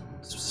gonna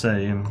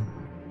say and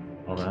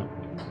all that.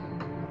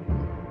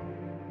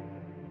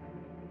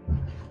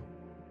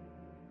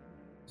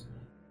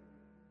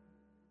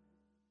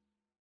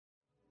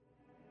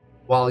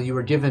 While you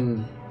were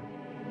given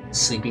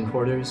sleeping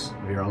quarters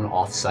of your own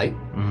off-site,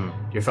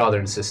 your father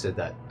insisted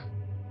that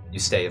you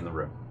stay in the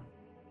room.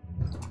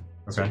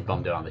 So Okay. he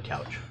bummed it on the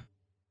couch.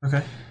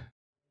 Okay.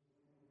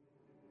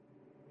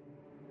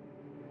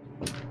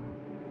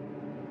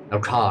 A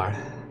car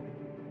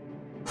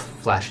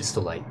flashes to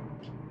light.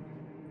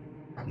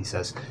 He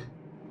says,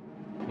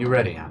 "You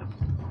ready, Adam?"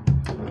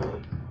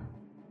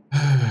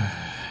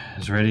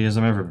 As ready as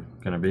I'm ever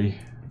gonna be.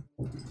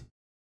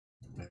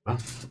 Very well.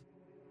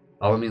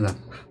 Follow me then.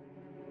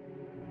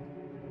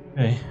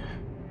 Hey.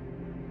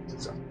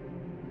 So,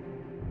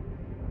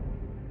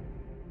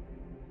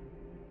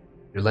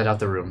 You're led out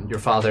the room. Your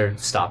father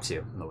stops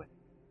you on the way.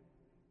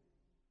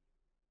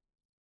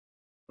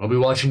 I'll be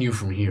watching you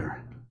from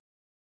here.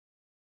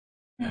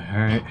 All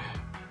right.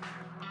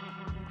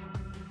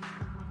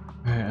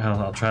 All right,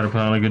 I'll try to put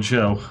on a good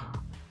show.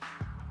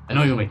 I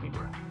know you'll make me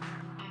proud.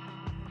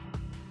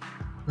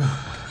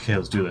 Okay,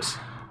 let's do this.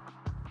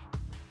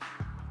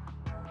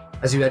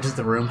 As you exit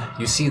the room,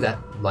 you see that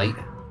light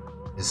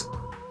is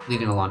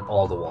leading along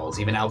all the walls.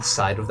 Even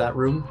outside of that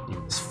room, you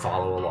can just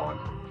follow along.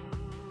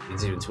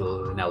 Leads you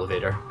into an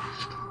elevator.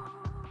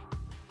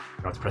 You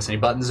don't have to press any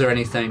buttons or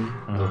anything.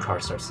 The car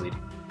starts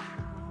leading.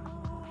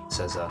 It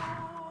says,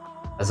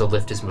 as the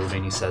lift is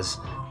moving, he says,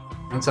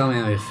 "Don't tell me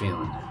how you're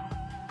feeling."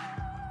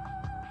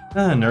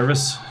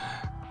 Nervous.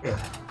 Yeah.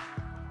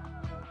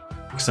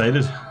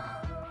 Excited.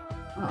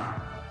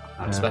 Oh,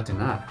 not expecting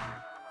that.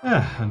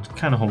 Yeah, I'm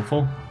kind of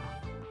hopeful.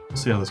 We'll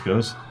see how this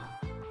goes.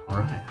 All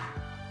right.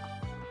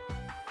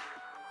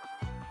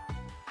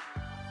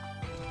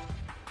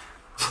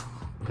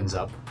 Opens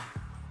up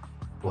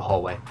to a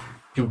hallway.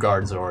 2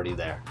 guards are already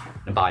there.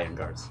 Nabayan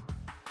guards.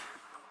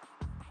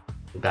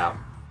 They bow.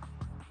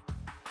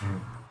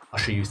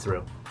 Usher you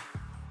through.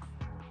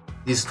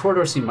 These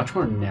corridors seem much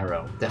more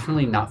narrow.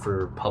 Definitely not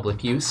for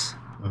public use.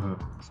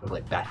 Sort of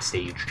like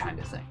backstage kind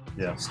of thing.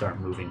 Yeah. You start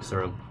moving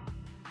through.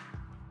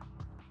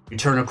 You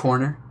turn a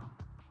corner,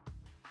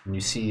 and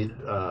you see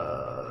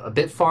a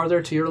bit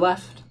farther to your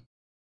left,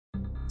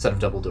 a set of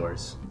double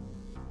doors.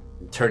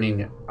 And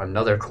turning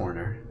another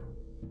corner,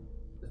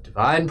 the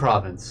Divine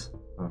Province,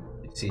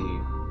 you see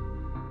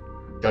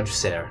Judge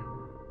Sayre.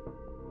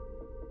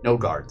 No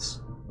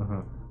guards.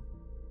 You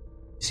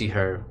see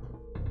her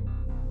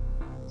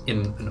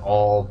in an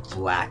all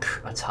black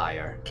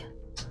attire,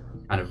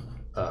 kind of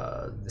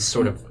this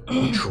sort of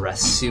dress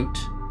suit,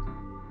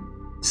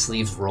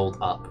 sleeves rolled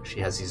up.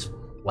 She has these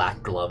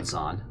black gloves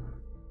on.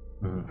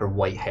 Her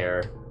white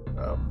hair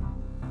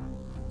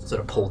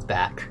sort of pulled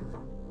back.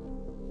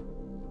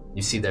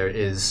 You see there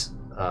is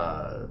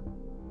a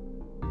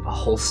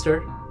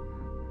holster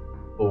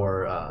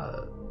or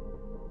a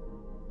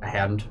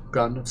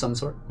handgun of some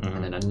sort,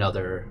 and then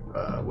another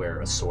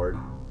where a sword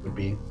would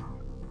be,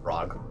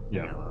 Rog,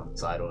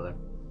 side over there.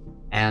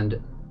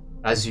 And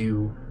as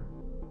you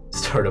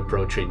start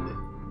approaching,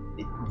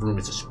 the room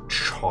is just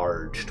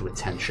charged with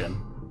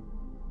tension.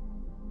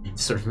 You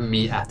sort of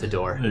meet at the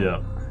door.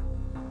 Yeah.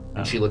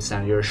 And she looks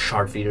down at you, a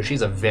sharp feeder.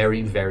 She's a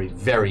very, very,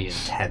 very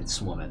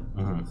intense woman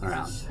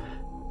around.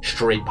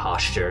 Straight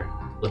posture,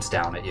 looks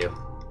down at you.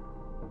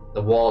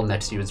 The wall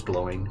next to you is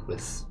glowing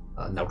with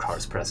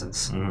Nelkar's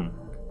presence.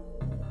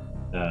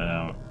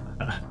 I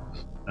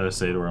just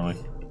say to her, I'm like,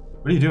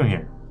 what are you doing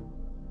here?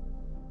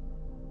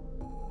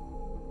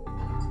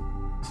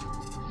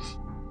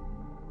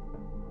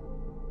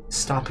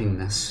 Stopping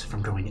this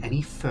from going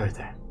any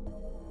further.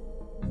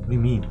 What do you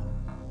mean?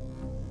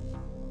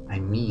 I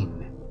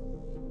mean,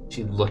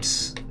 she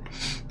looks,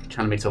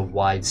 kind of makes a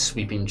wide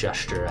sweeping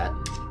gesture at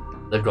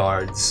the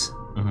guards.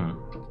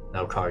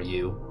 Nelkar,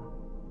 you.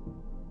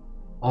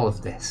 All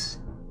of this.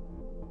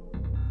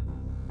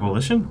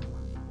 Coalition?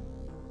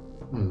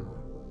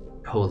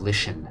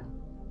 Coalition.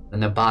 The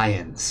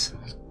Nabayans.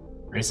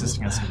 Racist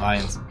against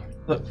Nabayans.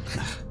 Look,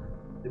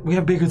 we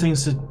have bigger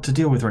things to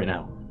deal with right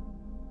now.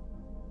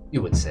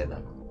 You would say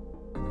that.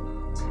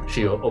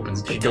 She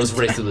opens, she goes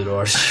right through the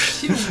door.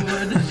 She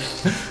would.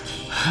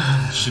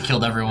 She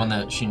killed everyone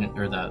that she knew,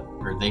 or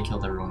they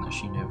killed everyone that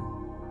she knew.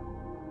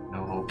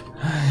 No hope.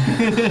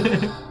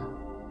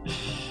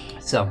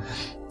 So,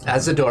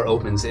 as the door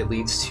opens, it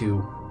leads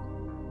to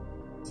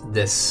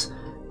this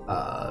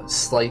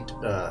slight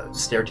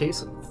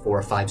staircase, 4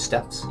 or 5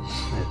 steps.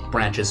 It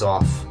branches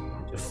off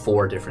into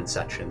 4 different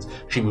sections.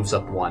 She moves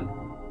up 1.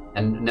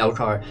 And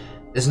Nelkar,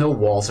 there's no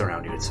walls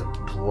around you. It's a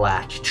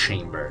black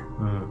chamber.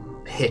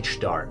 Pitch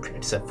dark,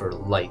 except for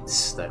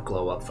lights that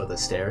glow up for the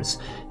stairs.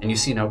 And you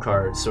see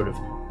Nelkar sort of,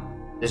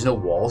 there's no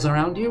walls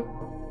around you.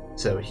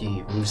 So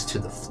he moves to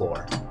the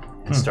floor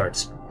and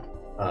starts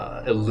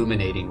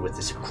illuminating with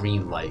this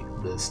green light,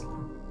 this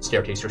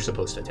staircase you're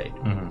supposed to take.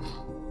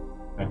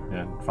 Okay,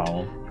 yeah,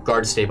 follow.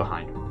 Guards stay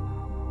behind.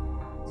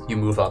 You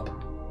move up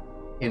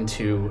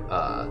into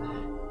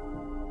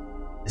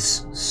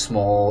this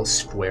small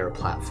square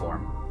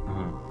platform.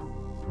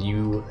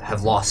 You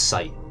have lost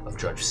sight of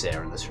Judge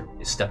Sayre in this room.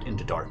 You stepped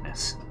into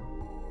darkness.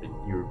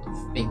 You're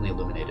faintly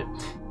illuminated.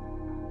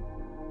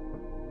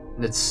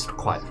 And it's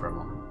quiet for a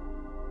moment.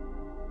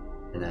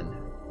 And then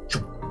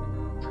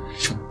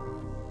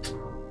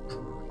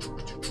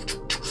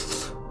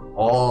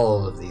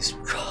all of these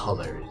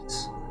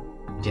colors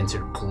begin to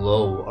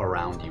glow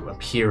around you,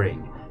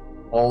 appearing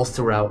all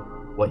throughout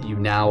what you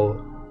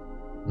now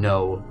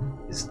know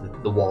is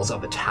the walls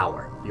of a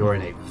tower. You're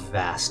in a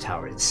vast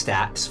tower. It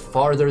stacks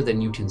farther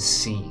than you can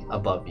see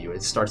above you.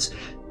 It starts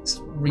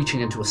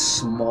reaching into a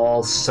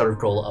small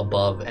circle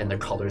above, and the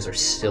colors are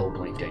still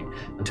blinking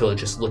until it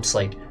just looks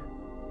like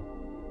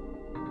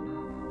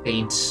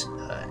faint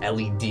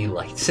LED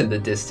lights in the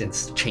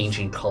distance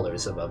changing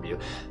colors above you.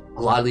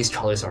 A lot of these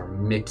colors are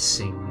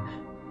mixing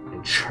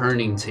and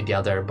churning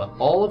together, but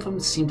all of them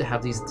seem to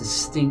have these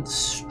distinct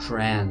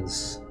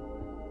strands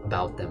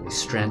about them,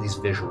 these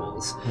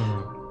visuals.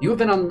 You have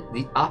been on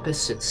the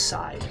opposite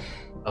side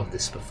of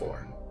this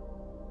before,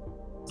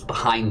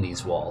 behind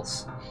these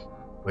walls,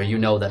 where you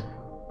know that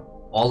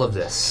all of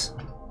this,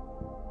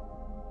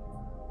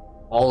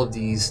 all of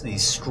these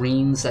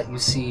screens that you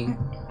see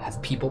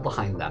have people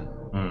behind them.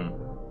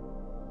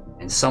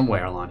 And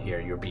somewhere along here,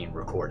 you're being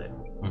recorded.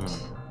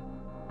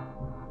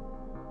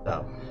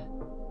 So,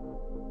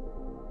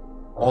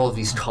 all of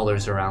these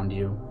colors around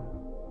you,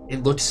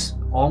 it looks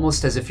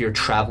almost as if you're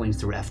traveling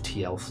through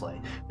FTL Flay.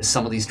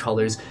 Some of these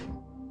colors,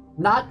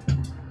 not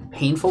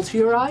painful to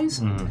your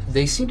eyes,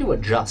 they seem to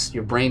adjust.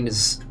 Your brain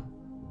is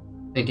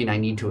thinking, I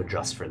need to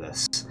adjust for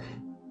this.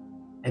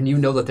 And you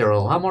know that there are a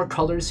lot more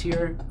colors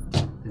here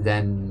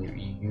than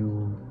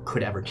you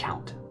could ever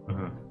count.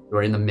 You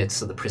are in the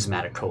midst of the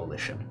Prismatic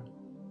Coalition.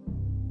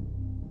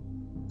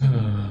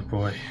 Oh,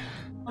 boy.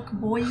 Look,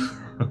 boy.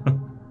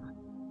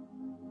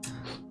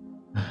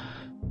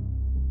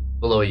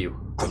 Below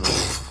you,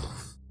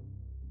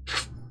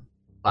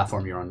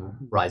 platform you're on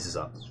rises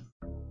up.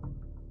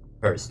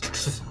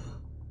 Hers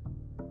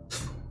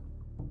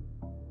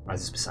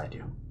rises beside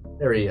you.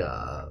 Very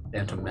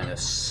Phantom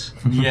Menace,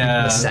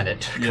 Yeah. the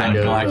Senate Yeah, kind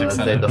Galactic of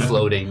Senate. the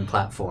floating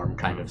platform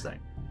kind of thing.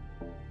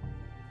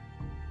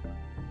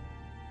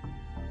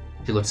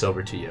 She looks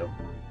over to you.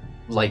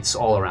 Lights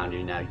all around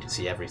you now. You can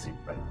see everything,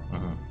 right?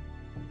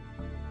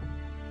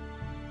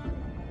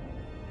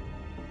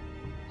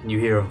 And you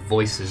hear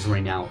voices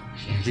ring out.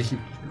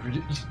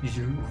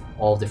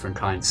 All different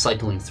kinds,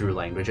 cycling through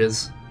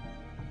languages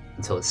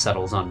until it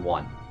settles on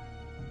one.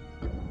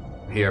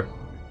 You hear.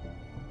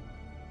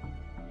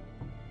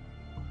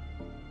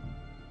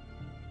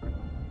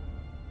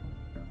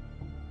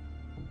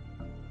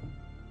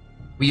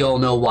 We all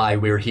know why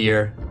we're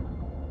here.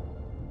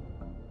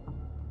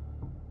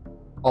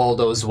 All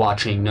those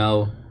watching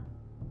know.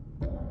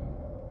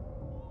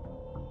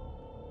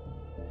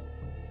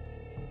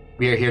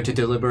 We are here to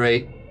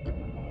deliberate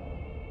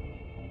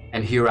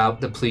and hear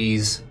out the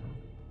pleas,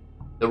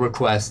 the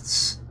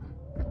requests,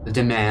 the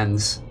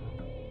demands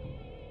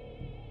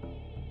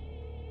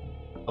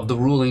of the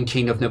ruling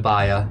king of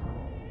Nabaya.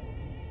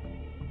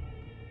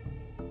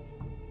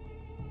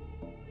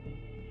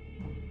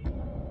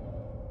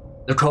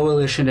 The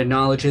Coalition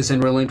acknowledges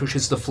and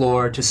relinquishes the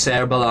floor to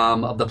Ser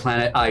Balam of the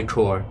planet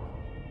Ikor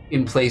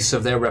in place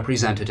of their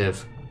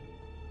representative.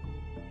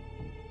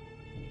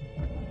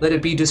 Let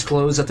it be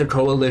disclosed that the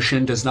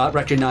Coalition does not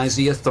recognize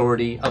the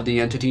authority of the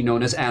entity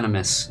known as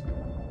Animus,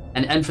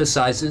 and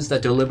emphasizes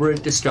that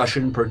deliberate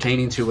discussion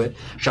pertaining to it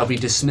shall be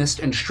dismissed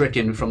and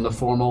stricken from the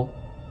formal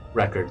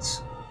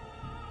records.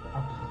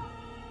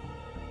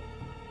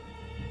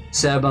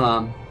 Ser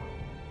Balam,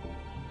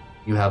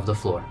 you have the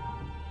floor.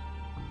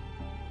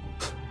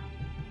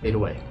 Fade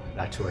away.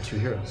 Back to our two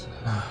heroes.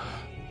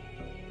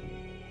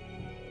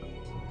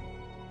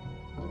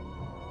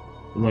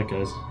 Good luck,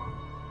 guys.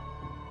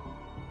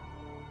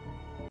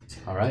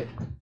 All right.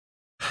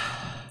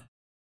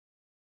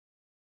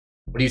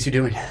 What are you two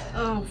doing?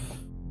 Oh,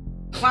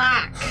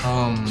 fuck.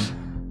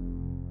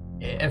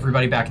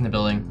 Everybody back in the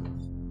building.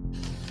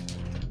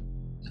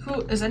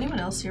 Who is anyone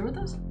else here with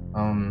us?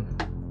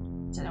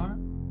 Is anyone?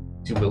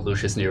 You will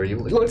Lucius near you.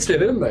 Like, let's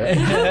get in there.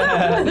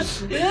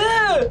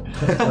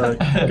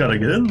 Gotta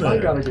get in there. I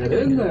gotta get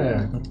in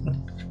there.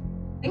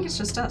 I think it's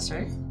just us,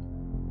 right?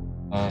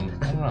 I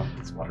don't know.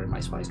 It's water in my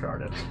spice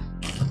garden.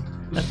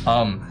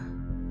 I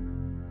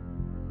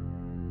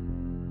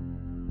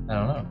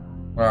don't know.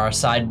 Were our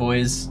side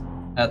boys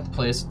at the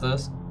place with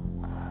us?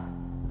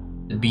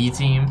 The B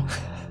team?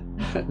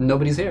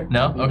 Nobody's here.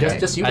 No? Okay.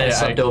 Just you guys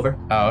slept over.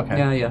 Oh,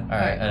 okay. Yeah. All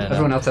right.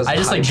 Everyone else has. I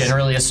just like hives.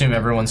 generally assume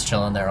everyone's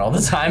chilling there all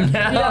the time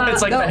now. Yeah,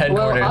 It's like no, the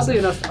headquarters. Well, oddly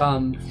enough,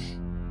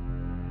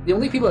 the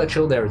only people that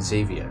chill there is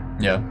Xavier.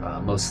 Yeah.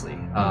 Mostly.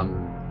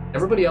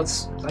 Everybody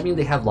else, I mean,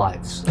 they have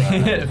lives.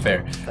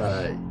 Fair.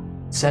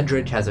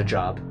 Cedric has a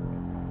job.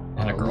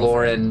 And a girlfriend.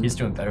 Lauren. He's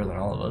doing better than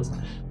all of us.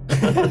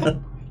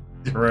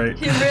 Right.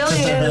 He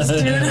really is,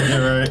 dude.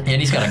 You're right.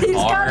 And he's got a He's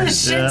car. got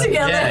his shit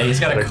together. Yeah, he's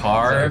got a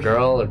car. A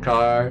girl, a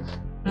car,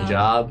 a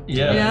job.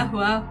 Yeah. Yeah,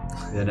 wow.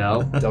 You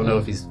know, don't know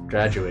if he's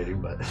graduating,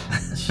 but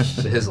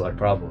to his luck,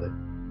 probably.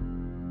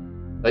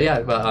 But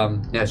yeah,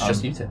 it's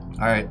just you two.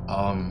 All right.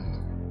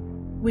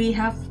 We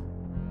have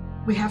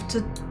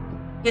to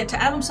get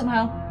to Adam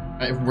somehow.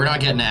 We're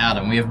not getting to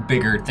Adam. We have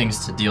bigger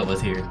things to deal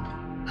with here.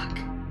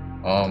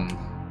 All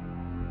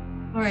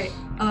right.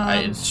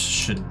 I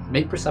should.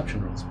 Make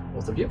perception rolls,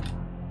 both of you.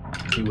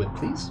 If you would,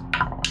 please.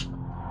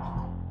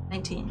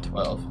 19.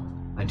 12.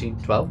 19,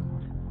 12.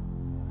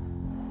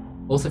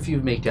 Both of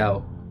you make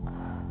out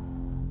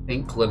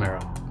faint glimmer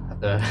at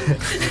the.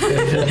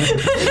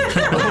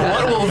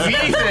 What will V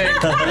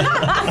think?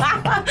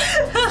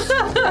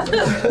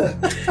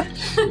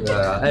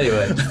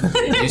 Anyway,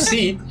 you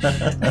see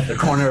at the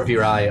corner of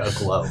your eye a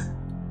glow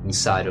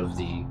inside of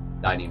the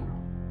dining room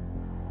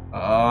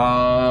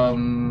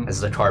as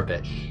the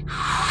carpet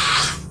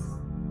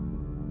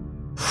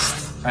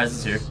Rise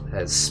is here.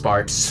 as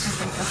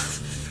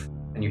sparks,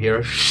 and you hear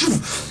a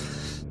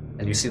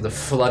and you see the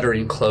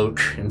fluttering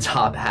cloak and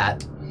top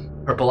hat,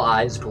 purple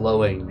eyes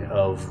glowing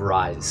of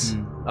Rise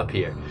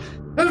appear.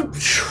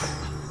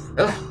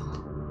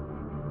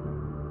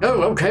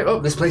 Oh, okay. Oh,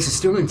 this place is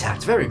still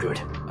intact. Very good.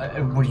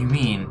 What do you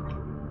mean?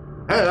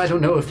 I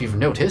don't know if you've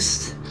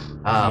noticed,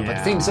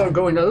 but things are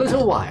going a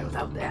little wild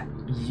out there.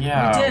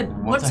 Yeah. We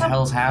did. What the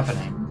hell's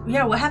happening?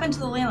 Yeah, what happened to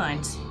the ley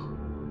lines?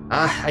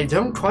 I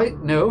don't quite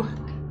know.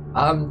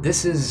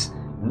 This is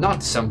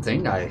not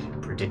something I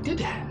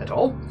predicted at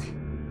all.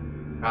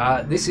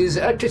 This is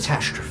a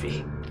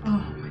catastrophe. Oh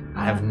my god.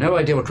 I have no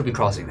idea what could be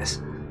causing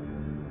this.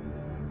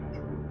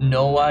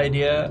 No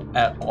idea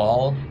at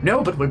all.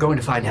 No, but we're going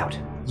to find out.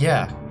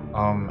 Yeah.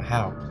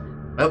 How?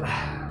 Well,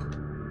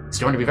 it's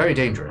going to be very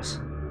dangerous.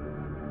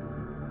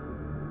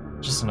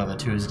 Just another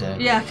Tuesday.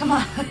 Yeah, come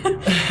on.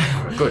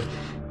 Good.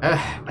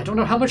 I don't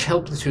know how much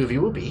help the two of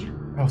you will be.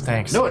 Oh,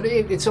 thanks. No,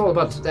 it's all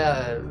about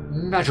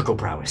magical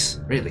prowess,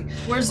 really.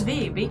 Where's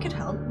V? V could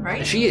help,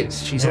 right? She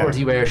is. She's Yeah.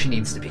 already where she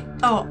needs to be.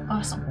 Oh,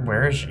 awesome.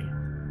 Where is she?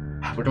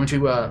 We're going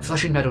to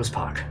Flushing Meadows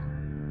Park.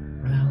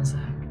 Where the hell is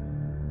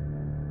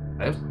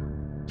that?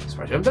 As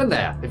far as I've been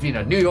there. If you're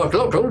a New York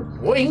local,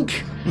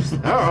 wink.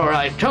 All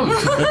right, come.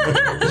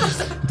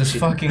 This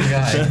fucking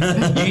guy.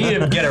 You need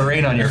to get a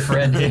rein on your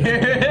friend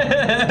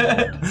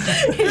here.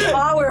 He's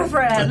our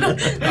friend.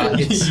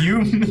 You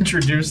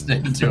introduced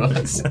him to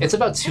us. It's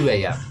about 2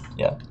 a.m.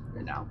 Yeah.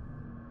 right now.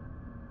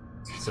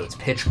 So it's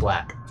pitch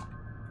black.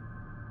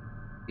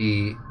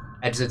 He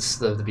exits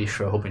the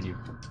bistro, hoping you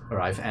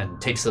arrive, and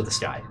takes to the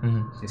sky.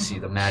 Mm-hmm. You see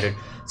the matted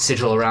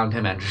sigil around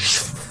him and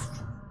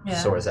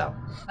soars out.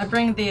 I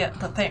bring the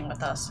thing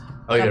with us.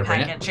 Oh, you're The gonna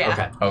bring package, it? yeah.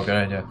 Okay. Oh, good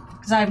idea.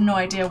 Because I have no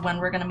idea when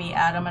we're gonna meet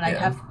Adam,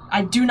 and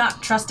I do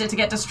not trust it to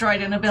get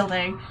destroyed in a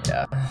building.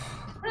 Yeah.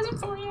 Present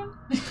for you.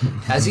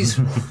 As he's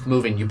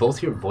moving, you both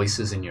hear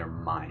voices in your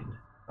mind.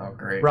 Oh,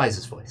 great.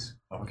 Rise's voice.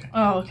 Okay.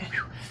 Oh, okay.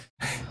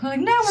 Like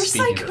now we're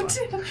Speaking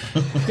psycho of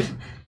too.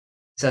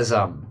 Says,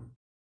 we're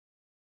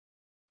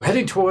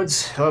heading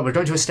towards, we're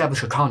going to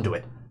establish a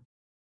conduit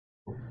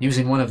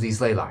using one of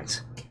these ley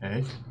lines.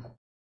 Okay.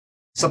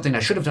 Something I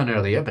should have done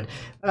earlier, but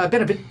I've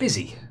been a bit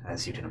busy,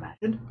 as you can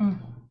imagine.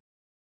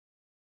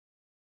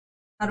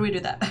 How do we do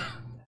that?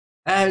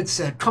 It's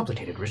a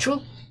complicated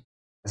ritual.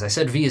 As I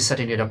said, V is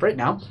setting it up right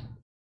now.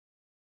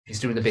 She's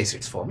doing the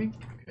basics for me.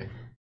 Okay.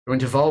 Going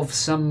to involve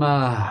some,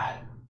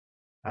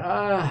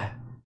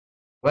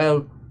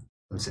 some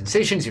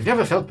sensations you've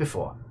never felt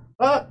before.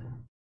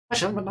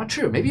 Actually, I'm not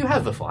true. Maybe you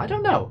have before. I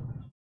don't know.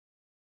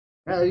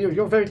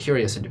 You're very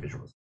curious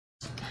individuals.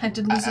 I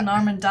did lose an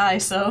arm and die,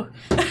 so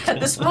at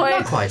this point.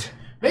 Not quite.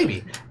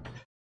 Maybe.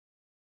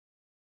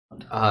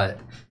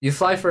 You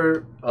fly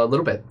for a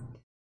little bit.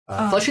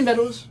 Flushing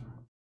Meadows.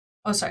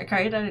 Oh, sorry,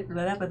 Carrie. I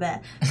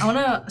want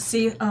to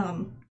see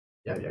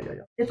Yeah.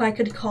 if I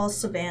could call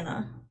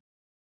Savannah.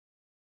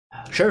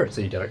 Sure.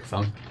 So you did it on your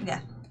phone. Yeah.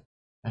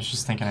 I was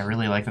just thinking, I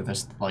really like that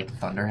there's like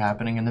thunder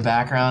happening in the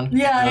background.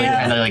 Yeah,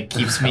 yeah. And it like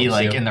keeps me Helps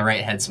like you. in the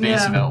right headspace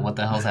Yeah. about what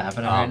the hell's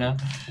happening right now.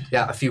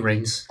 Yeah, a few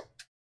rings.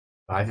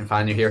 I can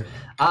find you here.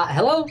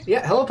 Hello?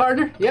 Yeah, hello,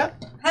 partner. Yeah.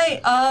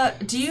 Hey,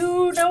 do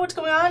you know what's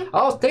going on?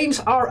 Oh, things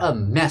are a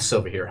mess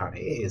over here, honey.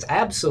 It is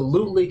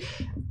absolutely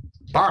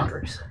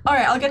bonkers. All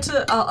right, I'll get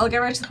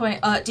right to the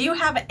point. Do you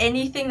have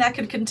anything that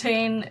could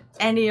contain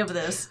any of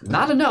this?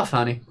 Not enough,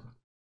 honey.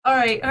 All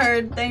right,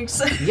 heard.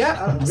 Thanks.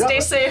 Yeah. Stay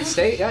safe.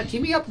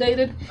 Keep me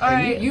updated. All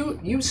And right.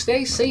 You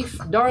stay safe,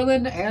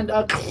 darling. And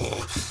oh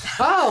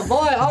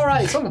boy, all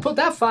right. Someone put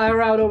that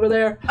fire out over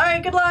there. All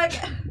right, good luck.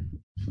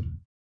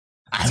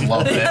 I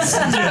love this.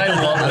 Dude,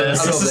 I love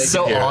this. I don't This know is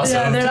so if they can hear it. awesome.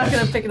 Yeah, they're not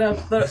gonna pick it up.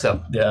 But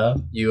So Yeah.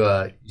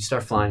 you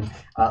start flying.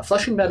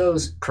 Flushing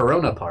Meadows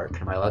Corona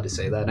Park. Am I allowed to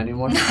say that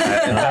anymore?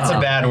 That's a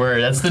bad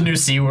word. That's the new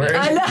C word.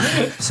 I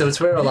know. So it's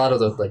where a lot of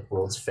the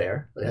World's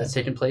Fair has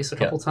taken place a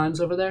couple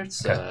times over there.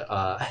 It's, Okay.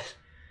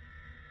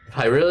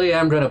 I really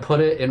am going to put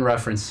it in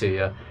reference to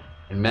you.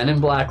 In Men in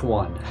Black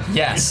 1,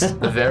 Yes.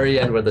 the very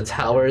end where the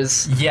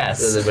towers,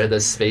 Yes. where the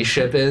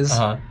spaceship is,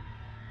 Uh-huh.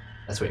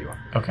 that's where you are.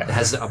 Okay. It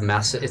has a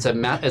massive. It's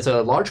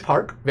a large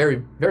park,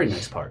 very very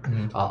nice park.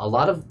 Mhm. A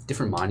lot of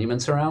different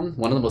monuments around.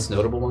 One of the most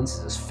notable ones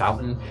is this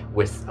fountain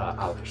with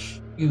a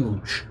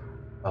huge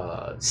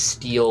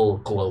steel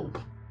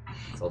globe.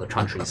 With all the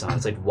countries on it.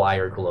 It's like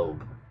wire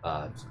globe.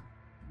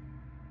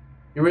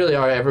 You really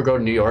are ever go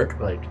to New York?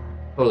 Like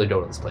totally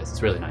go to this place.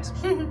 It's really nice.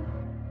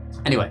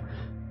 Anyway,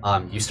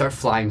 you start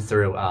flying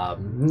through.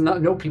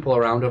 No people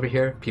around over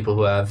here. People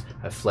who have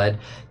fled.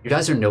 You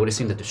guys are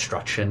noticing the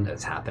destruction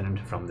that's happened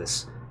from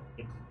this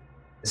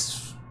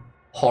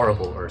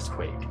horrible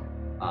earthquake.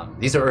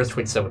 These are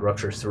earthquakes that would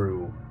rupture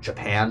through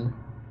Japan.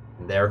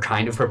 They're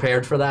kind of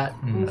prepared for that.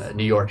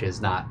 New York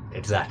is not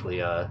exactly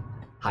a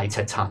high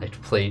tectonic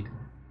plate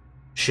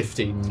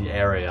shifting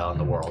area on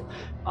the world.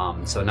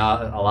 So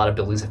now a lot of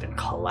buildings have been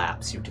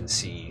collapsed. You can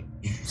see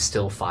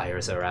still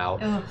fires are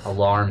out. Ugh.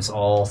 Alarms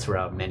all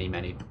throughout.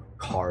 Many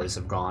cars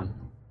have gone.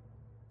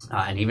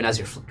 And even as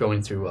you're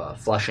going through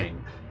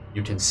Flushing,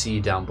 you can see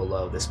down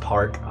below this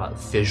park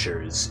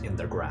fissures in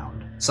the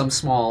ground. Some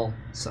small,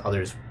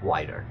 others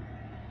wider.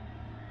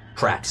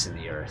 Cracks in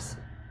the earth.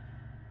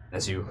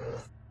 As you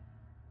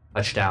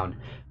touch down,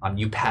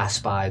 you pass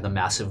by the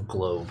massive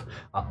globe.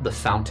 The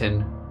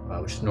fountain,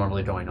 which is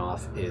normally going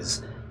off,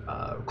 is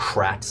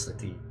cracked.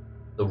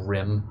 The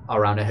rim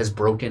around it has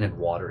broken and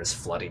water is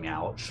flooding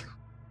out.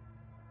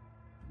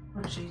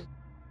 Oh, geez.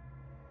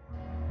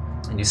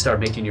 And you start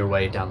making your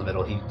way down the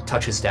middle. He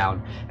touches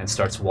down and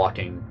starts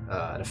walking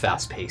at a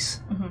fast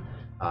pace.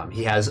 Mm-hmm.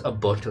 He has a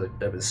book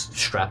that was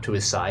strapped to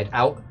his side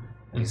out,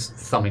 and he's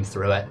thumbing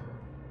through it,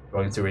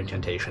 going through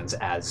incantations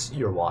as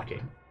you're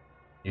walking.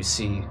 You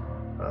see,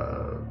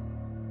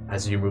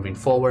 as you're moving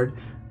forward,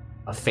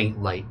 a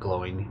faint light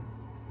glowing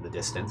in the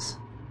distance,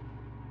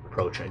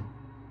 approaching.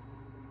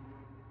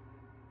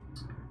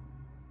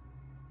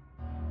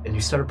 And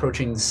you start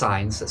approaching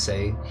signs that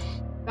say,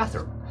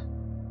 bathroom.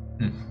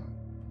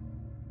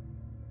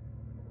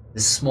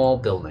 This small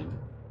building,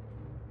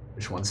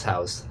 which once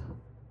housed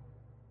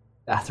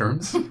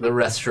bathrooms, the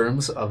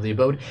restrooms of the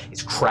abode,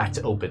 is cracked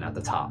open at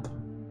the top.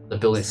 The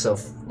building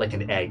itself, like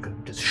an egg,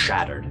 just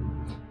shattered.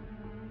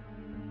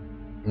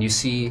 And you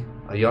see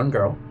a young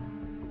girl,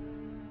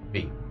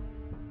 V,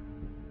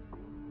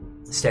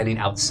 standing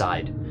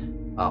outside,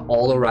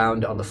 all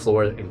around on the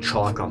floor in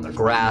chalk, on the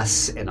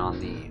grass, and on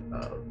the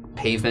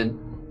pavement,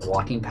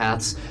 walking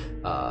paths,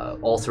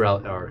 all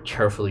throughout are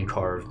carefully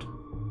carved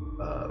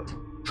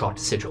chalked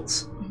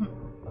sigils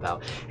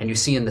about. And you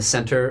see in the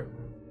center,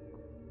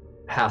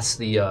 past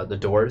the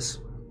doors,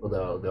 or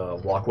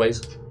the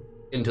walkways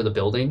into the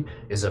building,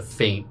 is a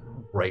faint,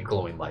 bright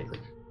glowing light, like,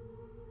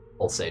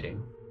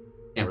 pulsating.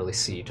 Can't really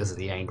see because of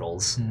the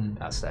angles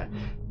past that.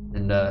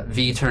 And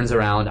V turns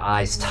around,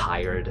 eyes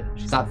tired.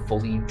 She's not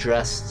fully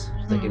dressed.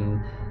 She's like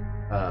in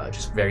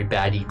just very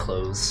baggy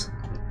clothes.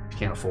 She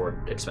can't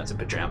afford expensive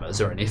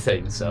pajamas or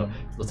anything, so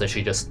it looks like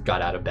she just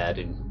got out of bed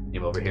and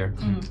came over here.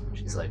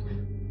 She's like,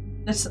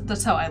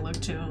 That's how I look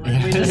too.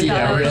 Like, we just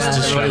yeah, got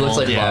everybody looks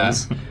like Yeah.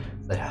 bums.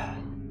 It's like,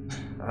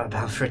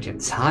 about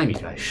freaking time you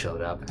guys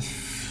showed up.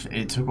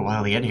 It took a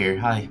while to get here.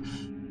 Hi.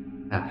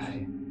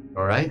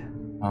 All right?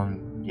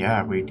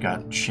 Yeah, we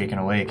got shaken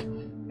awake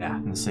Yeah.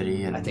 in the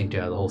city, and I think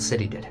the whole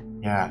city did.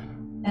 yeah.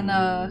 And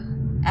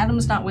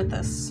Adam's not with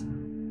us.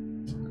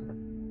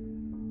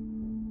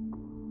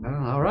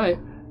 Oh, all right.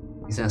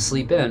 He's gonna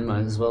sleep in.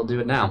 Might as well do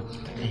it now.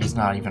 He's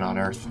not even on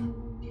Earth.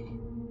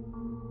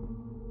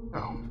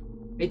 Oh,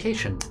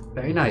 vacation.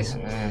 Very nice.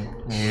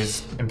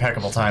 He's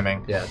impeccable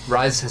timing. Yeah,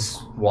 Rise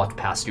has walked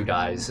past you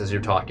guys as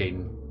you're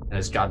talking and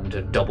has gotten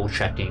to double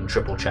checking,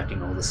 triple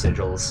checking all the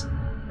sigils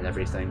and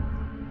everything.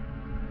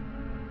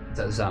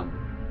 Says, all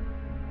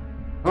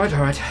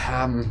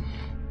right,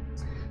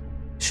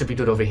 should be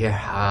good over here.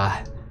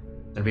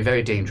 It'll be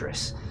very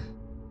dangerous.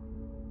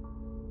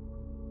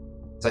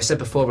 As I said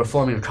before, we're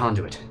forming a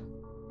conduit.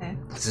 Okay.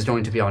 This is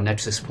going to be our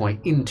nexus point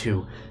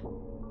into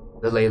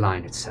the ley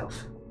line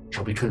itself.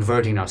 Shall be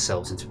converting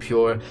ourselves into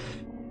pure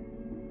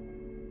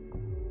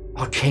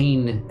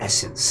arcane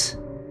essence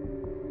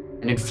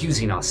and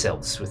infusing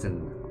ourselves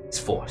within its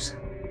force.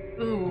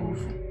 Ooh.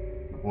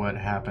 What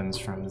happens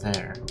from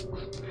there?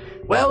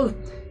 Well,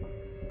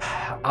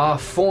 our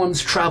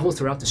forms travel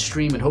throughout the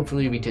stream and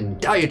hopefully we can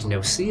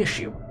diagnose the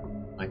issue.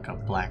 Like a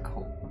black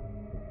hole.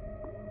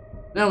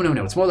 No.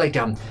 It's more like,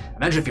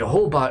 imagine if your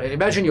whole body,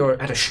 imagine you're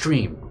at a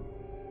stream.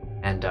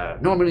 And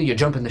normally you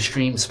jump in the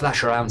stream,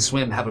 splash around,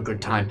 swim, have a good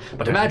time.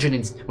 But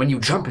imagine when you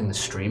jump in the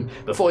stream,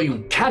 before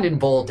you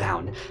cannonball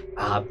down,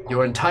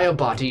 your entire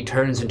body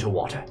turns into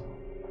water.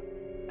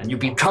 And you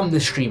become the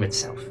stream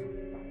itself.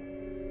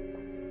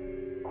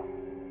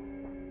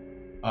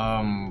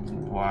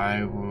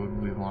 Why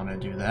would we want to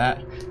do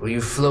that? Well,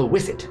 you flow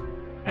with it.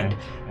 And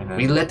then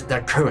we let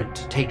that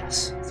current take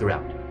us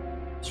throughout.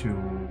 to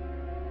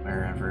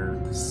wherever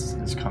this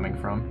is coming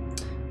from.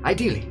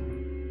 Ideally.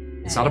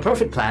 It's not a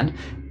perfect plan,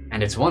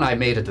 and it's one I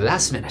made at the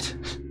last minute.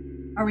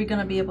 Are we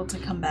gonna be able to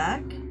come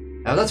back?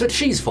 Now that's what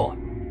she's for.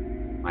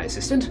 My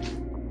assistant?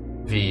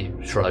 V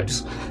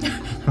shrugs.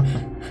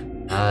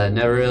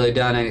 Never really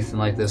done anything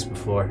like this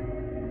before.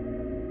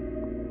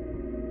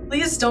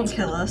 Please don't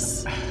kill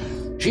us.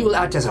 She will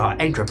act as our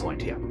anchor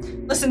point here.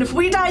 Listen, if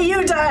we die,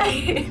 you die!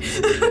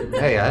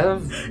 Hey, I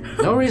have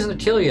no reason to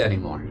kill you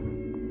anymore.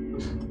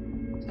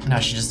 No,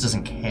 she just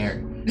doesn't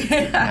care.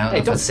 Now, Hey,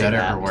 if don't it's say better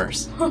that. or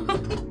worse. Well,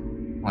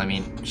 I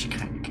mean, she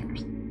kind of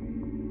cares.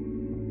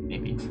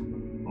 Maybe.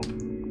 Hope.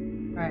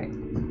 Right.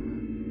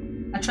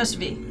 I trust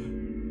V.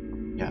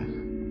 Yeah,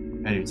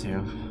 I do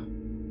too.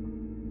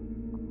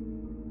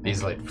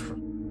 He's like,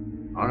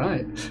 all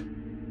right.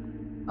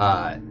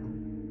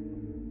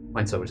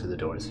 Points over to the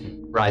doors.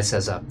 Rise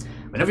says,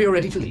 whenever you're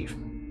ready to leave.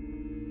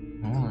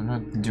 Well, I'm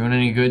not doing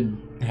any good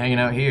hanging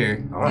out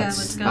here. All right. Yeah,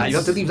 let's go. You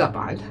have to leave that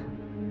behind.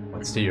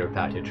 What's to your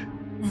package?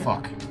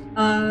 Fuck.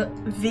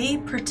 V,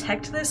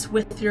 protect this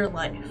with your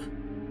life.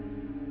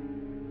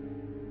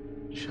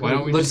 She Why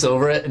don't we looks just-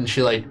 over it and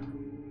she like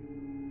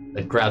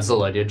grabs the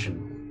luggage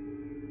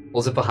and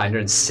pulls it behind her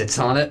and sits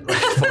on it, like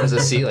forms a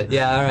seat. Like,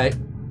 yeah, all right.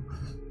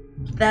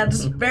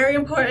 That's very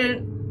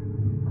important.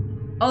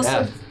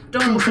 Also,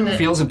 don't open it.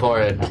 Feels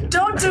important.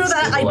 Don't do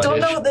that. I don't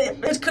know.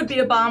 Bloodish. It could be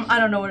a bomb. I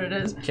don't know what it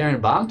is. Carrying a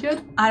bomb,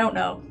 kid? I don't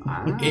know.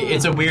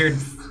 It's a weird,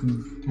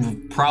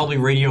 probably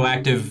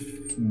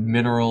radioactive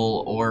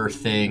mineral ore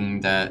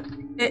thing that...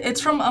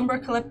 It's from Umbra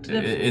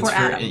Collective It's for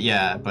Adam.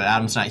 Yeah, but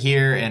Adam's not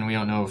here, and we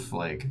don't know if,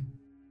 like,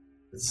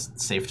 it's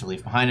safe to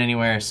leave behind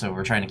anywhere, so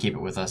we're trying to keep it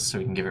with us so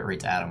we can give it right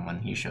to Adam when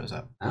he shows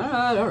up.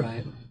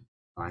 Alright.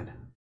 Fine.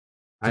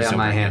 I Just got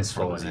my opening it, hands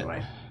full frozen it.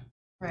 anyway.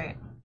 Right.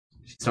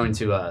 She's going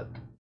to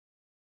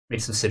make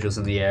some sigils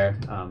in the air.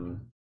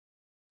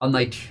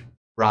 Unlike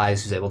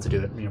Rise, who's able to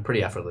do it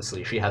pretty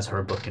effortlessly, she has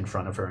her book in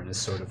front of her and is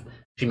sort of...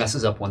 She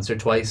messes up once or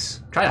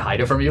twice, trying to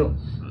hide it from you.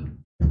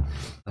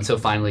 Until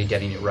finally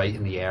getting it right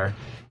in the air.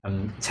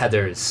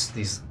 Tethers,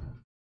 these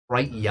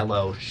bright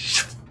yellow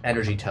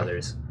energy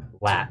tethers,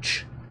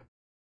 latch.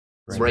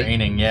 It's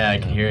raining, yeah, I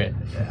can hear it.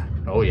 Yeah.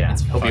 Oh yeah.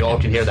 Hope you all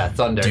can hear that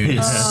thunder. Dude,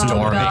 it's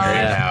storming God.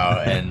 right now,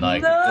 and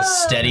like the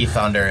steady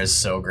thunder is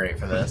so great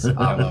for this. I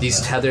love These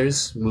that.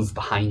 tethers move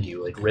behind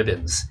you like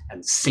ribbons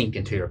and sink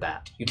into your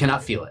back. You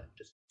cannot feel it,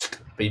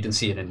 but you can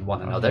see it in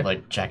one another.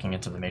 Like jacking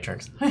into the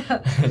Matrix. Yeah,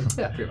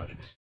 pretty much.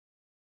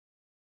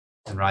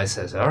 And Rise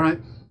says, "All right,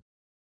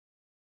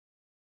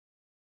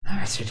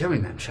 so you're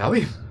doing then, shall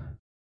we?"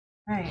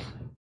 Right.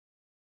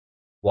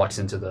 Walks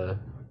into the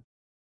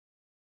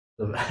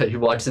he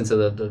walks into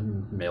the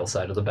male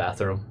side of the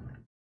bathroom,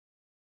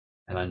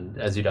 and then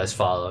as you guys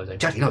follow, he's like,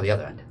 "Jackie, no, the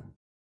other end.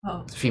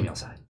 Oh. It's the female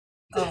side.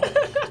 Oh.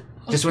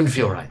 Just wouldn't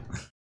feel right."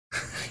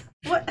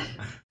 What?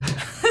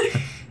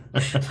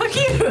 Fuck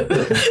you.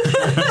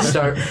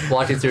 Start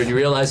walking through, and you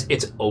realize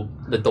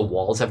that the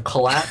walls have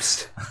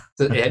collapsed.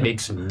 So it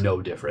makes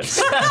no difference.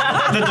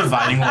 The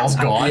dividing wall's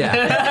gone.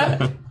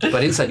 Yeah.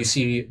 But inside, you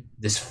see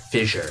this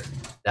fissure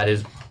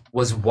that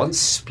was once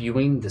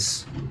spewing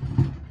this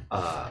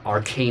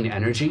arcane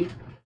energy,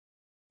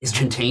 is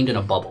contained in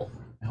a bubble.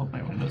 I hope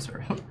my windows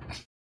are up.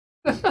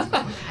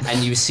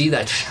 And you see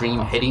that stream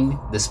hitting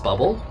this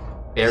bubble,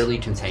 barely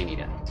containing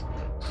it.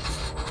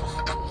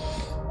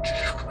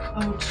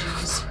 Oh,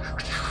 jeez.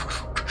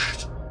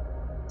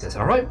 Says,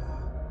 "All right,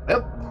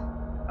 well,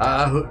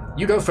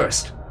 you go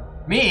first."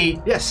 Me?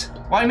 "Yes,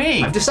 Why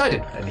me? I've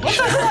decided." And he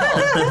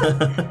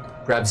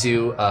grabs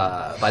you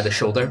by the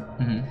shoulder.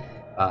 Mhm.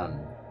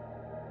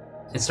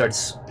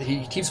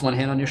 He keeps one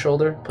hand on your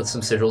shoulder, puts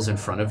some sigils in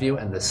front of you,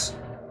 and this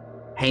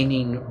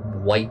hanging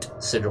white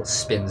sigil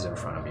spins in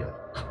front of you.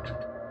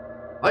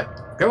 "All right,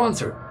 go on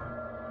through.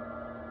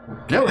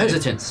 No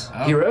hesitance,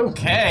 hero."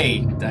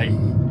 Okay. I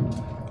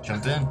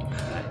jumped in.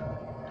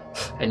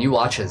 And you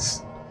watch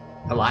as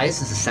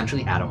Elias is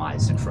essentially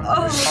atomized in front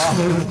of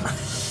you.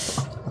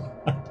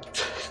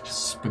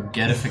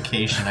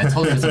 Spaghettification. I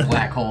told you it was a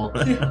black hole.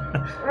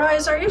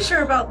 Rise, are you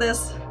sure about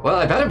this? Well,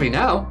 I better be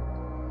now.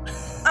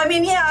 I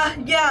mean,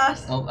 yeah.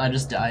 Oh, I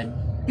just died.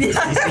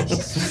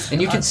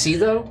 And you can see,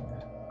 though,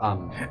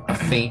 a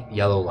faint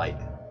yellow light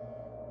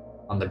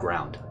on the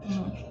ground,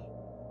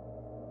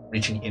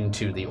 reaching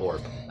into the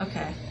orb.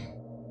 Okay.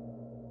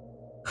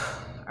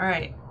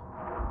 Alright.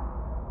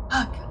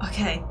 Fuck.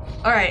 Okay.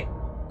 Alright.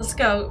 Let's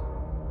go.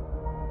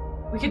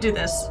 We could do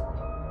this.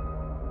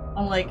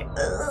 I'm like,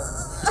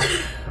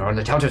 ugh. We're on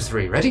the count of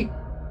 3. Ready?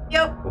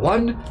 Yep.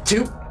 1,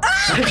 2.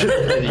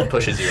 And he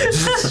pushes you.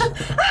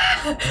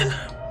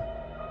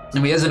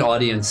 And we, as an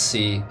audience,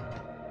 see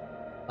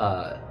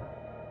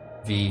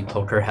V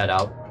poke her head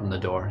out from the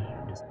door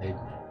and just say,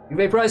 "You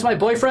vaporized my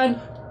boyfriend?"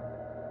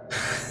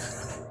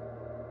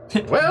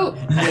 "Well,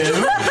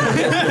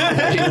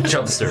 he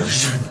jumps through.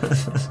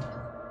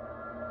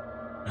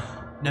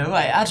 No,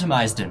 I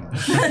atomized him.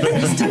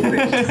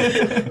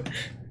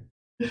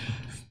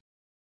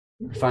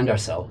 We find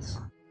ourselves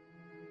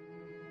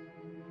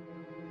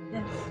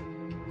Yeah.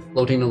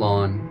 floating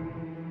along.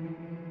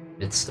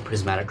 It's the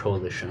Prismatic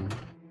Coalition.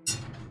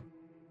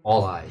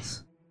 All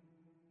eyes.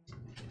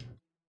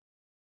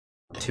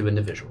 2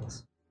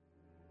 individuals.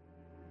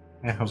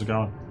 Yeah, how's it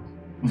going?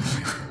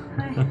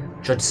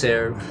 Judge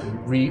Sayre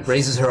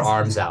raises her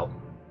arms out.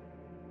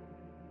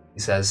 He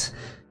says,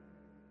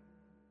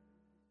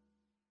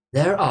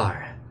 "There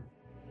are,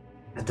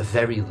 at the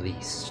very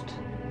least,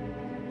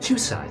 2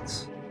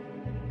 sides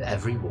to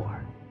every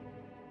war.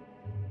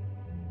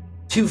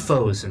 2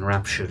 foes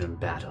enraptured in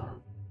battle,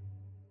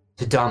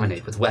 to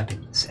dominate with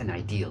weapons and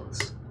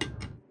ideals.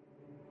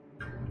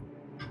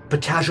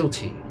 But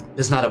casualty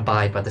does not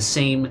abide by the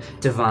same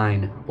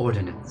divine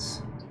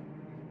ordinance.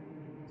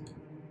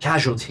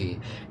 Casualty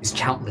is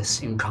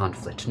countless in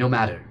conflict, no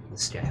matter the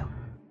scale.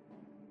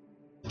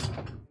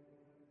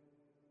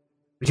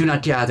 We do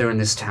not gather in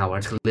this tower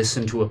to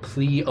listen to a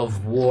plea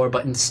of war,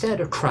 but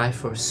instead a cry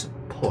for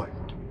support.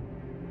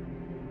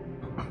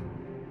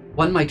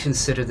 One might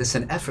consider this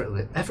an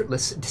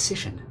effortless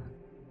decision.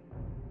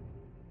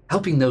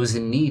 Helping those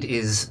in need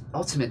is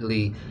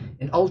ultimately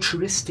an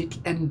altruistic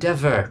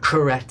endeavor,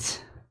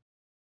 correct?"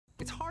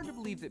 It's hard to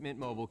believe that Mint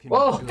Mobile can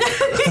Whoa! be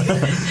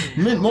good.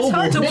 Mint Mobile.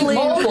 hard to Mint believe.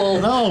 Mobile.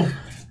 No,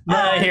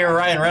 Not here,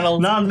 Ryan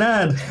Reynolds. not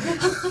Ned. I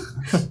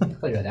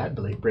thought you had ad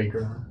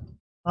breaker on.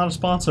 Not a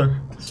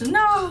sponsor.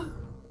 No!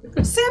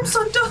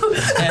 Samsung, don't!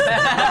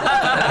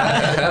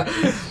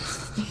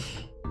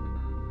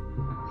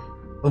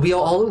 But we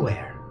are all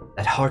aware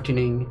that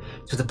hearkening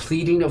to the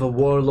pleading of a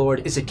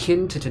warlord is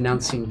akin to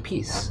denouncing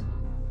peace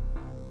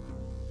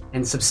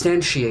and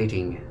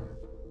substantiating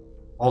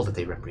all that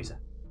they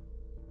represent.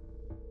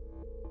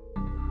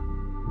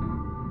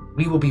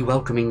 We will be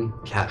welcoming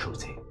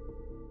casualty.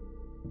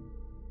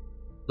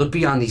 Look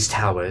beyond these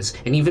towers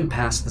and even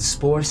past the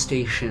spore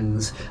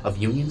stations of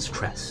Union's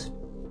Crest.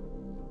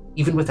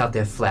 Even without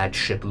their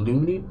flagship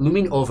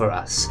looming over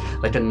us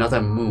like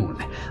another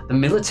moon, the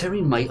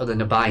military might of the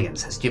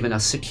Nabayans has given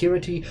us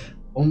security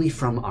only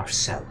from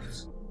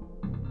ourselves.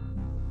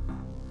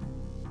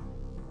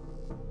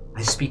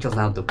 I speak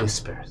aloud the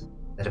whispers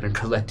that have been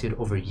collected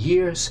over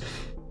years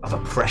of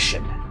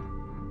oppression.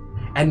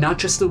 And not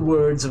just the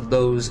words of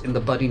those in the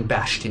budding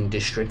Bastion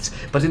districts,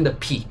 but in the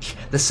Peak,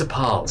 the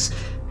Sepals.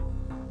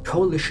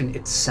 Coalition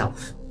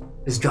itself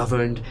is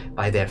governed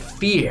by their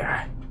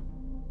fear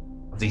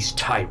of these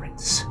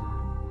tyrants.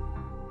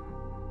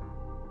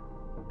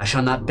 I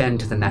shall not bend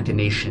to the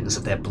machinations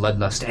of their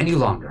bloodlust any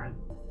longer.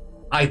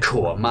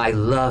 Icor, my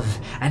love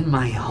and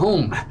my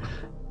home,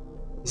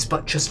 is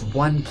but just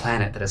one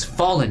planet that has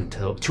fallen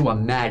to a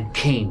mad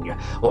king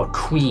or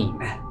queen.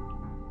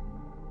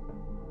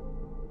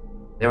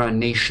 They're a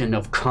nation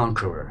of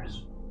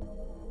conquerors.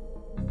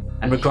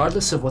 And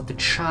regardless of what the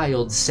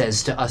child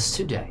says to us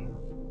today,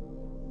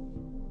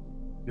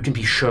 you can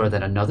be sure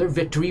that another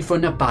victory for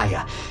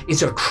Nabaya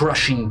is a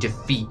crushing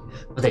defeat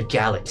for the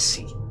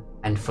galaxy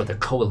and for the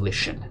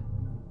Coalition.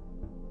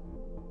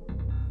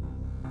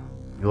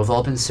 You have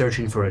all been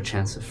searching for a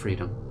chance of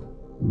freedom,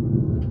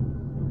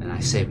 and I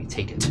say we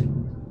take it,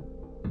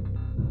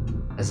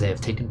 as they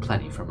have taken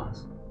plenty from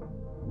us.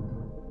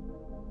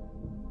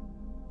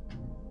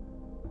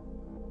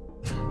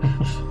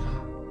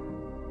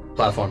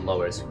 Platform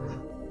lowers.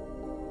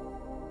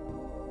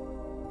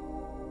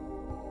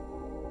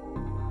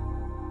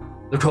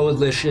 The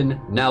Coalition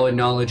now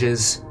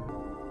acknowledges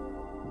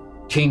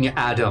King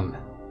Adam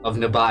of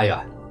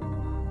Nabaya.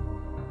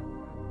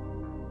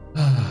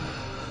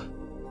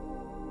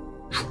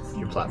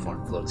 Your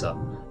platform floats up.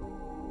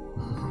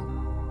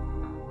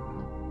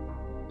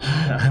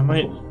 I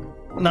might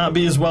not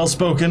be as well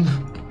spoken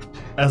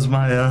as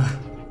my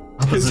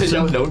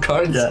opposition. No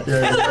cards? Yeah.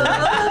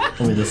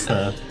 Let me just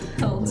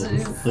Oh,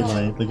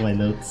 look at my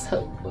notes.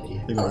 Look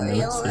at my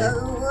notes here.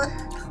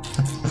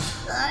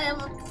 I am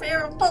a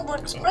fear of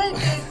public speaking.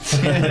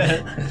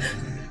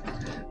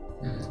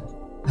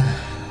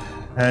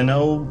 I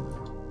know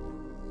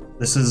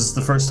this is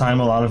the first time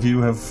a lot of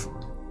you have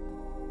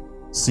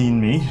seen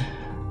me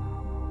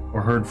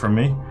or heard from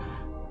me.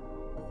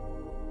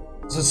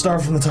 So let's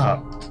start from the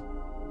top.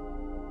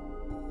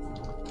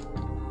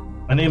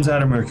 My name's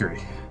Adam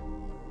Mercury.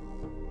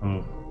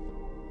 I'm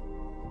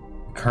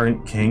the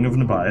current king of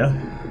Nabaya.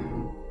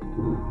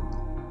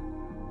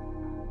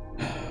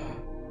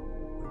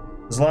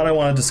 There's a lot I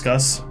want to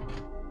discuss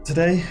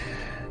today,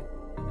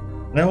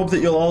 and I hope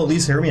that you'll all at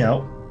least hear me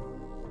out.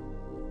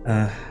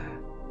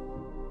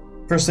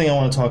 First thing I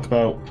want to talk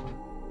about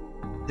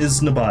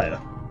is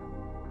Nabaya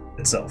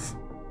itself.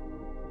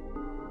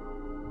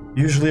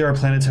 Usually our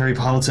planetary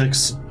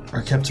politics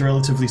are kept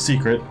relatively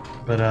secret,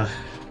 but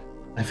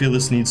I feel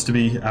this needs to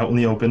be out in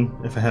the open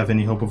if I have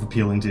any hope of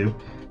appealing to you.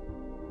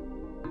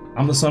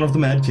 I'm the son of the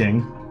Mad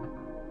King,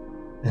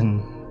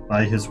 and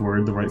by his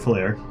word, the rightful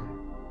heir.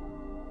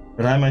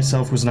 But I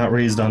myself was not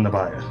raised on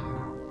Nabaya.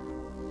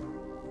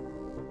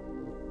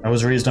 I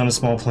was raised on a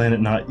small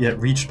planet not yet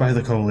reached by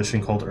the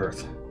Coalition called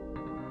Earth.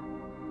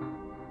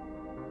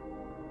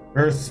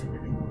 Earth,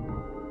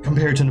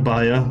 compared to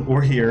Nabaya,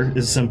 or here,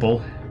 is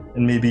simple,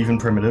 and maybe even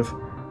primitive.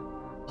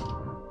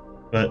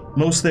 But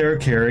most there are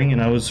caring,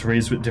 and I was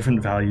raised with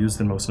different values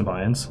than most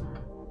Nabayans.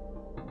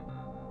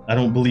 I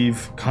don't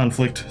believe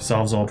conflict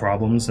solves all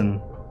problems,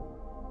 and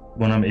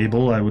when I'm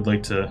able, I would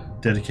like to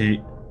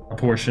dedicate a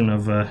portion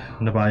of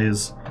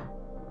Nabaya's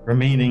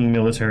remaining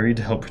military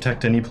to help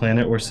protect any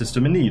planet or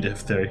system in need,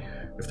 if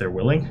they're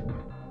willing.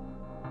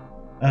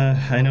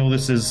 I know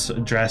this is a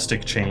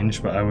drastic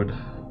change, but I would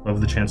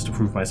love the chance to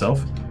prove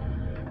myself.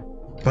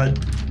 But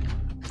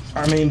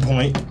our main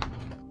point,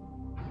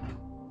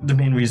 the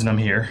main reason I'm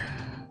here,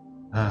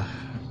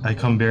 I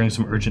come bearing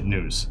some urgent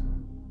news.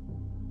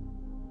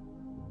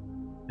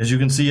 As you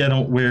can see, I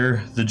don't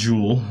wear the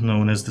jewel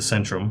known as the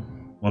Centrum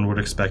one would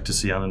expect to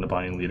see on a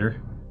Nabayan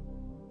leader.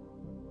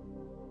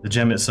 The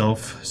gem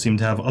itself seemed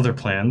to have other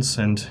plans,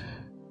 and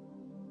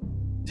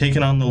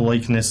taken on the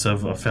likeness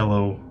of a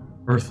fellow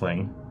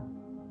Earthling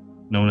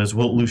known as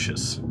Wilt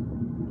Lucius.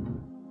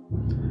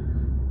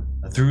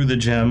 Through the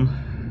gem,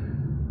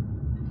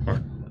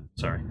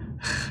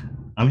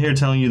 I'm here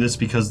telling you this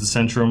because the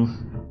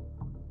Centrum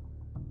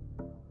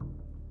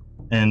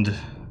and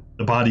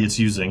the body it's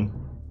using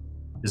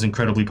is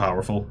incredibly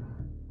powerful.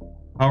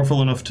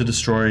 Powerful enough to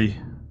destroy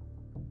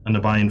a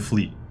Nabayan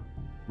fleet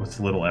with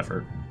little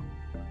effort.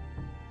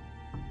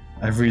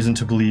 I have reason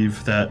to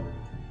believe that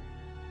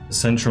the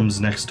Centrum's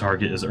next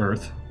target is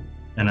Earth,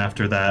 and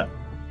after that,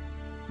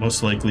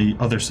 most likely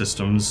other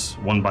systems,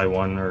 one by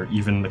one, or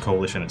even the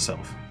Coalition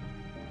itself.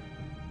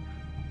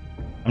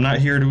 I'm not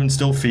here to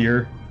instill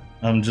fear.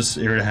 I'm just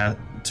here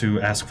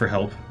to ask for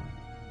help.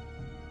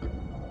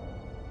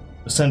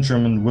 The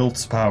Centrum and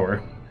Wilt's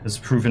power has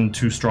proven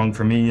too strong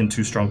for me and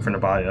too strong for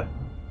Nabaya.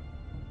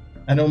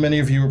 I know many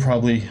of you are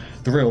probably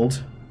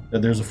thrilled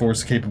that there's a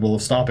force capable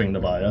of stopping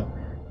Nabaya,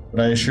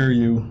 but I assure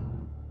you,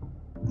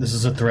 this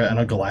is a threat on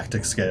a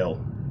galactic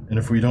scale, and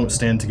if we don't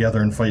stand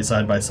together and fight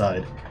side by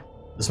side,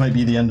 this might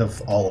be the end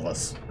of all of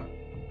us.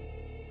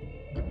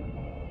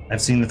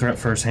 I've seen the threat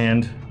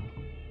firsthand,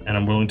 and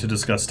I'm willing to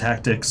discuss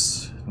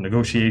tactics,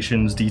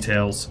 negotiations,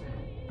 details.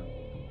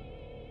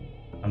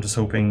 I'm just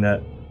hoping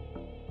that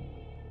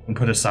we can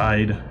put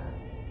aside,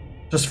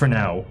 just for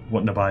now,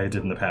 what Nabaya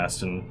did in the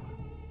past and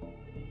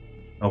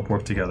help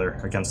work together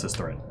against this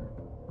threat.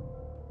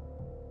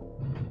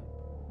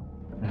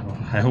 Now,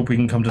 I hope we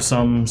can come to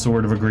some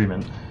sort of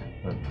agreement,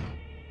 but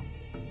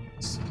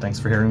thanks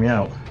for hearing me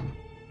out.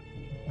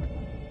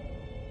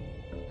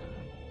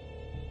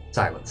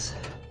 Silence.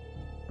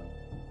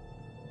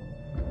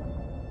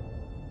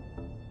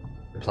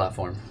 Your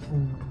platform.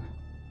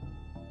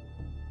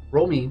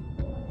 Roll me.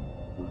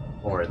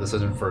 Or this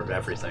isn't for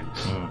everything.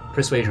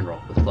 Persuasion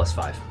roll with a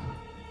 +5.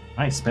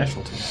 Nice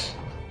specialty.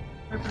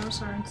 My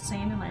bros are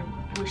insane, and I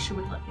wish you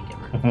would let me get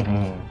rid of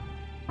them.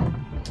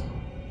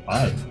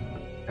 5.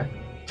 Okay.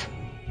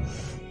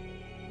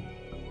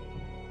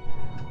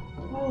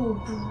 Oh,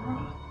 bro.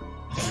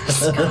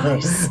 This guy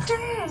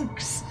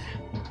stinks!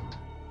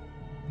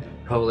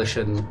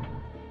 Coalition,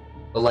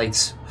 the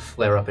lights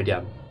flare up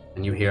again,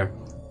 and you hear,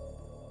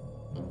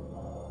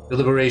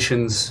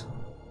 deliberations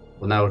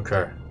will now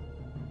occur,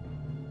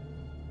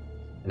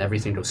 and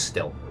everything goes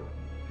still.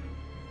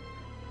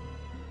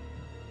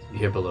 You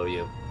hear below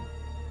you,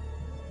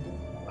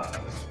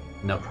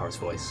 Melkar's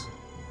voice,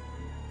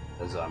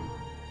 says,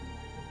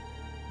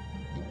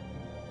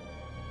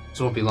 this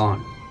won't be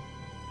long.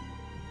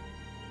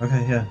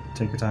 Okay, yeah,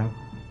 take your time.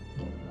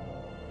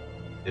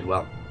 Did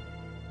well.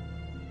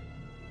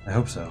 I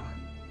hope so.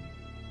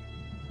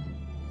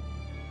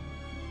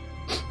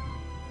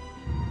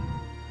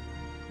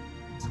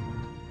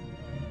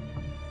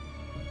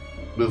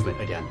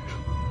 Movement again.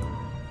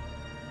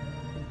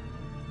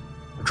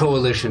 The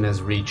Coalition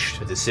has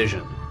reached a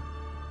decision.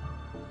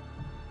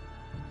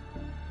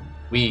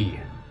 We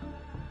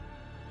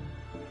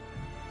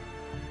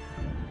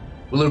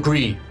will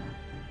agree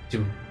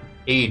to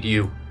aid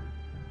you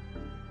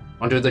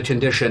under the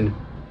condition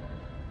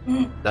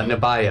that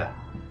Nabaya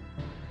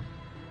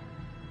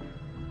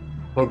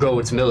forego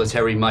its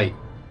military might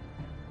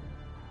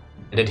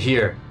and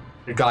adhere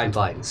to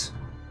guidelines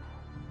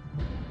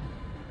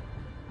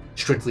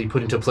strictly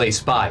put into place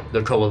by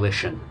the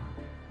Coalition.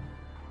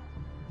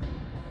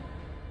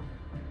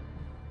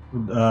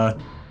 What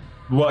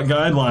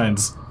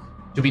guidelines?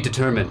 To be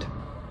determined.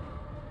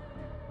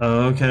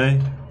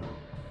 Okay.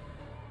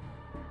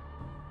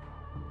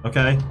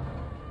 Okay.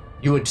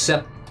 You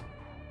accept.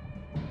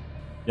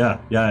 Yeah,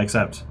 I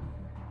accept.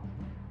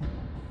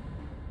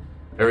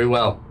 Very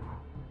well.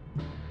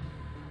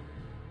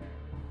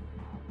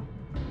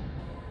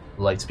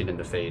 The lights begin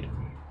to fade.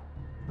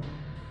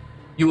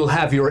 You will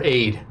have your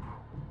aid,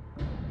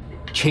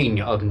 King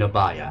of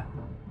Nabaya.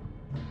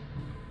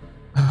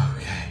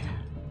 Okay.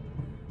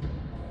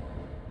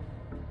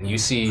 And you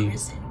see,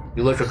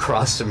 you look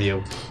across from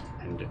you,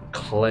 and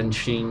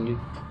clenching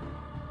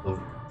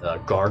the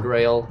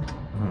guardrail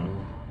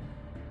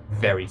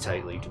very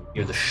tightly. You can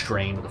hear the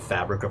strain of the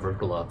fabric of her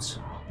gloves.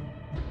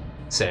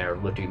 Sarah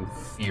looking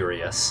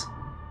furious.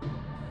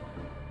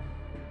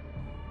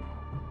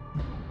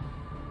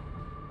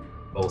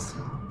 Both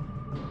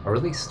are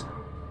released.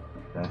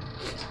 Okay.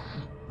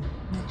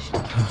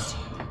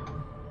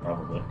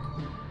 Probably.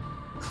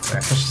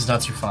 She's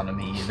not too fond of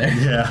me either.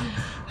 Yeah. I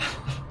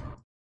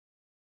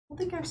don't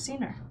think I've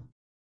seen her.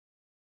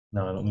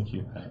 No, I don't think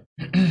you have.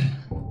 I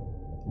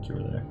think you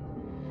were there.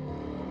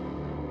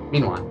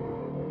 Meanwhile,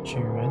 She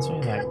reminds me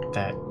of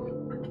that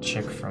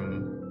chick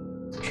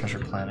from Treasure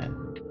Planet.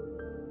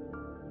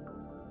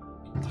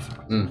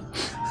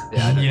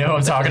 yeah, You know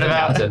what I'm talking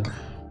about? Mountain.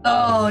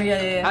 Oh,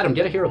 yeah. Adam,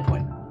 get a hero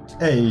point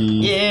Hey.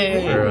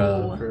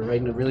 Yeah. for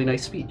writing a really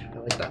nice speech. I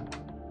like that.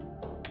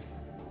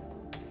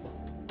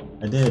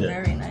 I did it.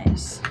 Very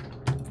nice.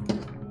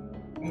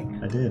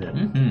 I did it.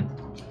 Mm-hmm.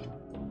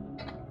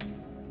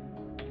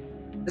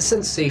 The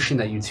sensation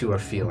that you two are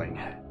feeling,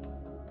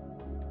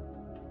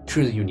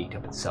 truly unique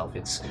of itself.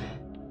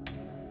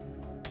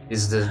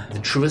 Is the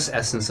truest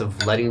essence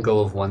of letting go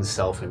of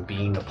oneself and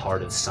being a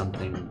part of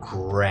something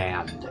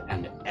grand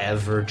and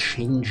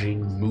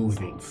ever-changing,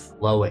 moving,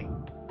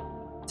 flowing.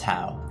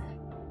 Tau.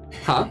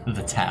 Huh?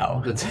 The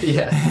Tau.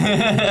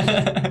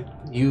 Yeah.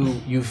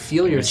 You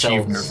feel Achieve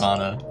yourselves.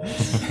 Nirvana.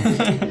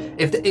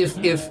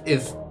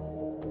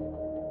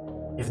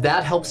 If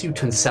that helps you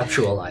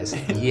conceptualize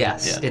it,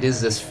 yes, Yeah. it is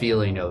this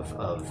feeling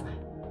of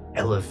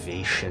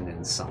elevation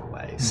in some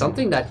way.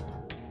 Something that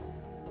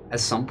at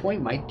some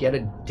point might get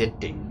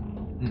addicting.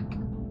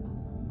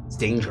 It's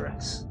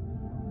dangerous.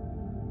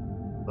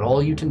 But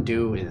all you can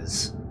do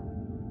is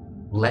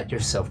let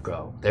yourself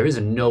go. There is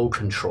no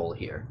control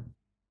here.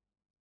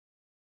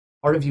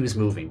 Part of you is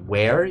moving.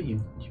 Where?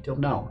 You don't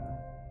know.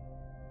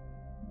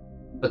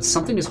 But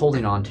something is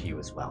holding on to you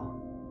as well.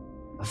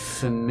 A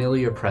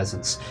familiar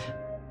presence,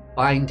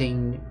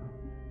 binding,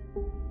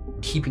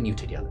 keeping you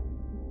together.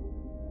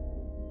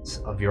 It's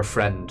of your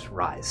friend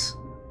Rise,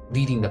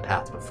 leading the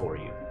path before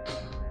you.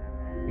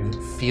 You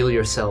feel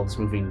yourselves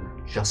moving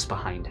just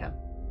behind him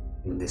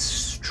in this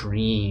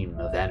stream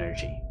of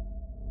energy.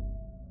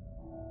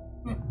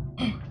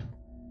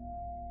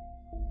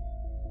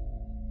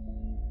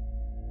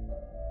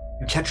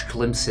 You catch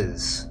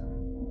glimpses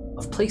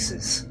of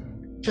places,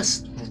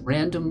 just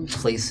random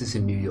places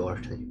in New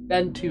York that you've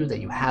been to, that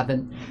you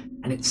haven't,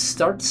 and it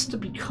starts to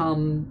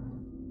become,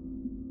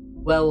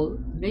 well,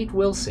 make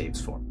will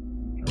saves for me.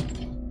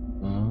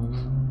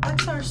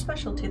 That's our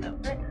specialty, though,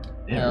 right?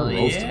 Hell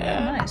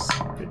yeah. Nice.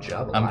 Good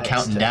job. I'm Elias,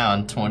 counting too.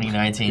 down 20,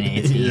 19,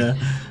 18. Yeah.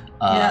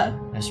 Yeah.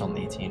 I just rolled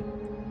an 18.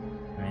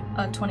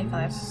 Right?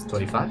 25.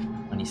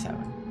 25?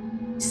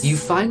 27. You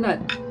find that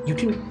you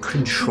can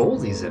control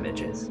these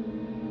images,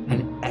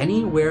 and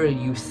anywhere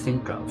you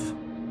think of,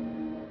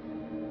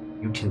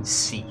 you can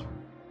see.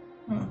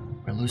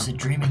 We're lucid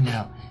dreaming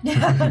now.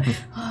 Are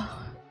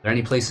there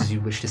any places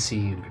you wish to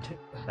see in particular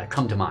that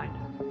come to mind?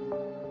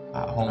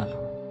 Home.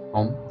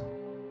 Home?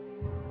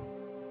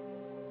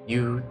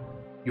 You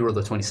were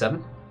the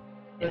 27?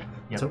 Yep.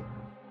 So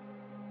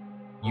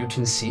you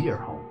can see your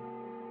home.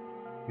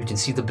 You can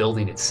see the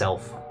building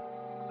itself.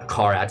 A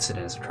car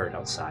accident has occurred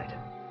outside.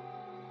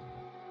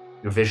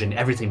 Your vision,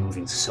 everything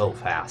moving so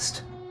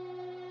fast.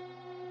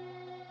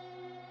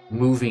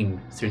 Moving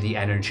through the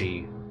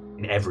energy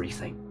in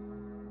everything.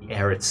 The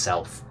air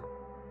itself.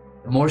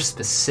 The more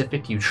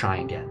specific you try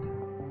and get.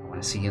 I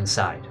want to see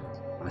inside.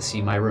 I want to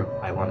see my room.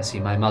 I want to see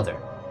my mother.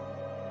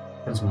 It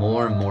becomes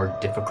more and more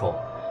difficult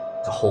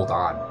to hold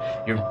on.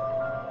 You're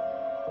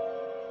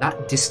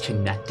not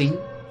disconnecting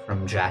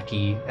from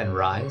Jackie and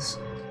Rise.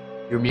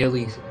 You're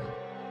merely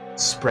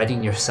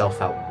spreading yourself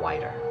out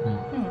wider.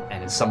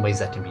 And in some ways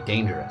that can be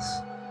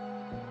dangerous.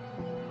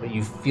 But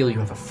you feel you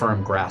have a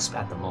firm grasp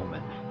at the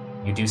moment.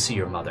 You do see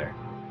your mother.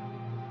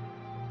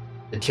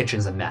 The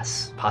kitchen's a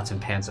mess. Pots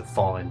and pans have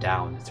fallen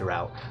down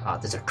throughout.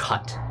 There's a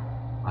cut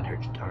on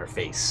her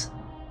face.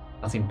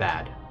 Nothing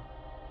bad.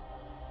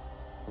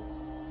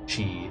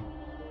 She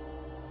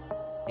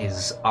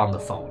is on the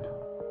phone,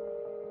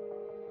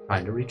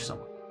 trying to reach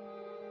someone.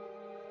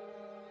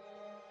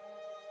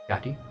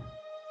 Jackie?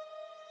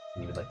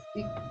 You would like to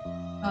speak?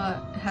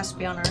 It has to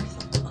be on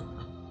Earth.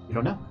 You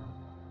don't know.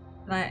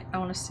 And I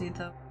want to see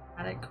the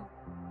attic.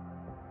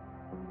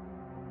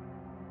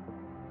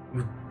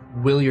 You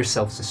will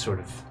yourself to sort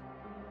of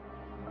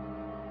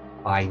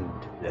find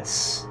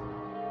this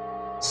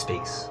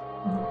space.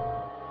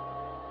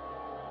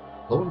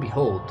 Lo and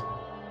behold,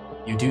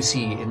 you do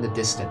see in the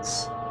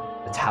distance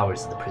the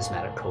towers of the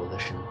Prismatic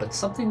Coalition, but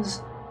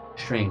something's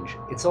strange.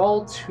 It's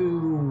all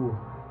too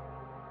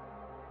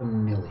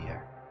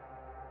familiar.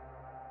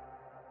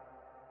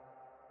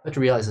 You have to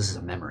realize this is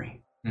a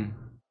memory.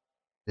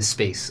 This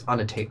space,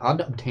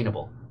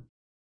 unobtainable,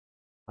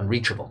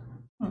 unreachable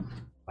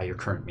by your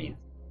current means.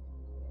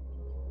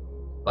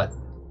 But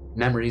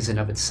memories in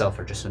of itself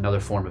are just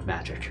another form of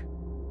magic.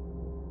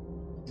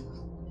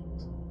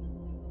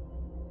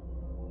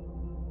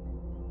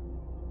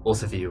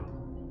 Both of you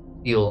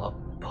feel a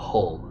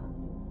pull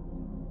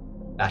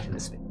back into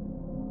space.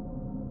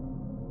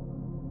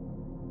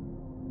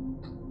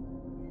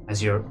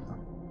 As you're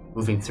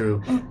moving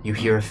through, you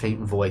hear a faint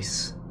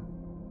voice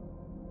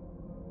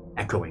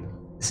echoing.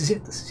 This is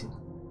it.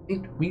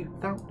 We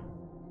found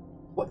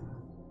what?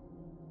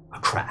 A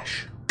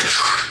crash.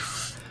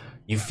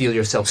 You feel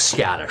yourself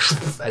scatter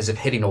as if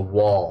hitting a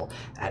wall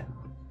at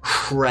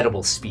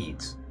incredible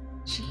speeds.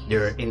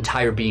 Your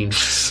entire being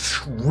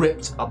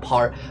ripped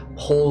apart,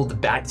 pulled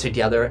back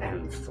together,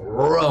 and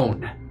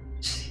thrown.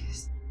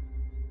 Jeez.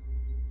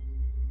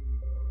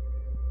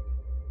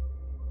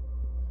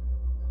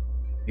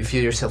 You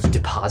feel yourself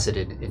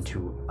deposited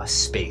into a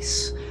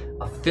space,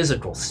 a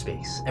physical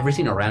space.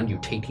 Everything around you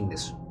taking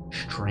this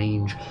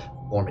strange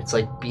form. It's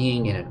like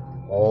being in an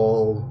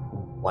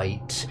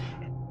all-white,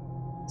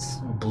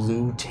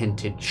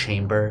 blue-tinted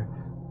chamber.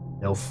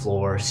 No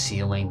floor,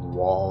 ceiling,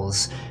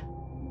 walls.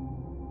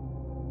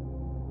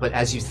 But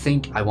as you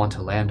think, I want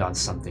to land on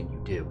something,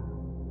 you do.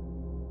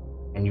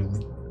 And you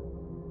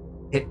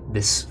hit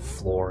this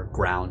floor,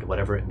 ground,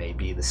 whatever it may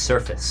be, the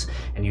surface,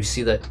 and you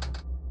see that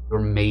you're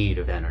made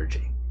of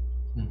energy.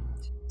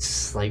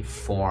 Slight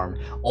form,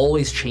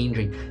 always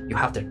changing. You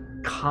have to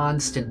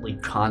constantly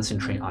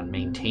concentrate on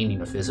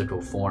maintaining a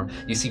physical form.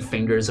 You see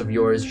fingers of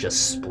yours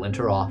just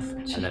splinter off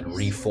and then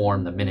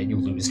reform the minute you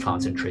lose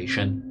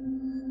concentration.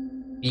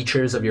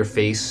 Features of your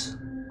face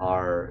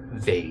are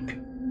vague.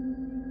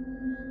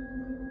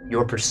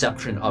 Your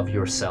perception of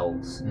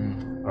yourselves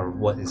are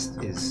what is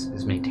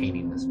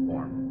maintaining this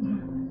form.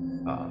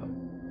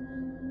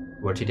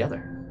 We're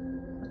together.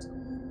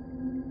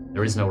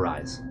 There is no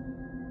Rise.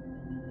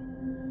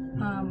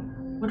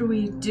 What do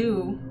we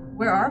do?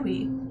 Where are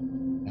we?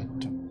 I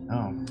don't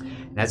know.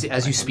 And as you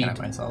Looking speak, at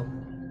myself.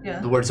 Yeah.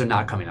 the words are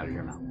not coming out of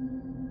your mouth.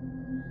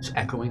 It's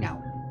echoing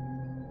out.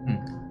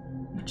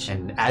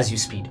 And as you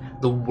speak,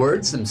 the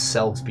words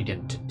themselves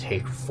begin to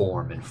take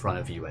form in front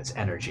of you as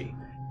energy,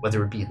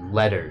 whether it be in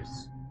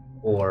letters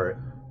or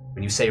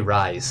when you say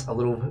rise, a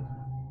little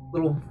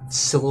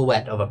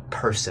silhouette of a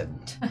person.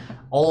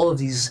 All of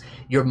these,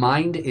 your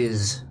mind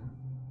is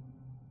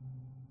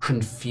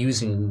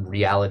confusing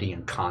reality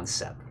and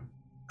concept,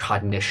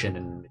 cognition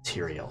and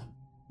material.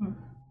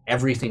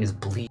 Everything is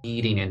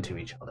bleeding into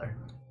each other.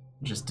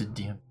 Just did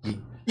DMT.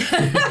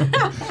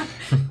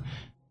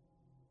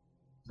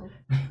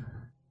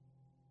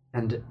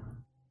 And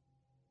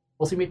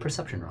both of you made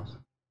perception rolls.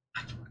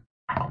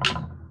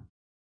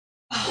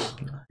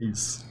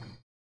 Nice.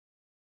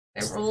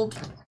 I rolled,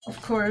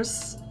 of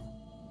course,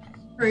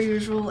 per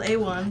usual,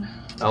 A1.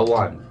 A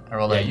 1. I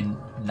rolled a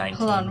 19.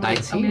 Hold on, wait, I'm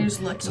 19. gonna use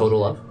lucky.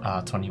 Total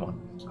of? 21.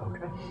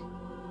 Okay.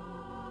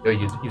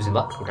 You're using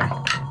luck? Okay.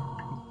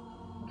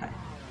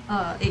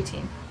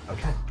 18.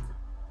 Okay.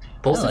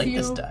 Both I of like you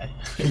this die.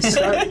 can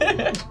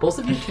start, both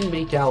of you can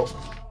make out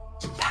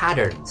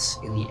patterns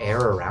in the air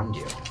around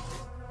you.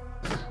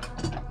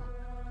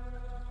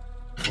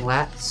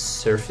 Flat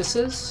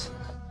surfaces.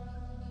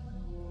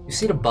 You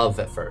see it above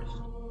at first.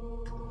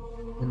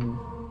 And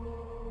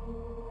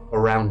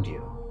around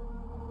you.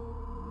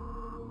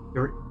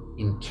 You're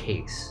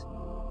encased.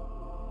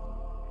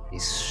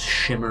 These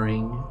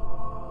shimmering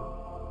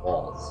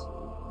walls.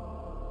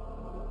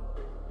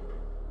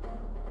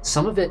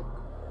 Some of it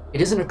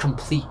isn't a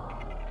complete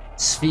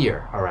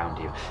sphere around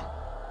you.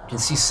 You can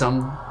see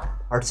some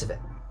parts of it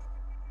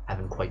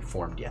haven't quite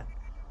formed yet.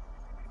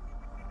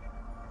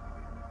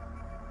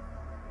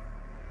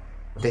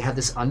 But they have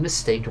this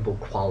unmistakable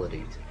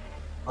quality,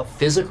 a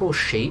physical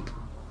shape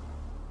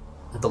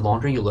that the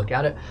longer you look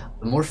at it,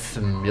 the more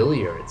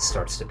familiar it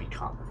starts to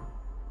become.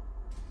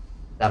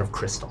 That of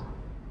crystal.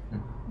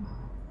 And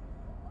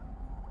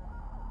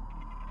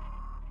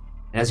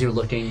as you're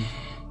looking,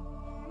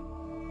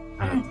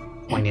 kind of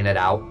pointing it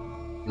out,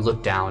 you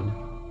look down,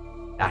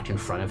 back in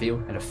front of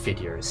you, and a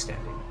figure is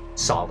standing,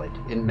 solid,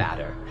 in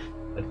matter,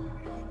 but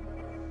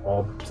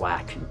all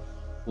black and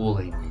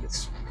pooling in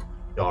this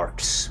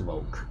dark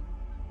smoke.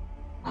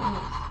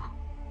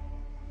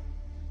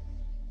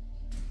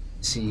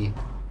 See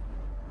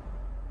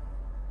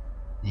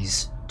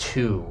these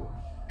two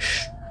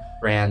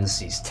strands,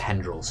 these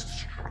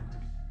tendrils.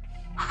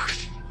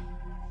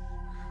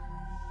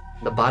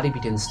 The body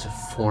begins to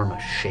form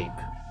a shape,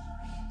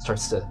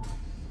 starts to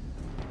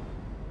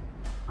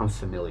become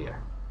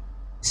familiar.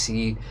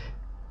 See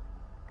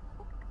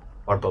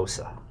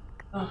Barbosa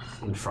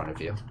in front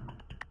of you.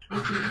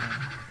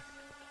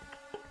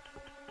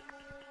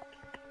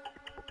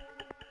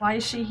 Why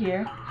is she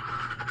here?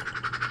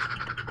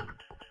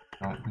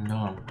 Don't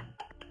know.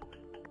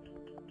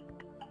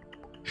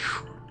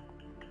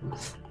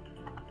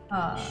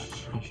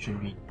 She should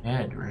be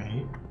dead,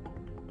 right?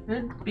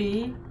 Could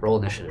be. Roll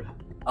initiative.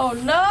 Oh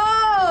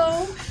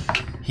no!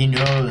 He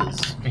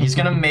knows. He's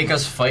gonna make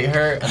us fight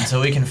her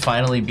until we can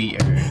finally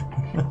beat her.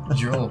 Did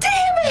you roll?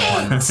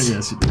 Damn it!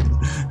 Yes, you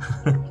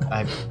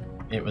did.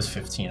 It was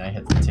 15. I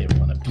hit the table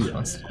when it beat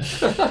once.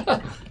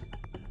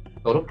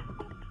 Total?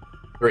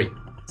 3.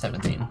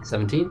 17.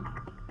 17?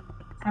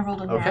 I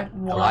rolled a Okay. nat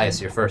 1. Elias,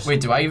 you're first. Wait,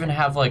 do I even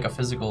have like a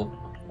physical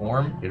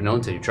form? You don't know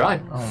until you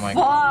try. Oh my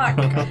Fuck!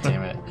 god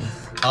damn it.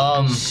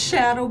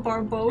 Shadow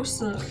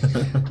Barbosa.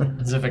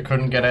 As if it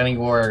couldn't get any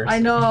worse. I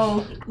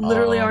know.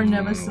 Literally our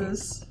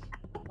nemesis.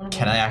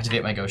 Can I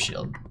activate my ghost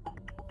shield?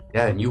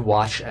 Yeah, and you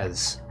watch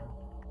as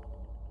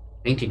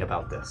thinking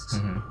about this.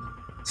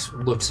 It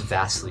looks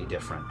vastly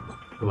different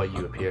to what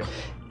you appear,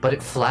 but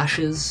it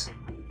flashes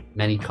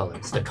many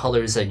colors. The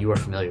colors that you are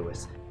familiar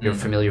with. Your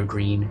familiar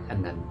green,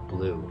 and then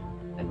blue,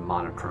 and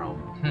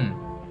monochrome.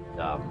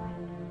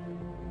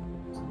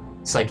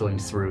 Cycling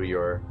through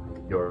your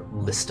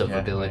list of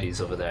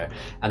abilities over there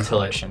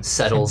until it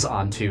settles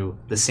onto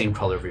the same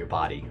color of your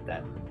body,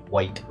 that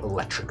white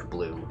electric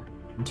blue.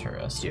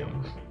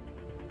 Interesting.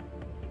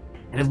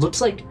 And it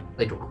looks like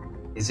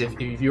as if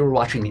you were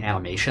watching the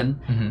animation.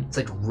 It's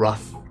like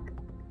rough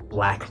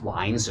black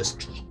lines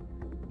just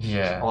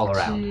all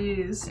around.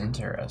 Jeez.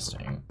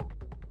 Interesting.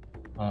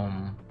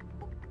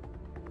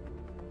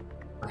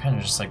 We're kind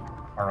of just like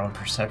our own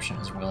perception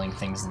is willing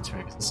things into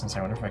existence.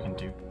 I wonder if I can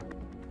do.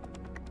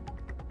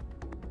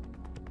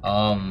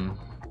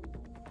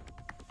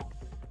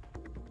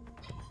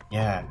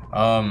 Yeah.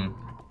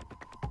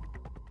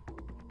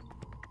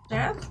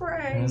 Death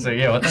ray. So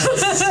yeah, what the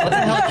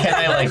hell can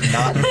I like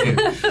not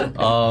do?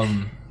 Oh,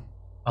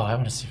 I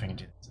want to see if I can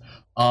do this.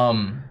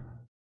 I'm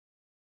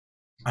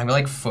gonna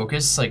like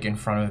focus like in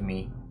front of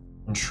me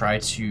and try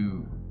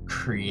to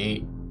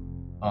create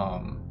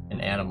an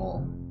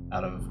animal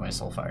out of my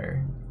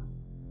soulfire.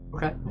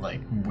 Okay.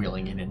 Like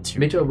wheeling it into.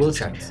 Make a will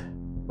check.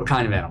 What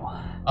kind of animal?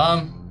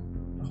 A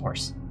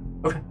horse.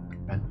 Okay.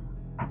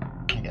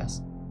 I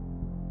guess.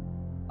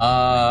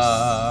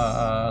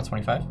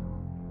 25.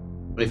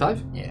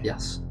 25? Yeah.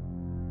 Yes.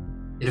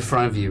 In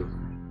front of you,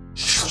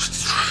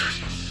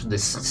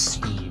 this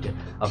speed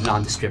of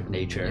nondescript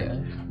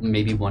nature,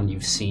 maybe one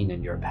you've seen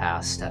in your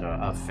past at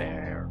a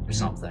fair or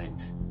something,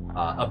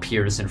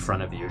 appears in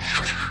front of you,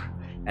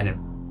 and it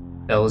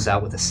bellows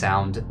out with a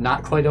sound,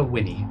 not quite a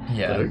whinny.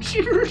 Yeah. But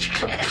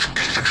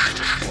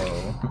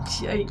Whoa.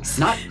 Yikes. it's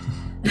not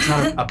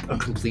a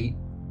complete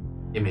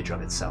image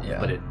of itself, Yeah.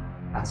 but it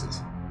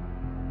passes.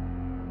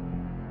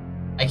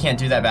 I can't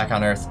do that back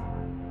on Earth.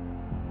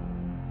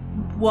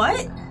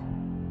 What?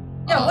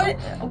 Yeah, what?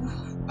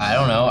 I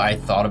don't know. I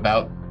thought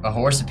about a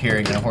horse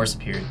appearing, and a horse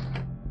appeared.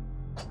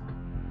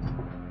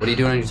 What are you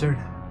doing on your turn?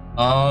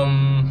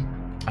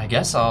 I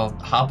guess I'll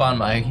hop on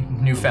my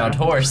newfound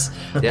horse,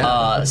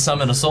 Yeah.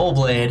 summon a soul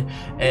blade,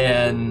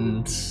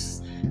 and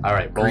All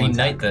right, roll green attack.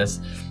 knight this.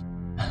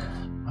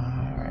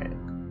 Alright.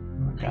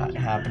 What we got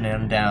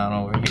happening down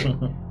over here?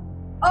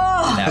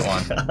 Oh! That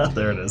one.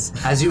 There it is.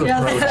 As you Yeah,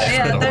 approach,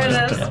 yeah, there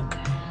it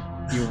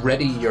is. you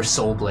ready your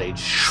soul blade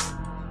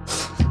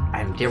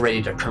and get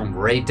ready to come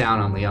right down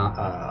on Leon,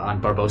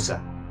 on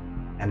Barbosa,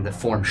 and the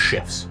form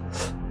shifts,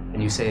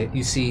 and you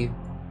see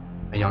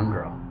a young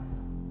girl,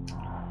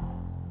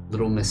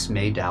 little Miss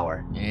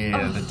Maydower.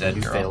 Yeah, the dead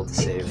You girl. failed to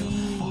save,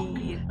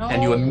 No.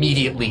 and you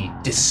immediately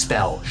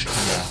dispel,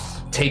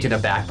 taken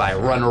aback by it,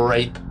 run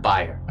right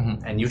by her,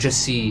 and you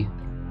just see,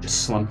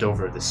 just slumped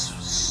over, this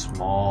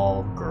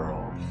small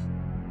girl,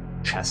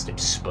 chest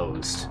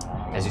exposed,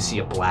 as you see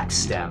a black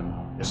stem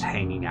just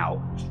hanging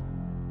out,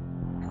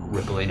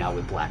 rippling out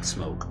with black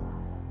smoke.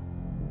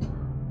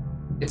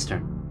 Its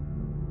turn.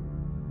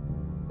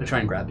 They'll try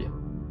and grab you.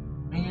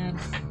 Man.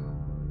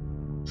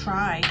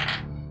 Try.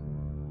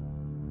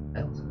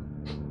 Fails.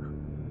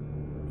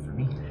 For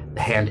me.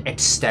 The hand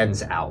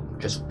extends out,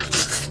 just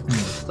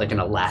like an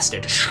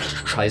elastic,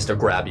 tries to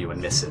grab you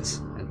and misses,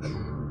 and then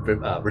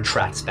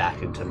retracts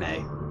back into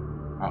May.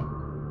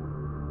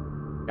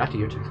 Got to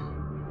your turn.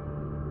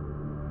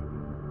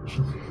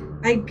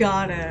 I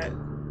gotta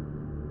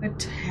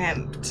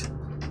attempt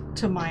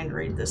to mind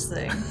read this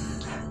thing.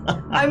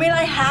 I mean,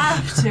 I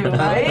have to,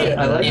 right?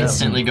 I like it.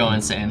 Instantly go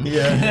insane.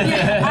 Yeah.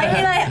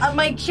 Yeah, I mean,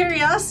 my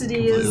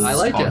curiosity is. I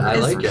like it. I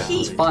is like it. It's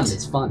piqued. fun.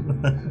 It's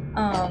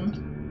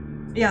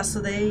fun. Yeah.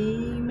 So they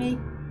make.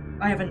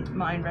 I haven't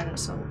mind read it,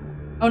 so.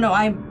 Oh no,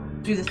 I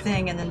do the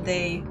thing, and then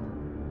they.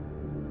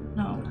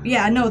 No.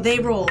 Yeah. No, they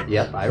roll.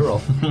 Yep, I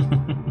roll.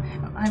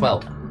 I'm-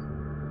 12.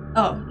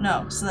 Oh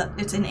no, so that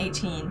it's an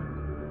 18.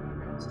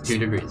 2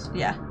 degrees.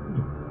 Yeah.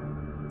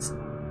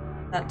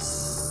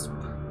 That's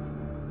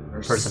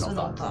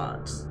Personal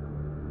thoughts.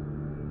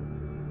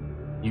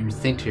 You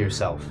think to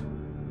yourself,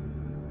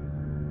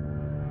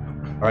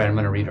 all right, I'm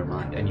going to read her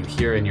mind. And you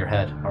hear in your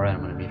head, all right,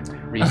 I'm going to read her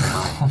mind.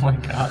 Oh my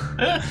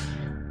god.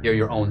 Hear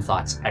your own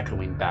thoughts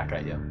echoing back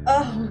at you.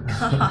 Oh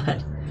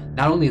god.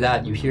 Not only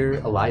that, you hear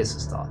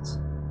Elias's thoughts.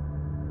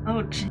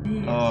 Oh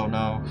jeez. Oh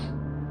no.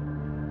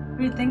 What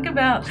do you think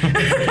about? A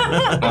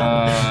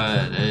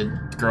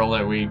girl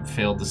that we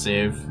failed to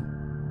save,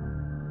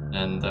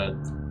 and the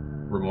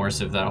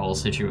remorse of that whole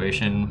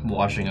situation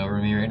washing over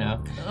me right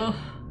now. Ugh.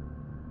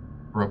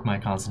 Broke my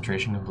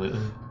concentration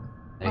completely.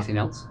 Anything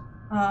else?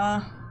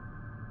 I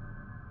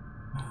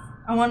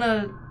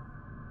wanna.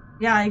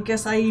 Yeah, I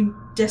guess I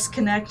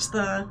disconnect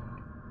the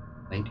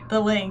Link.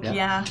 link. Yeah.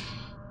 Yeah.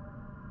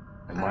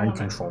 I mind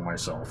control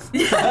myself.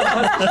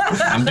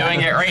 I'm doing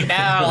it right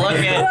now. Look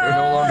You're at.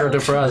 no longer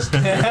depressed.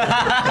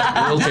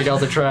 We'll take out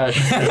the trash.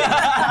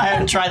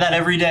 I try that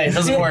every day. It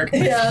doesn't work.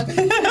 Yeah.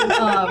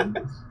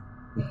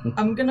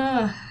 I'm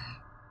gonna.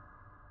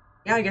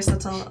 Yeah, I guess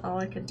that's all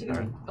I could do. All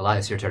right,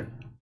 Elias, your turn.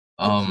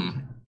 I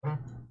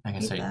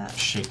guess Hate I that.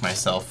 shake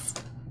myself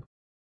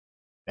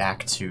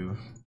back to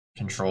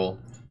control.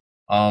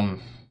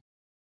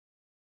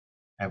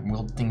 I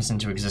willed things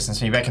into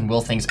existence. Maybe I can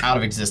will things out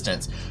of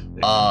existence.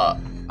 I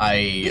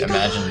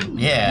imagine.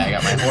 Yeah, I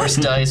got my horse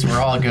dice.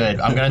 We're all good.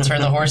 I'm gonna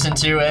turn the horse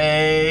into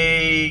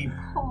an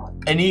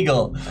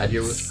eagle. Add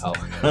your. Oh.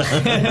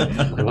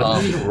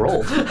 What did you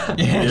roll?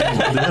 Yeah, the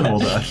animal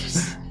die.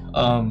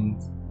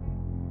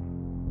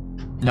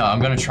 No,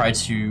 I'm gonna try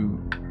to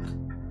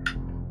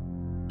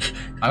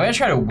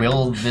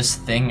will this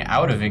thing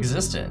out of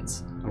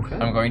existence. Okay.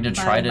 I'm going to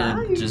try to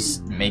Bye-bye.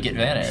 just make it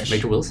vanish.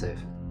 Make a will save.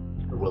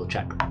 A will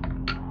check.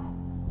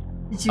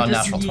 Did you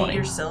just Unnatural yeet 20.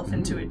 yourself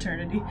into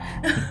eternity?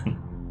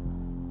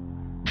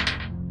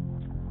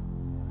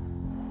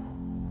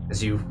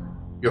 As your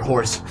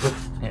horse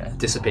Yeah.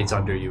 dissipates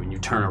under you and you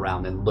turn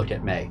around and look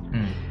at May.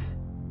 Mm.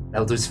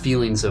 Now those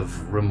feelings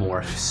of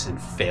remorse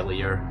and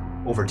failure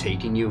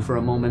overtaking you for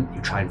a moment,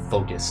 you try and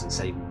focus and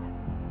say,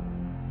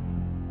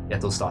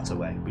 get those thoughts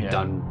away. We've Yeah.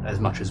 done as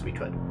much as we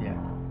could. Yeah.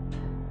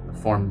 The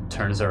form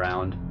turns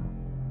around,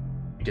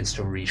 begins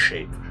to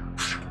reshape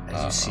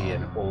as you see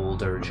an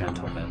older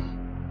gentleman.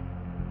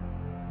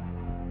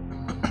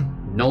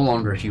 No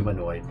longer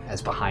humanoid,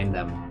 as behind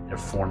them, their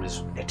form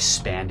is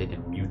expanded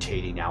and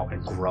mutating out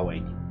and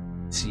growing.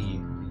 You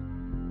see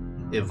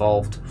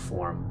evolved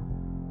form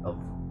of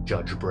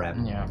Judge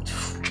Brem. Yeah.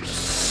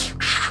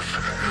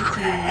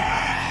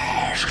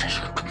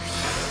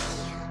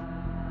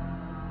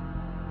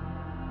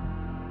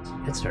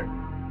 its turn.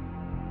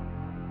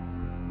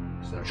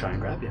 It's gonna try and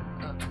grab you.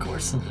 Of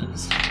course it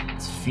is.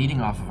 It's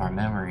feeding off of our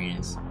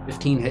memories.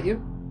 15 hit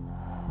you?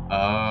 You're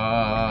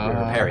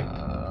a parry.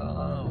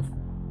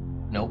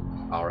 Nope.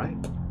 All right.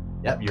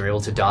 Yep, you're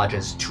able to dodge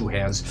as two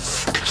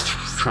hands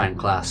try and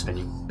clasp, and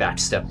you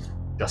backstep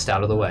just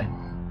out of the way.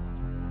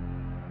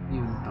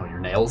 Oh, your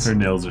nails? Her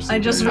nails are. I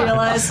just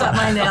realized that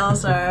my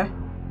nails are.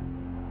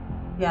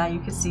 Yeah, you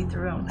could see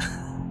through them.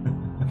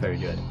 Very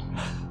good.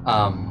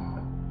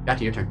 Back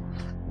to your turn.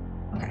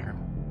 Okay.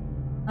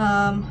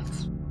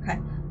 Okay.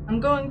 I'm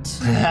going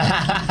to.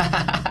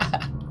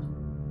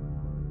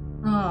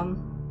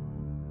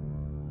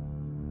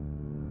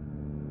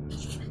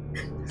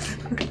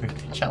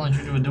 Challenge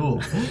you to a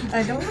duel.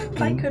 I don't know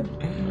if I could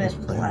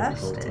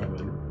blast it.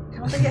 I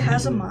don't think it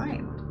has a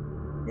mind.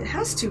 It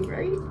has to,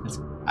 right?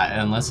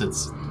 Unless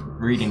it's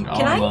reading all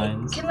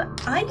minds. Can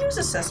I use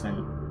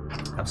assessment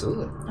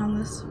Absolutely. on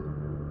this?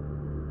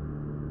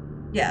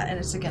 Yeah, and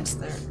it's against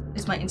their.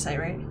 It's my insight,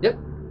 right? Yep.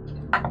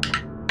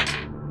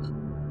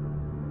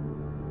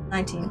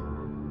 19.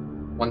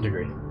 1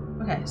 degree.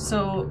 Okay,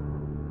 so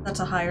that's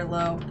a high or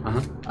low.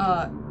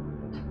 Uh-huh.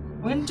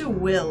 I'm gonna do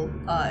will.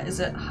 Is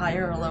it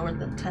higher or lower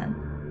than 10?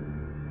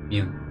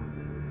 Immune.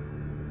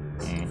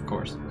 Of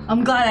course.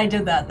 I'm glad I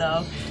did that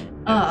though.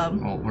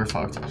 Well, we're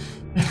fucked.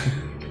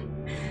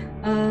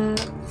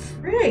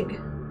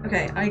 Frig.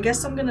 Okay, I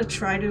guess I'm gonna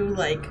try to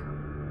like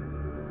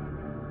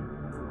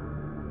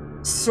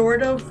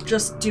sort of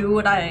just do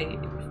what I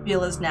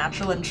feel is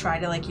natural and try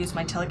to like use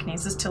my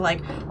telekinesis to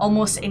like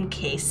almost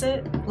encase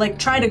it, like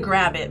try to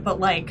grab it, but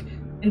like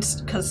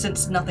because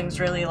since nothing's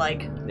really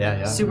like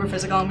super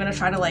physical, I'm gonna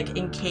try to like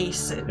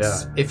encase it.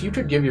 Yeah. If you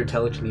could give your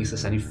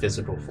telekinesis any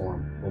physical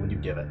form, what would you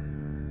give it?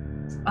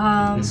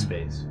 In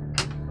space.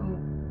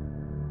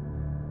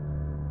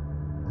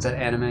 Is that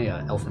anime,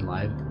 Elfin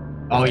Live?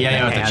 Oh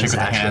yeah, with the chick with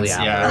the actually hands.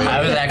 out. Yeah,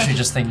 I was actually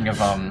just thinking of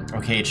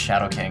it's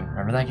Shadow King.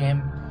 Remember that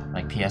game?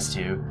 Like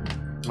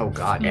PS2. Oh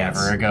god, Yeah, yes.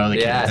 Virgo, the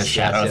kid with the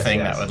shadow thing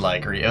yes. that would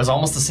like it was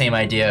almost the same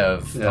idea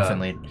of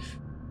Elfinly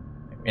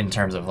in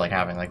terms of like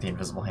having like the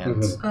invisible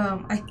hands.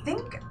 I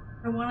think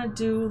I want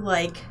to do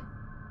like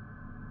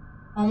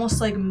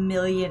almost like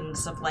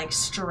millions of like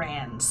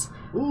strands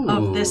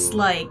of this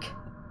like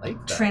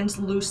that.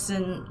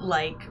 translucent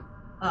like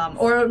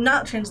or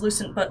not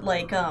translucent but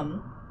like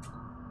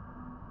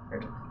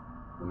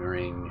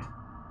Shimmering.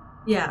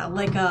 yeah,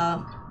 like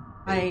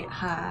I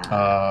have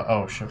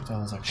Oh shit, what the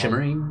hell is that called?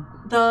 Shimmering?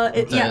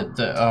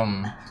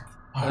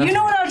 You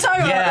know what I'm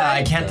talking about, yeah,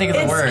 right? I can't think of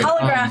the It's word.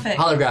 holographic.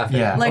 Holographic.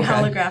 Yeah. Like okay.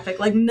 holographic,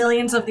 like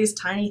millions of these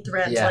tiny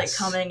threads like Yes.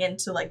 coming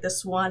into like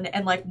this one,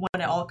 and like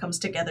when it all comes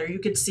together, you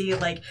could see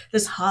like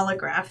this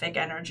holographic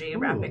energy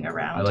wrapping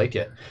around. I like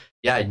it.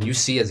 Yeah, and you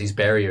see as these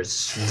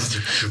barriers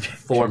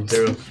form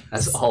through,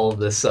 as all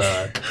this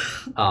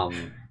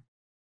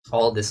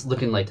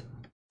looking like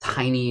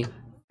tiny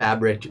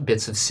fabric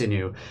bits of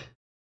sinew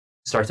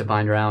start to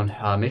bind around.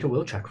 Make a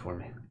will check for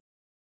me.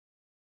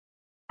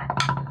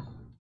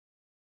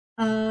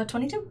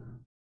 22.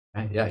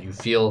 Right, yeah, you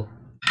feel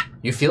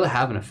it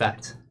have an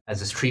effect as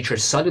this creature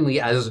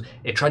suddenly, as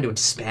it tried to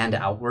expand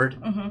outward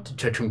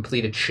to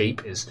complete its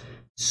shape, is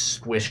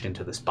squished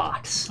into this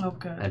box Oh,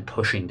 good. and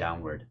pushing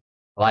downward.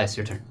 Elias,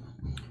 your turn.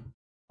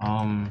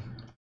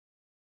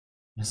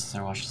 Yes,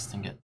 I watched this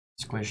thing get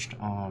squished.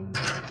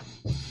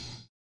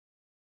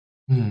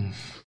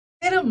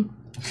 Hit him.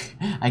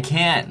 I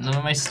can't. None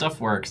of my stuff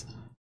works.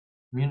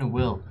 I'm in a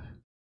will.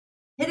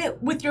 Hit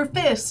it with your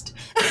fist.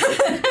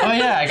 Oh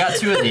yeah, I got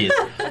 2 of these.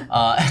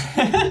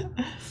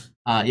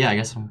 Yeah, I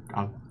guess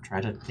I'll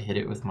try to hit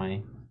it with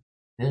my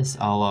fist.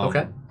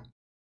 Okay.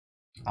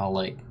 I'll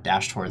like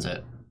dash towards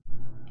it.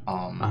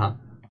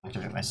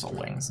 Activate my soul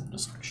wings and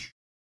just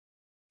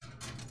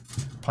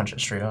punch it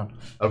straight on.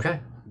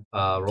 Okay.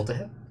 Roll to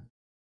hit.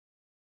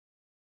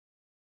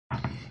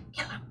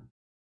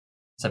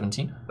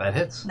 17. That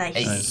hits.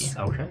 Nice.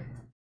 Okay.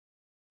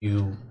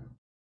 You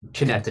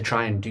connect to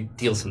try and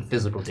deal some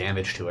physical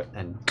damage to it,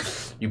 and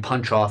you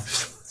punch off,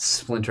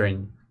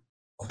 splintering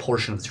a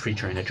portion of the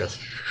creature, and it just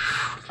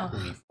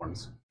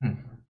reforms. It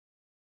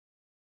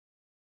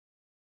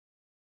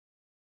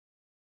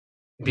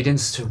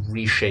begins to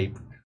reshape.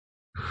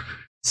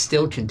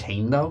 Still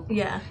contained, though.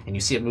 Yeah. And you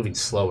see it moving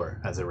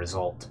slower as a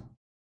result.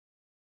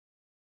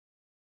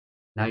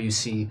 Now you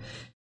see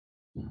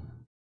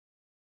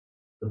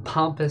the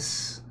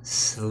pompous,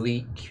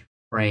 sleek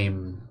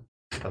frame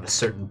of a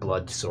certain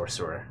blood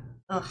sorcerer.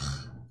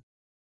 Ugh.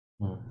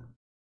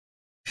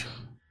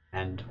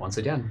 And once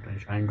again, I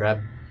try and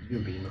grab you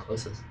being the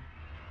closest.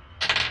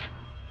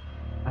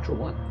 Natural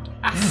 1.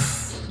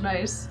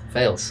 Nice.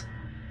 Fails.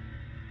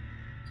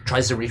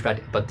 Tries to reach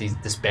back, but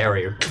this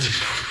barrier,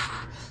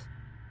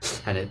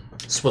 and it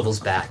swivels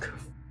back.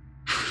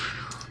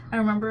 I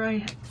remember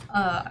I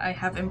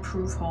have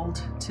improve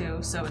hold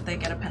too, so they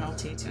get a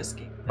penalty to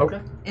escape.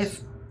 Okay.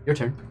 If Your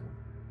turn.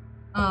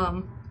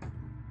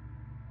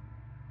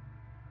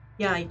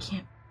 yeah, I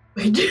can't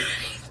really do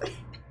anything.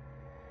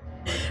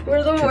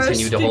 We're the Continue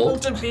worst to people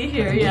hold? to be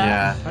here.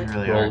 Yeah. you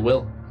really Roll are.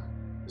 will.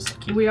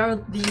 We are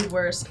the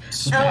worst.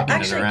 Smacking it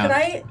Actually, around.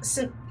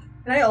 can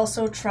I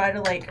also try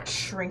to like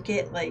shrink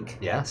it, like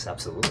Yes,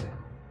 absolutely.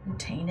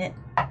 contain it?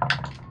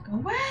 Go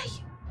away.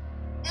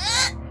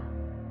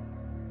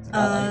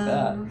 Not like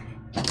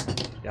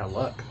that. You got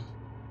luck.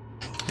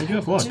 You do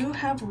have luck. Do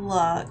have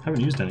luck.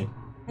 Haven't used any.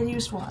 I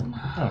used one.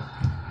 Oh.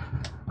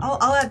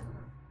 I'll add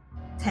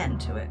 10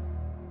 to it.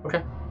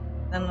 Okay.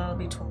 Then it'll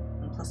be 12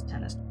 and plus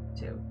 10 is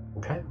 22.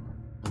 Okay.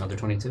 Another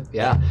 22.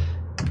 Yeah.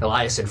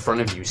 Elias, in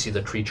front of you, see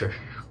the creature.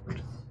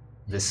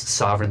 This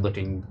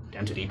sovereign-looking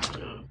entity.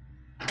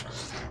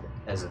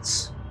 As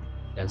it's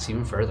dense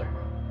even further.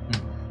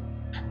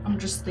 I'm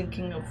just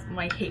thinking of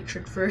my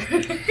hatred for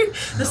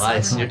the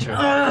Elias, your turn.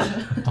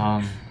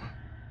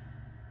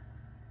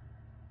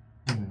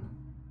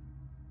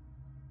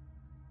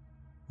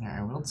 Yeah,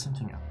 I willed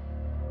something up.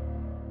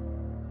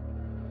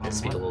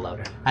 Speak a little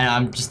louder. I know,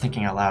 I'm just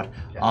thinking out loud.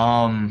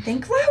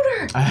 Think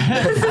louder!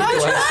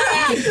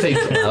 Think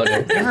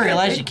louder. You ever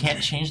realize you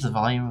can't change the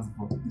volume of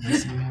the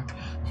voice you have?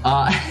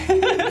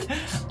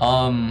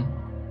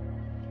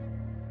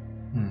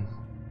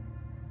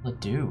 What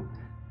do?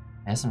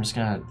 I guess I'm just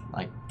gonna,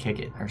 like, kick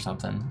it or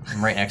something.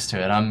 I'm right next to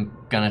it. I'm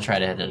gonna try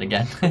to hit it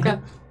again. Okay.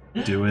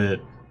 Do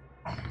it.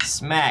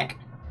 Smack!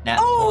 Nat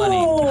 20.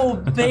 Oh,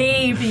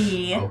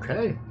 baby!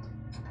 Okay.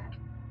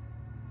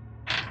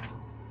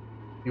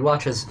 You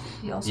watch as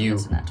He also you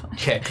gets a nat 20.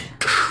 kick,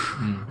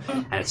 and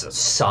it's a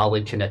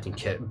solid connecting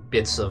kick.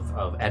 Bits of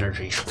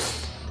energy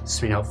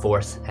spin out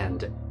forth,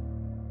 and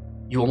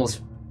you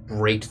almost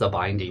break the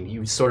binding.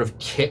 You sort of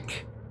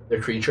kick the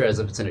creature as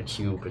if it's in a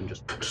cube and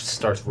just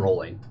starts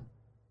rolling.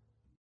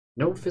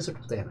 No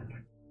physical damage.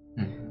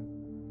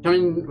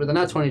 With a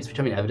nat 20, it's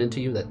becoming evident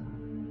to you that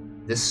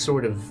this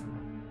sort of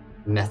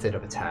method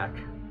of attack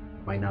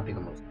might not be the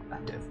most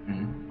effective.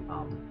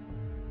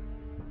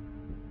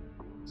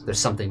 There's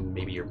something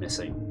maybe you're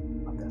missing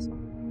on this.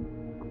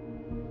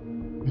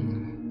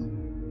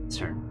 It's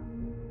turn.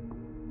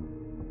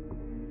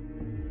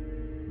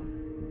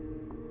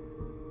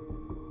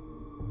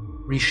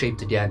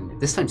 Reshaped again,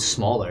 this time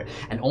smaller,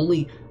 and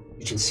only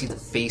you can see the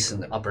face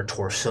and the upper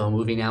torso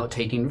moving out,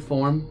 taking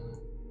form.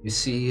 You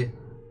see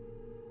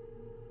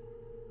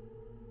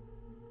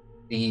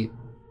the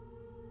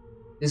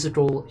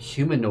physical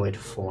humanoid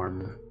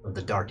form of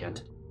the Dark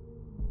Entity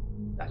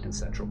back in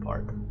Central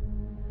Park.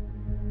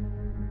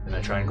 And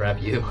I try and grab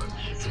you.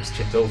 It was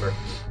tipped over.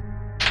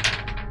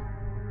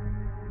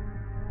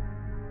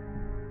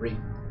 3.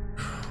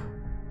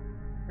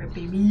 Right,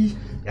 baby.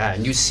 Yeah,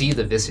 and you see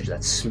the visage,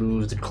 that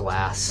smooth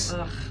glass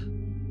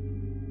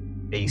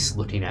face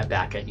looking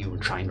back at you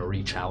and trying to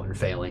reach out and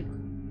failing.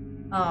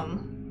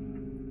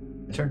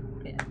 Your turn.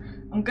 Yeah.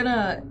 I'm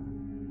gonna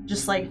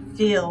just like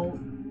feel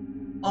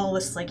all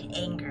this like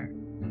anger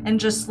and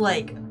just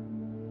like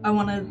I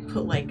want to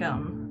put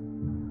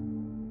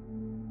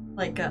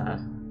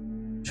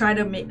try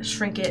to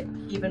shrink it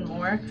even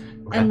more,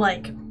 Okay. and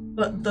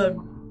but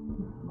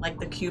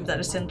the cube that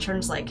it's in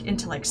turns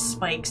into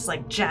spikes,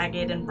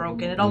 jagged and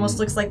broken. It almost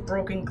looks like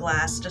broken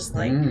glass, just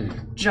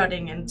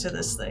jutting into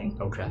this thing.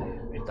 Okay,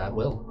 make that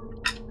will.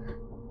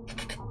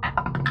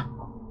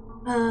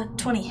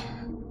 20.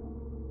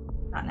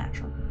 Not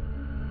natural.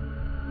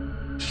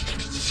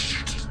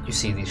 You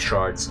see these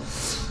shards,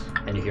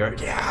 and you hear it.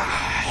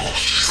 Yeah.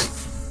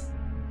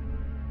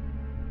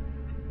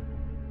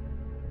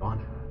 Go on.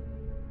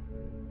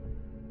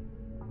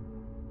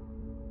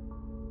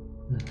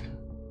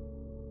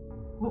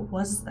 What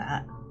was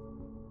that?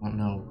 I don't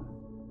know.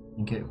 I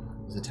think it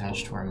was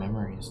attached to our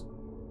memories.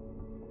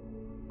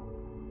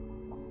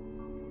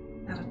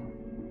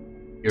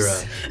 You're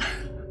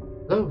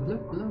hello.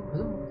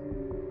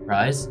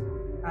 Rise?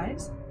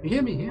 Eyes?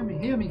 Hear me.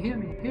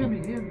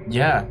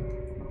 Yeah.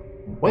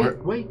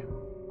 Wait.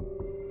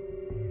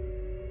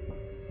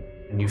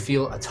 And you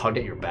feel a tug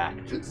at your back.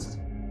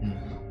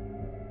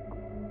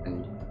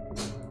 And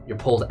you're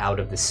pulled out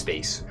of this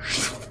space.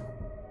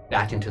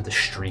 Back into the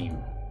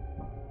stream.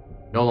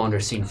 No longer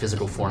seeing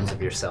physical forms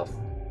of yourself.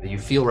 But you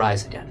feel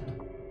rise again.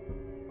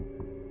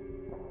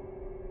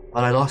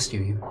 But I lost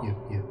you.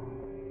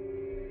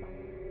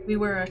 We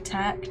were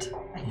attacked,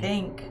 I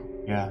think.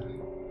 Yeah.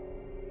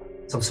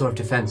 Some sort of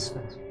defense.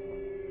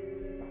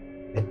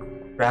 It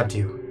grabbed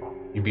you.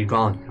 You'd be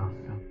gone.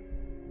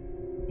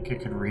 I think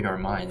it could read our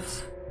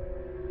minds.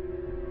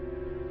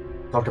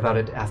 Talk about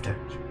it after.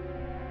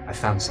 I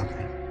found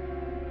something.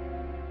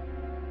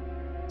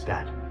 It's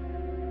bad.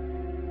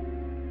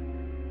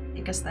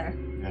 Take us there.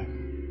 Yeah.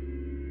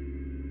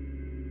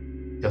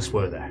 Just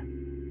were there.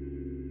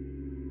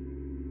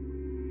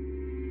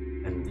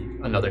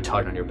 And another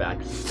tug on your back.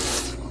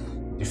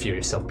 You feel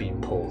yourself being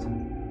pulled.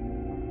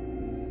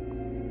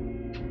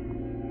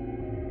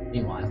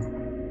 Meanwhile,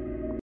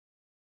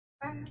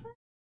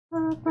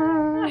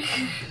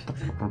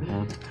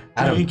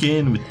 Adam.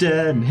 Drinking with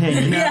Dad and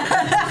hanging out.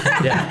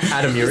 Yeah,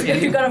 Adam, you're You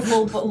in. got a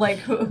full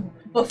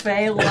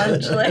buffet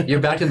lunch. You're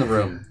back in the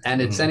room,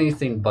 and it's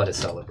anything but a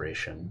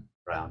celebration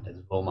around as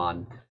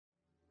Beaumont,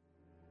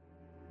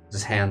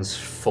 his hands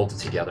folded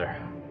together.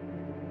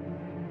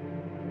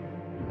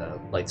 The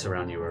lights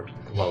around you are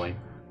glowing.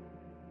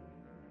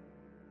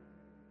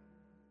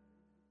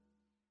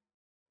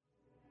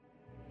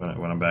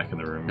 When I'm back in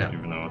the room, Yeah.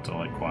 even though it's all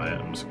like quiet,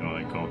 I'm just gonna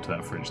like go up to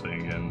that fridge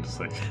thing again, just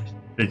like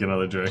take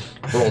another drink.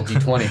 Roll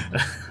d20.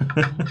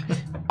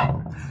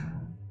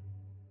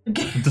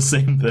 The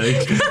same thing.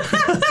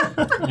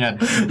 Yeah.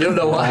 You don't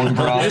know why. Old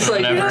broth You're just or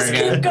like, whatever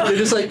again. you're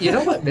just like, you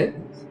know what,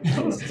 man?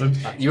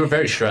 You were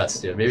very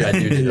stressed. Yeah, maybe I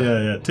do.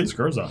 Yeah. It takes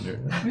grows on here.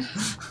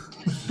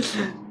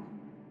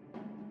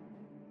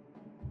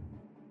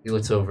 He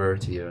looks over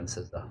to you and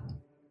says,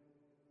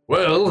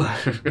 well,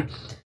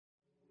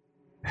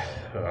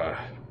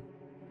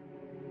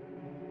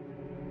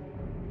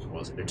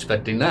 wasn't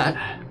expecting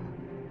that.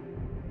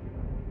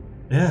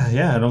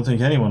 Yeah, I don't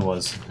think anyone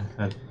was.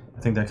 I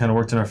think that kind of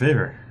worked in our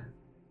favor.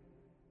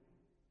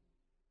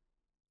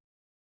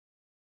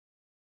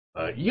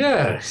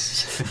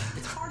 Yes,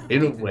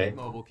 in a way.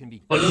 Mobile can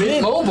be But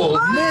Mint Mobile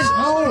is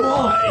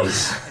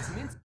otherwise. as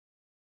Mint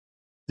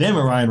Damn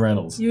it, Ryan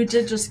Reynolds. You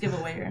did just give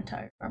away your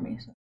entire army.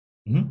 So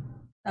Mm-hmm.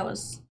 that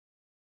was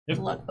Yep.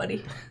 good luck,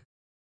 buddy.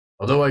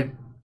 Although I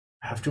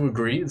have to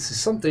agree, this is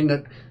something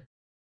that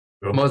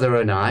your mother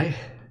and I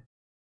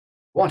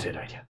wanted,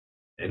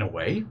 in a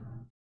way.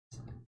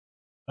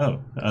 Oh,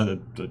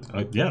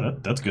 yeah,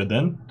 that's good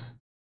then.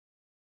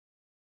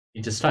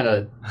 He just kind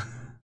of,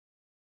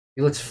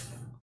 he looks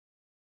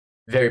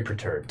very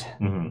perturbed,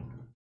 Mm-hmm.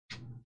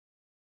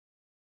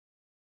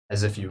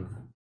 as if you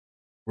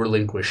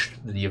relinquished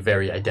the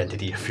very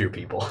identity of your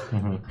people.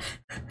 Mm-hmm.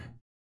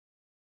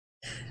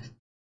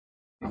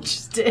 You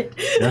just did.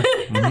 Yeah.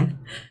 Mm-hmm.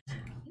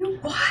 You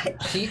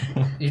what?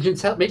 You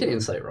can make an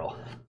insight roll.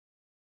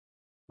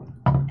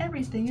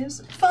 Everything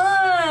is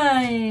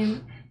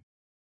fine.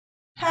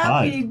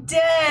 Happy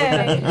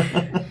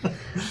day.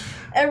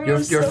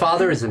 Everyone's Your so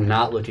father happy. is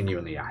not looking you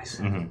in the eyes.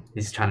 Mm-hmm.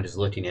 He's kind of just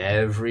looking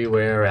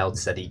everywhere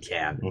else that he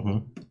can.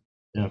 Mm-hmm.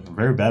 Yeah, I'm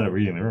very bad at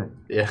reading the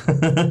room. Yeah.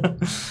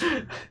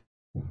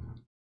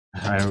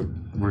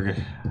 We're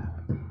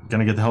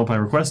gonna get the help I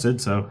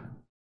requested, so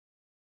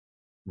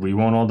we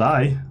won't all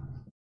die.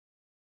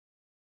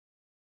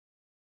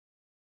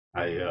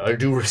 I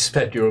do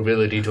respect your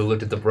ability to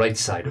look at the bright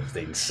side of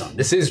things, son.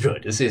 This is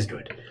good. This is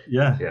good.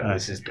 Yeah, Yeah,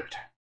 this is good.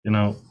 you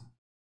know,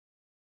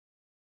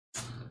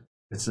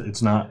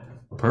 it's not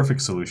a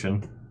perfect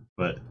solution,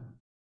 but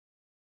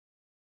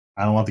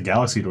I don't want the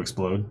galaxy to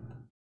explode.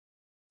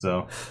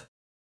 So,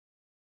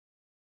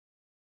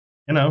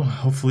 you know,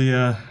 hopefully,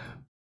 this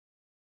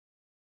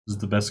is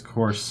the best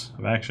course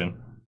of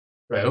action.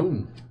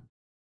 Well,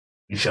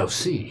 we shall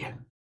see.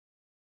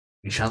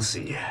 We shall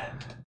see.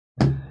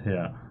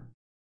 Yeah.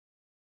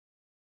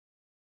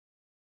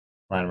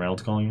 Ryan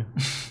Reynolds calling you?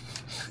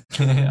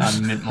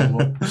 On Mint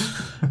Mobile.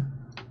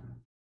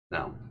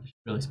 Now,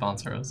 Really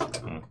sponsor us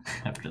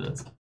after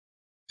this.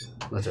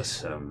 let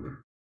us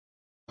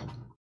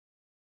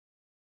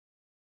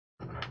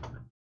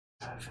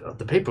fill out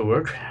the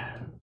paperwork.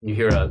 You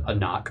hear a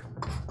knock.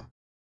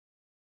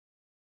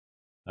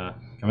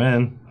 Come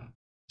in.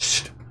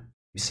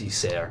 You see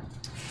Sayre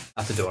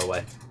at the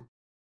doorway.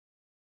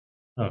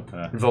 Oh,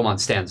 Vomon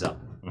stands up.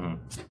 mhm.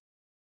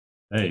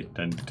 Hey,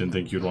 I didn't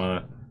think you'd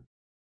want to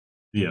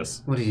see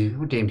us. What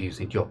game do you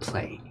think you're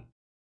playing?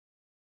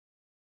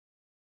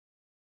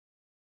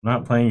 I'm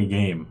not playing a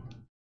game.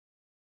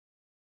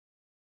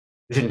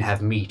 You didn't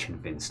have me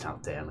convinced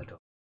out there, little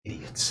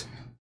idiots.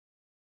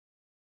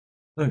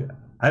 Look,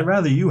 I'd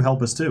rather you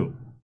help us too.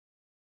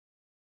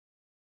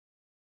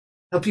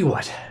 Help you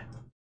what?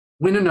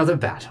 Win another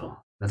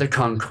battle, another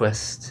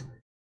conquest,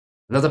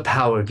 another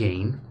power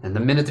gain, and the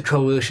minute the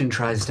Coalition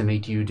tries to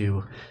make you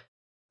do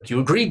what you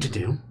agreed to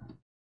do,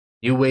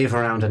 you wave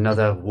around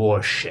another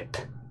warship,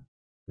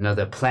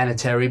 another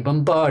planetary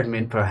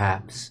bombardment,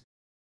 perhaps.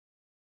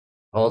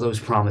 All those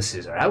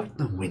promises are out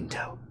the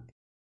window.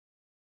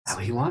 Is that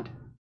what you want?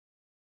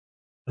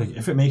 Look,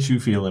 if it makes you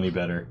feel any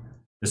better,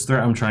 this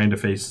threat I'm trying to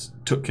face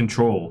took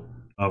control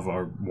of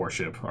our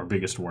warship, our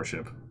biggest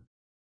warship.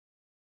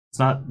 It's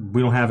not,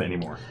 we don't have it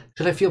anymore.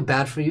 Should I feel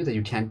bad for you that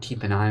you can't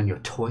keep an eye on your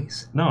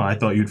toys? No, I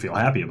thought you'd feel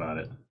happy about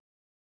it.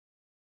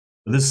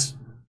 This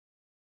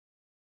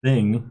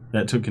thing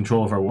that took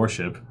control of our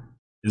warship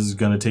is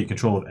going to take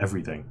control of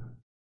everything,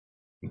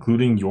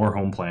 including your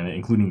home planet,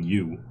 including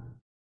you.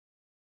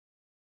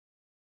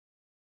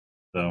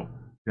 So,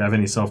 if you have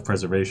any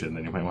self-preservation,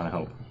 then you might want to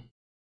help.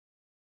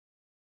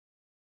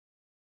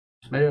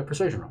 Maybe a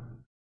persuasion roll.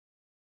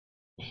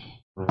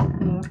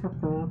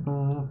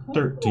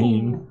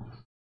 13.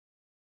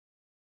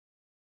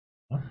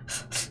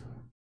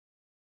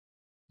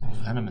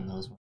 Venom in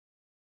those.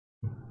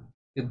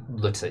 It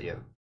looks at you.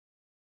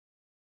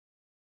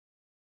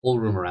 Whole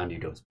room around you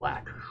goes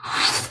black.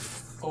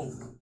 Oh.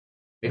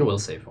 Make a will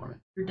save for me.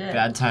 You're dead.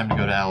 Bad time to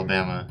go to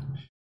Alabama.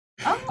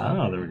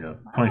 Oh, there we go.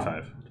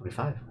 25.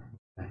 25.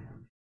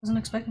 Wasn't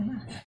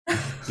expecting that.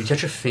 You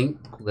catch a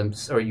faint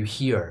glimpse, or you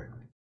hear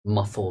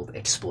muffled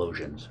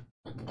explosions.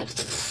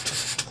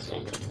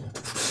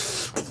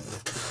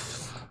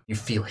 You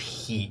feel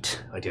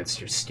heat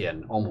against your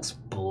skin, almost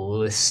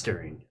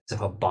blistering, as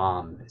if a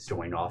bomb is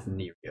going off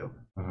near you.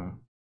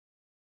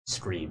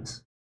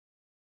 Screams.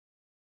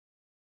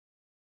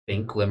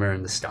 Faint glimmer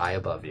in the sky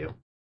above you.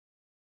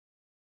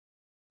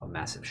 A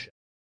massive ship.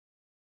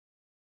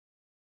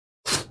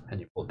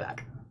 And you pull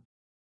back.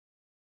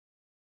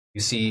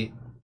 You see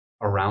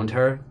around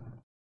her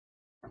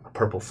a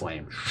purple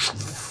flame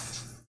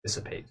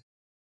dissipate.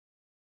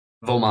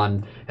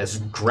 Vomon has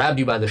grabbed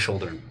you by the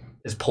shoulder and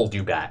has pulled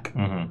you back.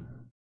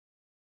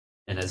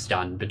 And has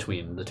done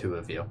between the two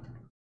of you.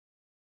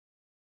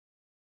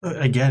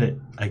 I get it.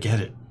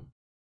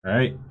 All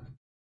right?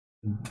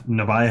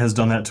 Nabaya has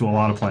done that to a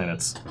lot of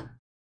planets.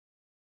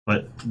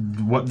 But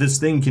what this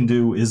thing can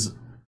do is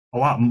a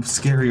lot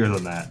scarier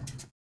than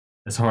that.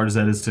 As hard as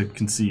that is to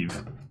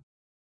conceive.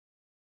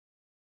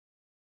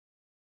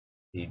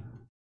 He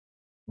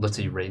looks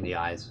at you right in the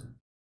eyes.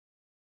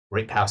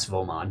 Right past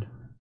Vomon.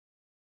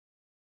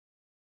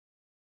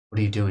 What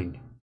are you doing?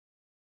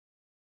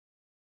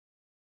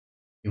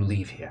 You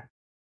leave here.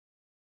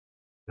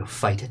 You'll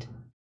fight it?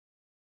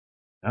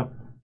 Yep.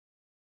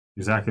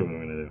 Exactly what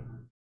I'm gonna do.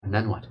 And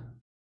then what?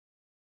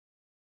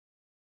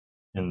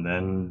 And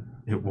then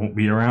it won't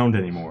be around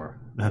anymore.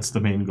 That's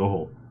the main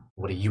goal.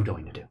 What are you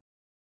going to do?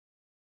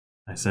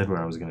 I said what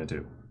I was gonna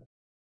do.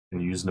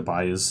 And use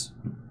Nabaya's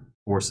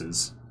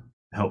forces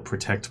to help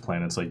protect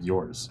planets like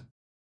yours.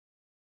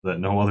 So that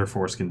no other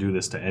force can do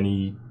this to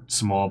any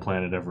small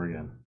planet ever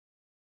again.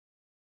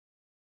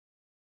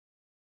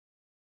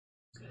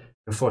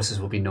 Your forces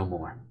will be no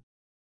more.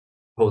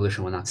 The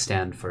Coalition will not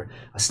stand for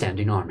a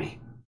standing army.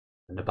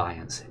 The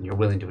Nabayans, and you're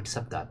willing to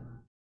accept that.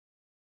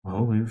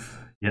 Well, we've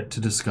yet to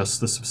discuss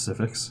the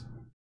specifics.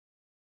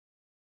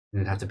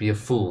 You'd have to be a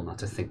fool not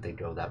to think they'd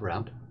go that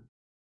route.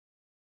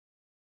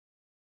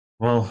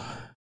 Well,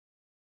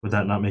 would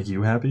that not make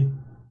you happy?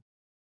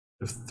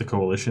 If the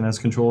Coalition has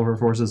control of our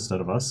forces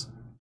instead of us?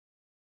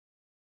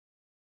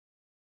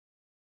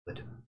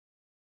 Good.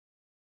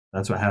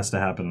 That's what has to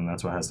happen, and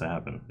that's what has to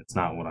happen. It's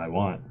not what I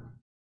want.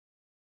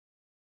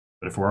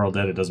 But if we're all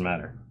dead, it doesn't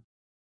matter.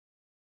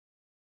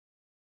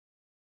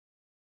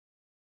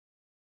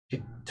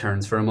 She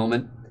turns for a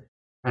moment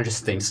and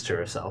just thinks to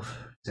herself.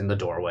 It's in the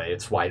doorway,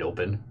 it's wide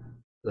open.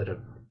 Let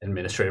an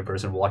administrative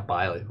person walk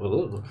by, like,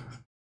 ooh.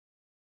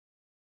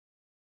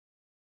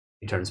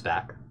 He turns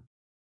back.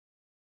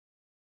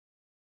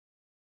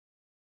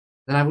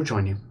 Then I will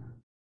join you.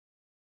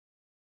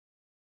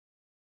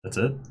 That's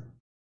it?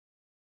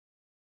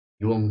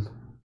 You will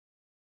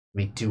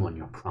make do on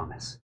your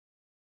promise.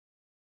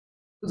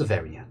 To the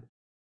very end.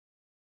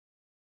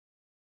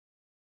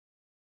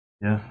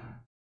 Yeah.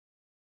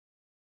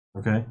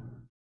 Okay.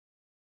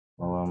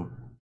 Well,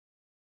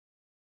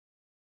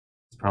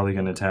 it's probably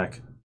gonna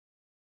attack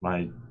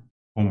my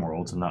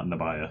homeworld and not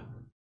Nabaya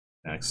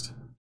next.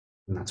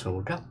 And that's where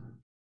we'll go.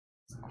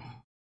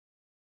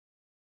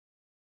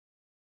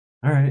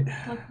 Alright.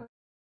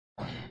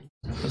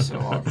 So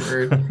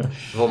awkward.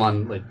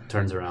 Vomon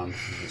turns around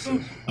and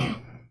says,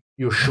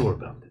 "You're sure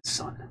about this,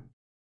 son?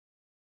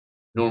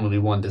 Normally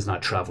one does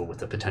not travel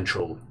with a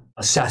potential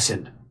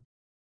assassin."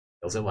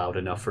 Yells it loud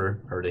enough for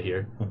her to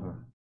hear.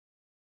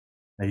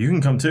 Now you can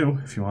come too,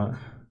 if you want. Of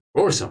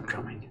course I'm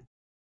coming.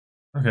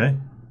 Okay.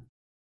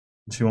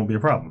 She won't be a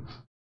problem.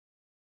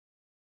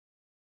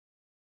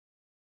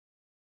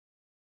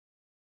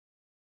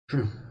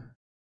 True.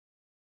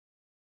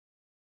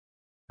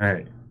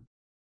 Alright.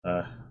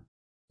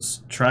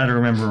 Just try to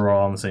remember we're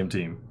all on the same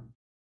team.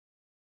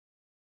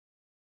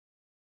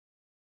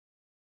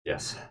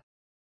 Yes.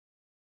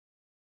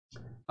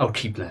 I'll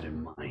keep that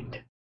in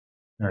mind.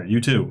 Alright, you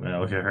too. Yeah,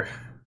 look at her.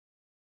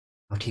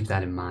 I'll keep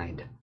that in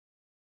mind.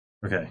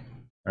 Okay.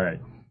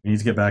 Alright. We need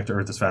to get back to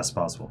Earth as fast as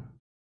possible.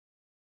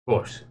 Of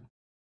course.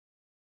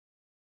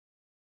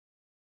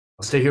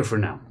 I'll stay here for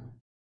now.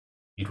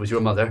 Eat with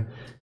your mother,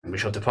 and we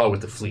shall depart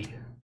with the fleet.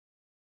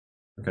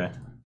 Okay.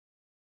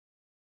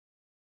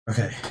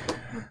 Okay.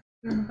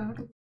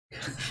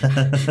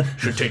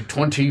 Should take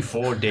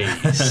 24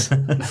 days.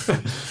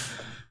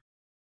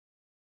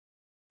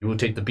 You will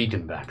take the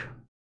beacon back.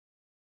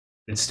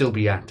 It'd still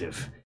be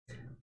active.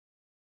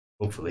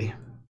 Hopefully.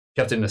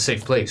 Kept in a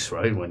safe place,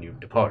 right, when you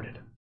departed.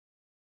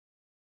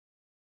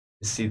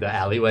 You see the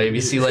alleyway,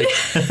 you see like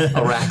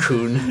a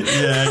raccoon.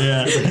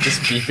 Yeah.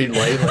 Just beeping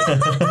light.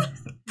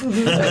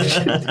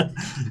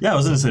 Yeah, I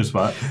was in the same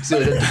spot. See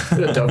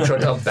like a dump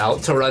truck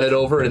about to run it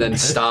over and then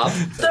stop.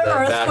 The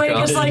earthquake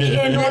is like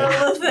in one of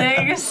the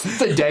things.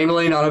 It's like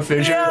dangling on a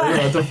fissure,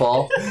 about to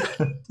fall.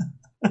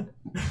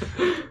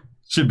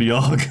 Should be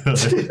all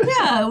good.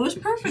 Yeah, it was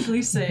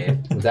perfectly safe.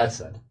 With that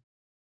said,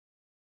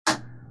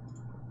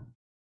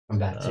 come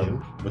back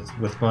to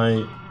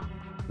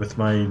with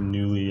my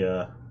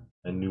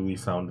newly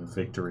found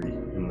victory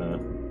in the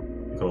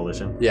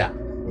coalition. Yeah.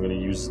 I'm gonna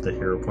use the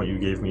hero point you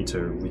gave me to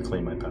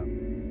reclaim my power.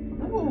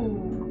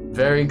 Ooh.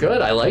 Very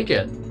good. I like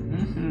it.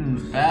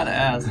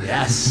 Badass.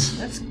 Yes.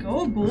 Let's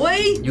go, boy.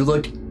 You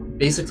look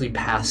basically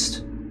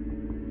past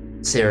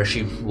Sarah,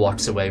 she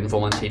walks away, and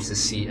Volon takes a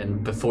seat,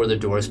 and before the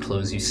doors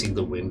close, you see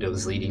the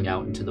windows leading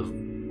out into the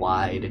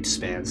wide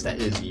expanse that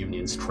is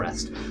Union's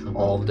Crest,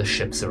 all of the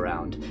ships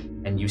around,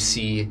 and you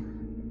see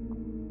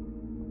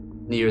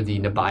near the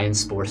Nabayan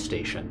Spore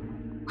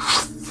Station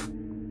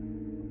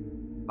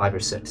 5 or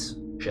 6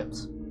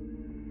 ships.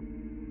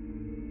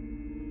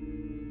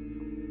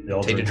 They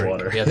all Take a drink drink.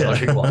 water. Yeah, they all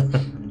drink water.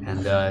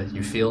 And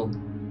you feel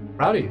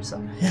proud of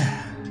yourself.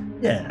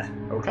 Yeah.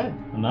 Okay.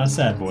 I'm not a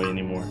sad boy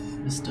anymore.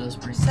 This does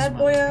bring Sad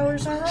boy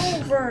hours are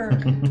over.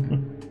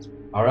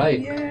 All right.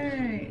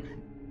 Yay.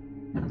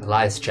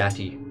 Elias,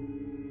 Jackie.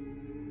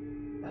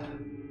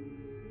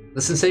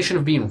 The sensation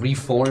of being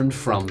reformed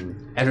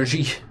from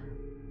energy.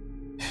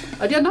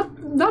 Again,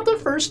 not the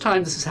first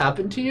time this has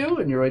happened to you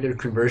in your right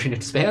conversion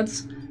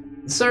expanse.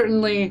 It's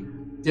certainly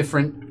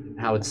different in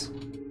how it's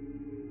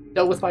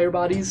dealt with by your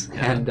bodies,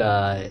 and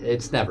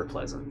it's never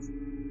pleasant.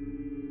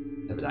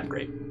 Never that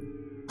great.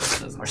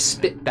 Or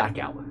spit back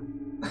out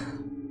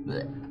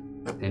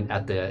in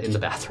the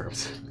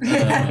bathrooms.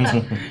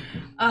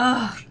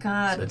 Oh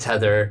God. The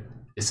tether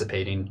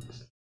dissipating.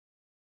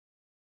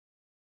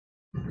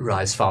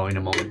 Rise following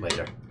a moment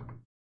later.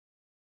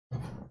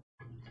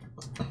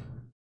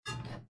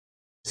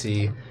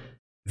 See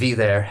V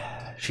there.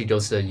 She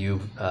goes to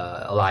you,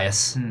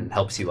 Elias, and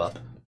helps you up.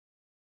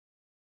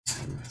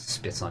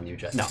 Spits on you,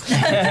 Jet. No.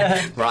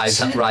 Rise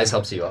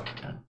helps you up.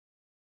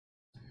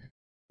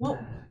 Whoa.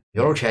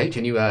 You're okay.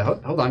 Can you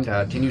hold on?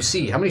 Can you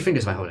see? How many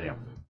fingers am I holding up?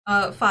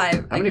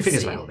 5. How many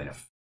fingers am I holding up?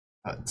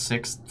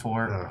 6,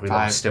 4, We 5.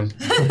 lost him. Put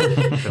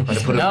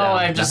him No, down.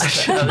 I'm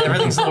just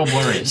everything's a little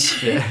blurry.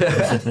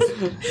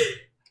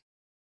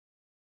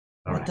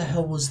 All What right. the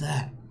hell was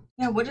that?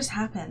 Yeah, what just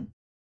happened?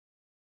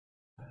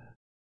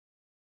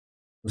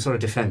 Some sort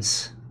of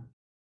defense.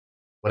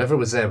 Whatever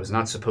was there was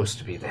not supposed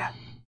to be there.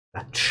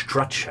 That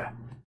structure.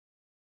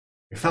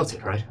 You felt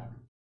it, right?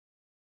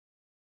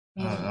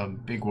 A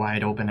big,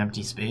 wide, open,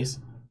 empty space.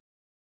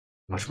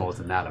 Much more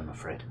than that, I'm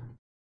afraid.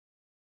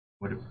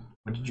 What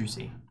did you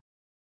see?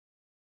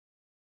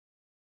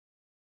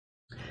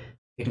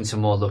 Taking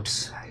some more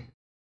looks,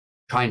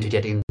 trying to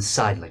get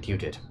inside like you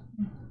did.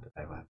 But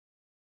I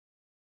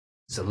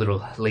was a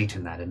little late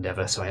in that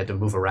endeavor, so I had to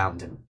move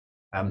around.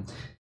 And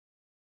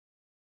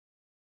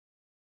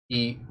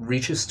he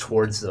reaches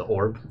towards the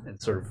orb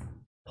and sort of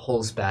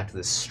pulls back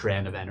this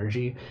strand of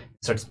energy,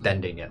 starts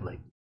bending it, like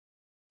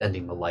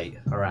bending the light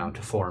around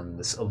to form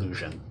this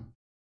illusion.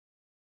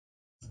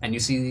 And you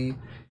see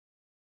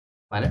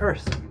planet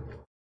Earth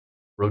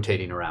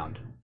rotating around.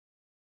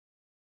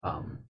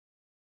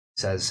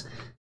 Says,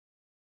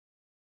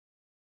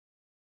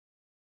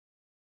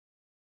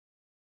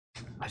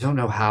 I don't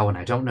know how and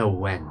I don't know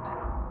when.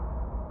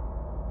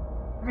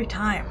 Every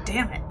time,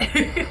 damn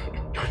it.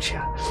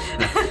 Gotcha.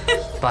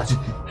 But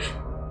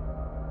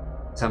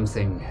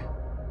something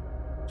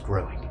is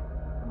growing.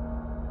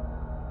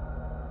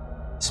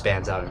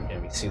 Spans out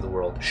and we see the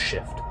world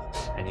shift.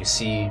 And you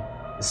see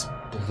this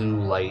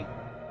blue light,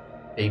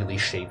 vaguely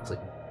shaped like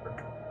a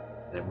network,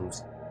 and it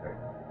moves.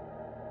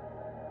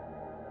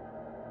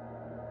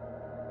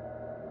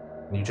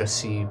 And you just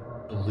see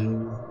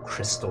blue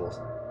crystal.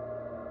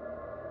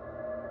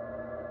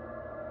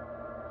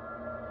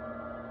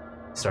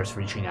 He starts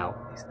reaching out.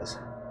 He says,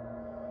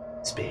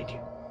 it's big.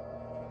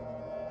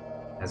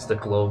 As the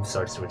globe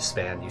starts to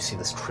expand, you see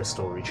this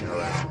crystal reaching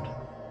around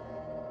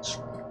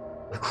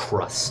the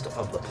crust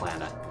of the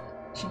planet.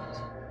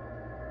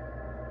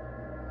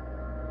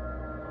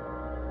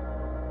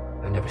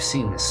 I've never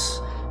seen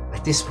this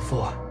like this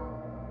before.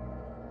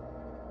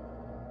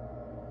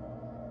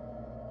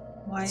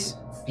 Why? It's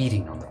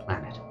feeding on the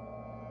planet.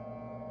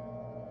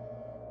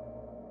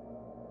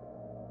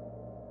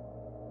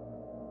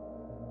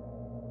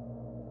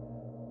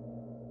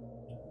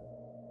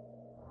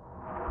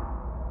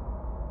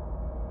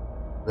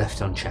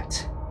 Left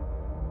unchecked,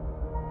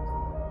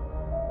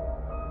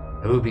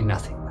 there will be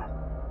nothing left.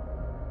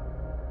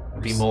 It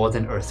will be more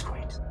than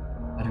earthquakes.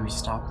 How do we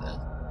stop that?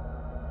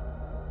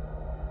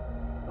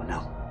 Oh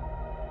no.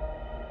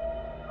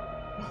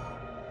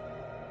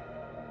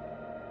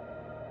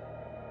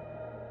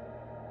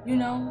 You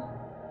know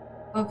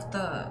of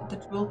the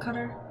jewel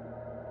cutter?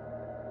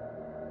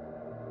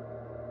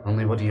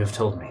 Only what you have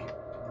told me.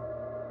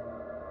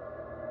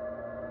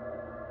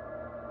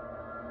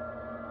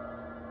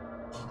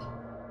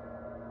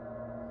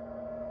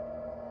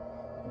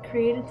 It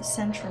created the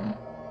Centrum.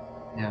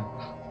 Yeah.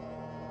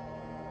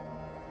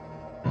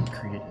 And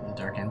created the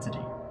dark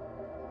entity.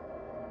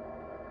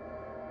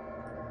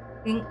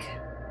 Think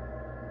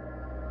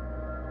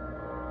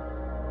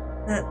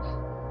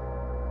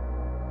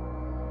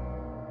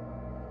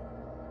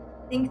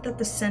that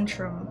the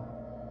Centrum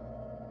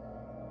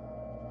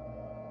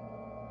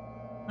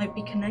might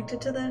be connected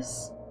to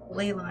this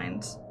ley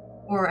lines,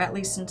 or at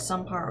least in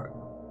some part,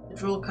 the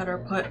jewel cutter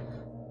put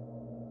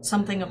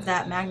something of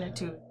that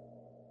magnitude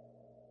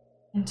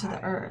into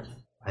the earth.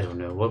 I don't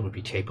know what would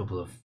be capable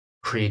of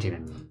creating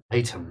an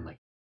item like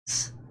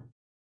this.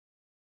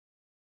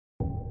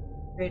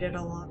 Created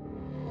a lot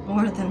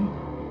more than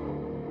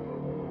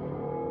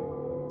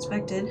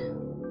expected.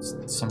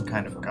 It's some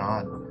kind of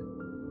god.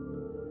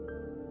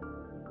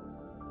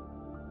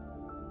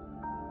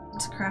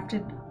 It's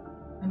crafted.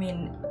 I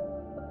mean,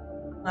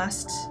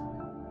 last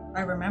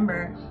I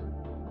remember,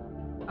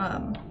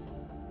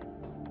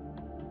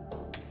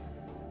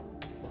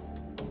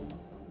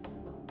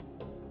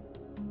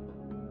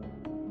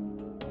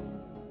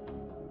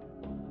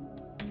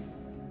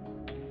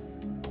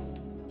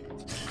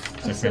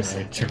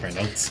 Check my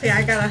notes. yeah,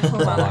 I gotta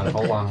hold on.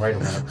 Hold on, wait a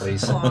minute,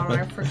 please. Hold on,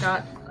 I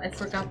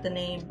forgot the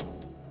name.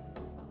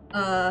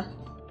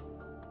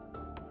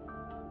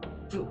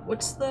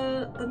 What's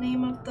the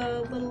name of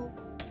the little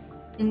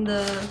in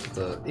the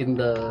In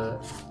the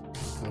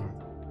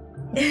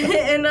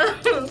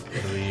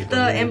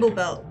Emble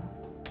Belt?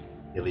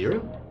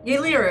 Illyru?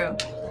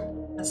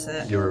 Yaliru. That's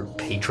it. Your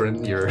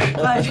patron, your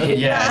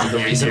Yeah. the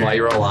reason why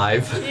you're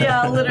alive.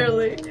 Yeah,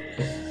 literally.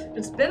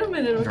 It's been a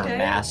minute, Your okay?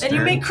 master. And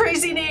you make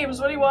crazy names.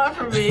 What do you want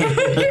from me?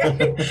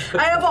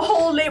 I have a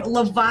whole name,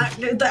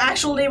 Lavat. The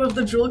actual name of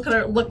the jewel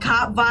cutter,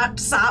 Lakat Vat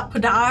Sat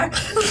Padar.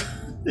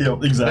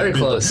 Yep, exactly. Very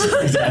close.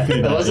 Exactly.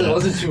 It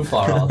wasn't too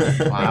far off.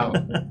 Wow.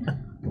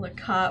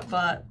 Lakat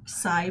Vat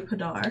Sai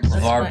Padar.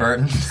 LeVar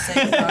Burton.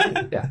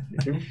 Yeah,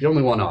 you're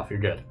only one off. You're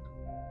good.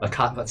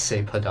 Lakat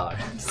Vatsay Padar.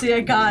 See,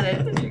 I got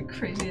it. You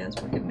crazy ass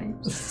fucking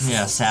names.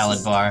 Yeah,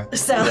 salad bar.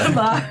 Salad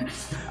bar.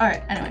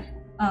 Alright, anyway.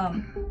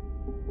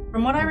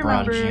 From what I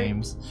LeBron remember,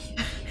 James.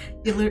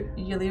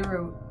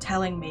 Yaliru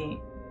telling me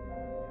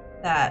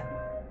that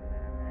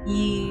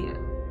he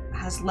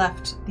has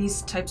left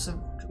these types of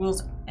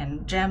jewels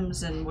and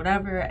gems and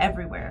whatever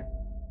everywhere.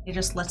 He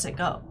just lets it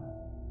go.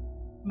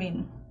 I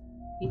mean,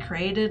 he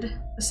created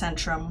the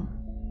Centrum,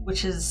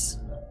 which is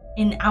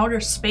in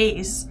outer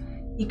space.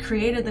 He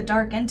created the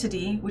Dark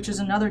Entity, which is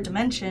another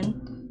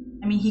dimension.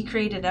 I mean, he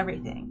created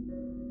everything.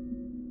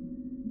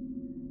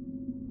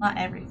 Not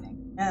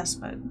everything, yes,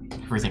 but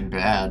Everything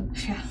bad.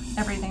 yeah,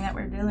 everything that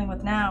we're dealing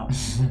with now.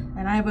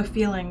 And I have a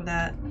feeling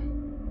that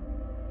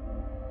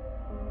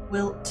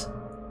Wilt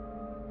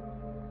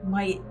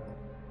might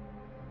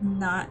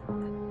not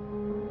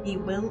be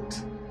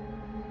Wilt.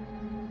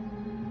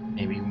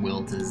 Maybe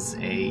Wilt is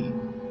a...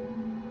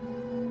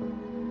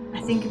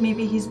 I think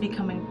maybe he's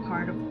becoming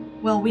part of...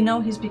 Well, we know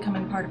he's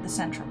becoming part of the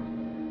Centrum.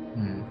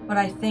 But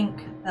I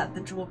think that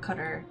the Jewel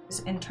Cutter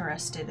is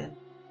interested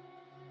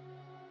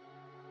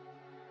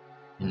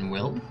in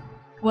Wilt?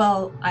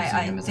 Well, Using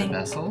him as a I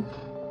vessel?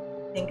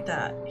 think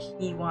that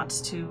he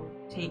wants to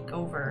take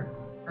over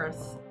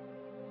Earth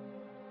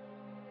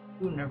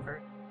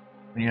universe.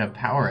 When you have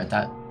power at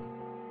that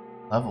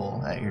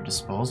level at your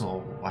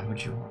disposal, why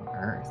would you want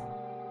Earth?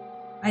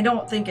 I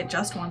don't think it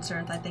just wants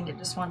Earth. I think it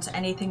just wants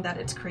anything that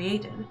it's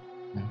created.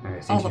 I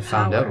think All you the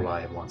found out power.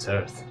 why it wants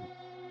Earth.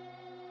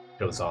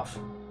 Goes off.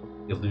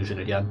 Illusion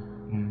again.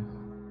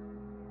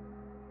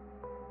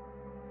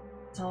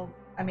 So,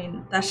 I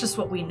mean, that's just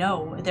what we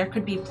know. There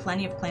could be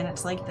plenty of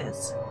planets like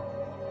this.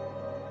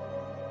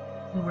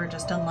 And we're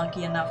just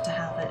unlucky enough to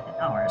have it in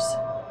ours.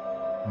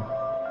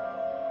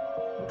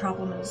 The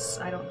problem is,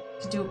 I don't know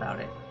what to do about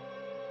it.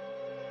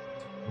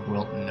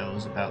 Wilt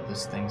knows about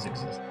this thing's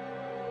existence.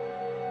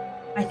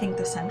 I think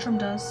the Centrum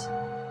does.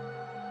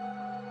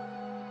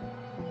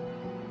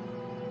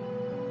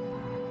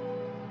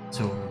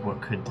 So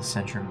what could the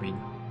Centrum be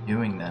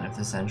doing then if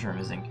the Centrum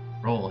is in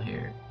control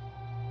here?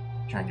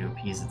 Trying to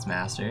appease its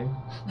master?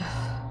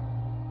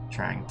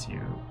 Trying to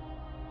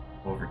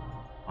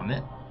overcome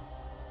it?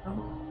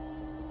 Oh.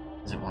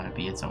 Does it want to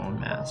be its own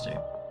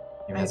master?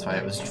 Maybe that's why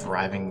it was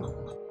driving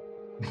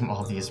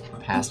all these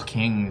past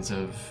kings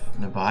of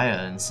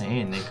Nabaya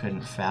insane. They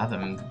couldn't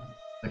fathom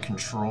the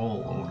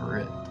control over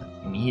it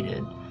that they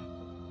needed.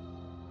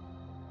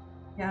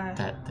 Yeah.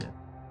 That the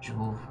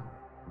jewel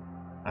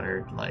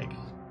uttered, like,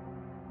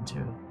 into.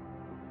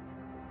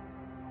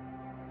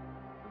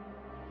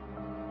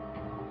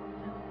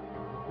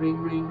 Ring,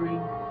 ring, ring.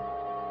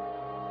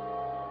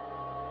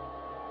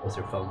 What's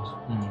your phones?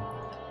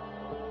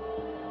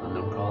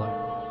 Unknown caller.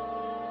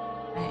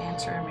 I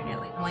answer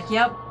immediately. I'm like,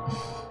 yep.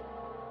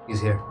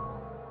 He's here.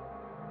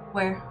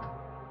 Where?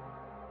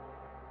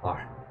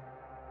 Far.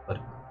 But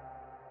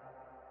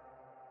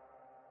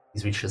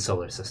he's reached the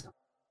solar system.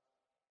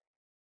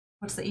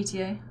 What's the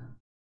ETA?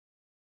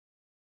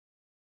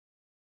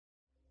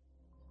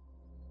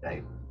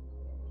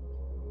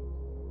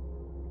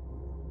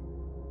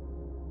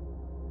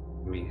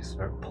 We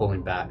start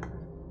pulling back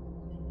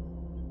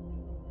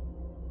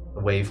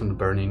away from the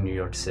burning New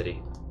York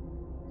City.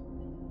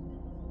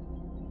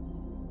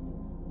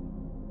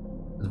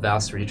 The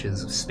vast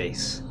reaches of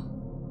space,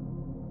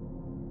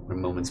 where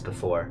moments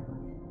before,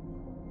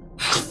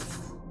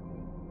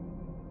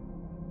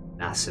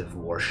 massive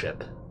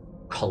warship,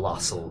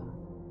 colossal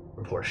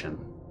proportion.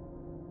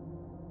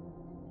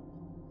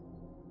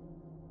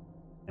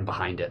 And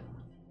behind it,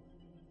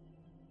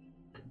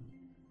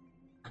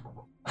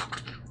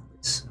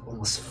 it's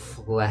almost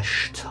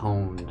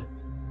flesh-toned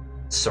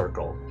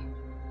circle.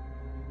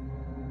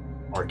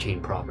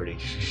 Arcane property.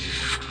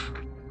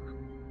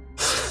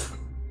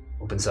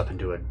 Opens up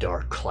into a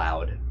dark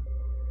cloud,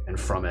 and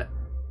from it,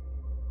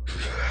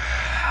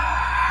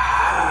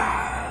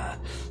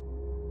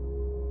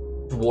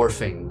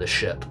 dwarfing the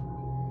ship.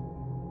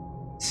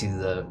 See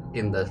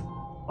in the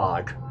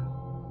fog,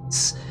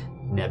 this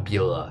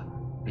nebula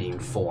being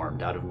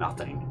formed out of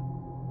nothing.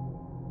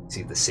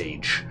 See the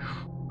sage.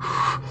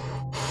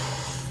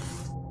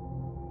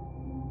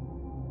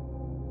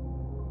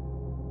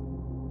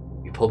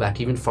 You pull back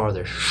even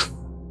farther,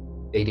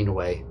 fading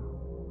away.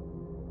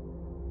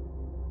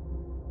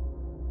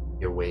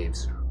 Your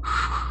waves.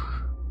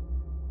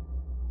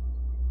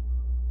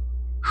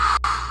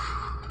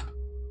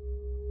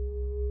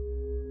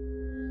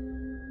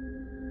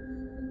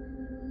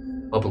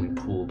 Bubbling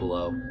pool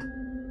below.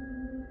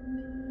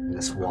 In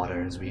this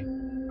water as we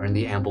are in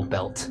the amble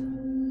belt.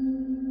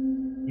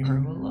 You were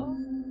below?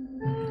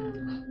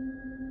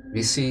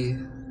 We see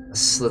a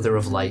slither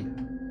of light,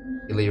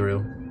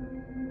 Iliru,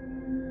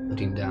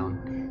 looking down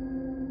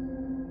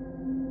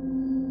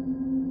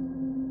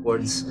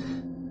towards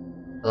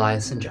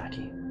Elias and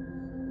Jackie.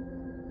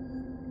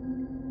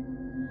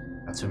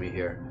 That's when we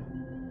hear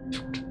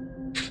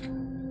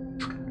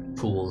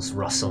pools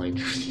rustling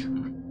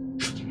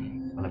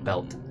on a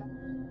belt.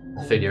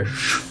 The figure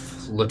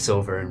looks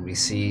over and we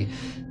see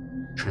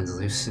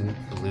translucent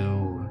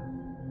blue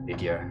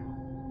figure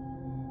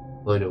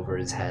hood over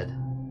his head.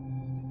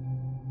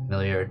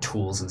 Familiar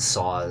tools and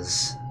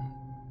saws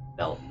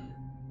belt.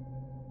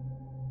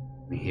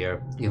 We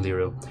hear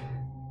Iliru,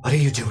 "What are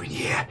you doing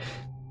here?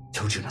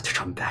 Told you not to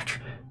come back."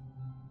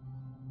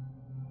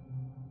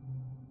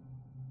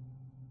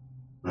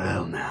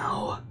 Well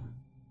now,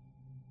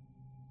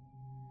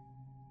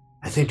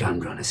 I think I'm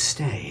gonna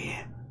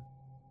stay.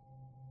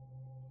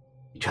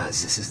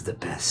 Because this is the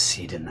best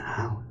seat in the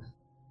house.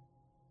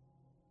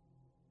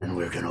 And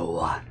we're gonna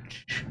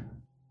watch.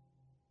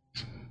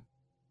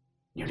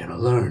 You're gonna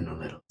learn a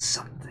little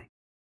something.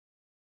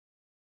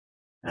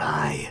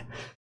 I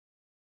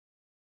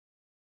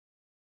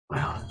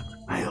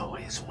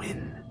always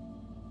win.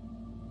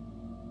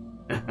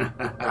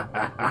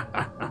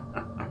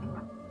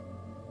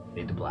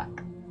 Fade to black.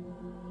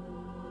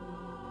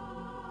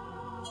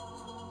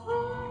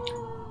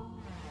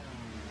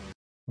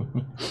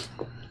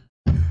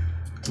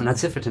 And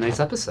that's it for tonight's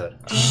episode.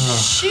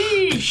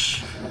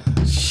 Sheesh!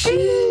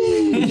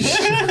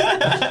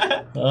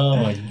 Oh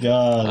my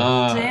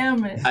god.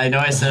 Damn it. I know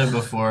I said it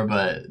before,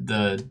 but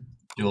the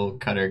dual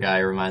cutter guy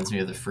reminds me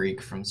of the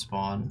freak from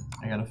Spawn.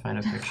 I gotta find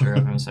a picture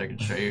of him so I can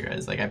show you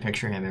guys. Like, I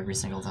picture him every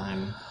single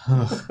time.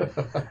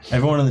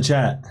 Everyone in the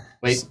chat,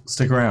 Wait,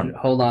 stick around.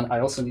 hold on. I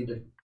also need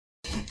to.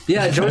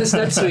 Yeah, join us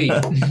next week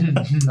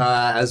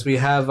as we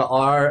have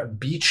our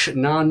beach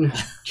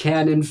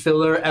non-canon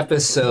filler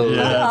episode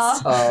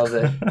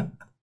of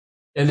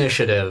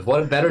Initiative.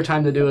 What a better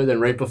time to do it than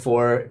right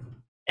before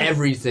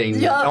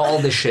everything, all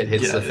the shit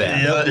hits the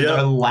fan.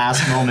 The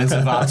last moments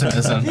of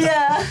optimism.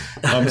 Yeah.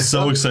 I'm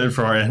so excited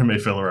for our anime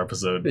filler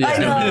episode. Yeah. I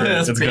know.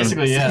 That's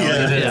basically what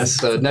it is. Yes,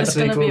 so next It's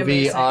week gonna be will be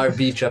amazing. our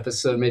beach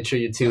episode. Make sure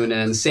you tune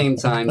in. Same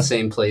time,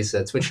 same place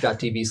at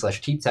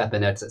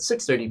twitch.tv/TeepTapNets at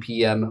 6:30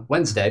 p.m.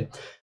 Wednesday.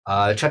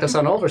 Check us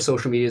on all of our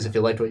social medias if you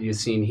liked what you've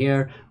seen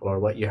here or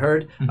what you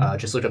heard.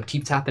 Just look up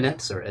Teep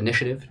Tappinets or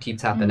Initiative Teep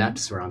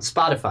Tappinets. We're on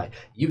Spotify,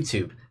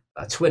 YouTube,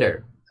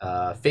 Twitter,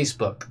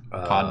 Facebook,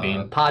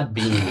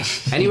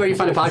 Podbean. Anywhere you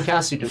find a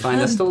podcast, you can find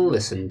us to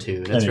listen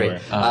to. That's Anywhere.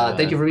 great.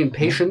 Thank you for being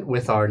patient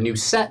with our new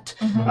set.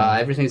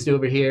 Everything's new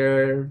over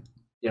here.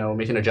 You know,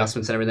 making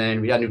adjustments and everything.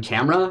 We got a new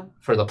camera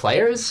for the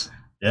players.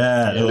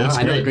 Yeah, it You know, looks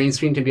I know the great. green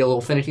screen can be a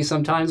little finicky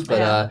sometimes,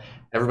 but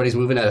everybody's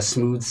moving at a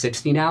smooth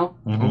 60 now.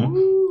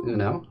 You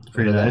know,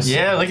 Pretty look at nice. that.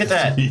 Yeah, look at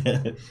that.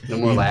 Yeah. No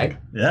more lag.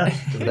 Yeah.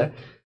 Look at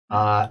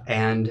that.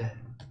 And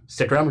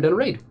stick around. We're doing a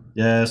raid.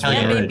 Yes, Hell we're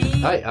yeah, great.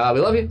 Baby. All right.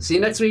 We love you. See you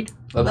next week.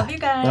 Bye-bye. Love you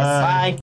guys. Bye. Bye.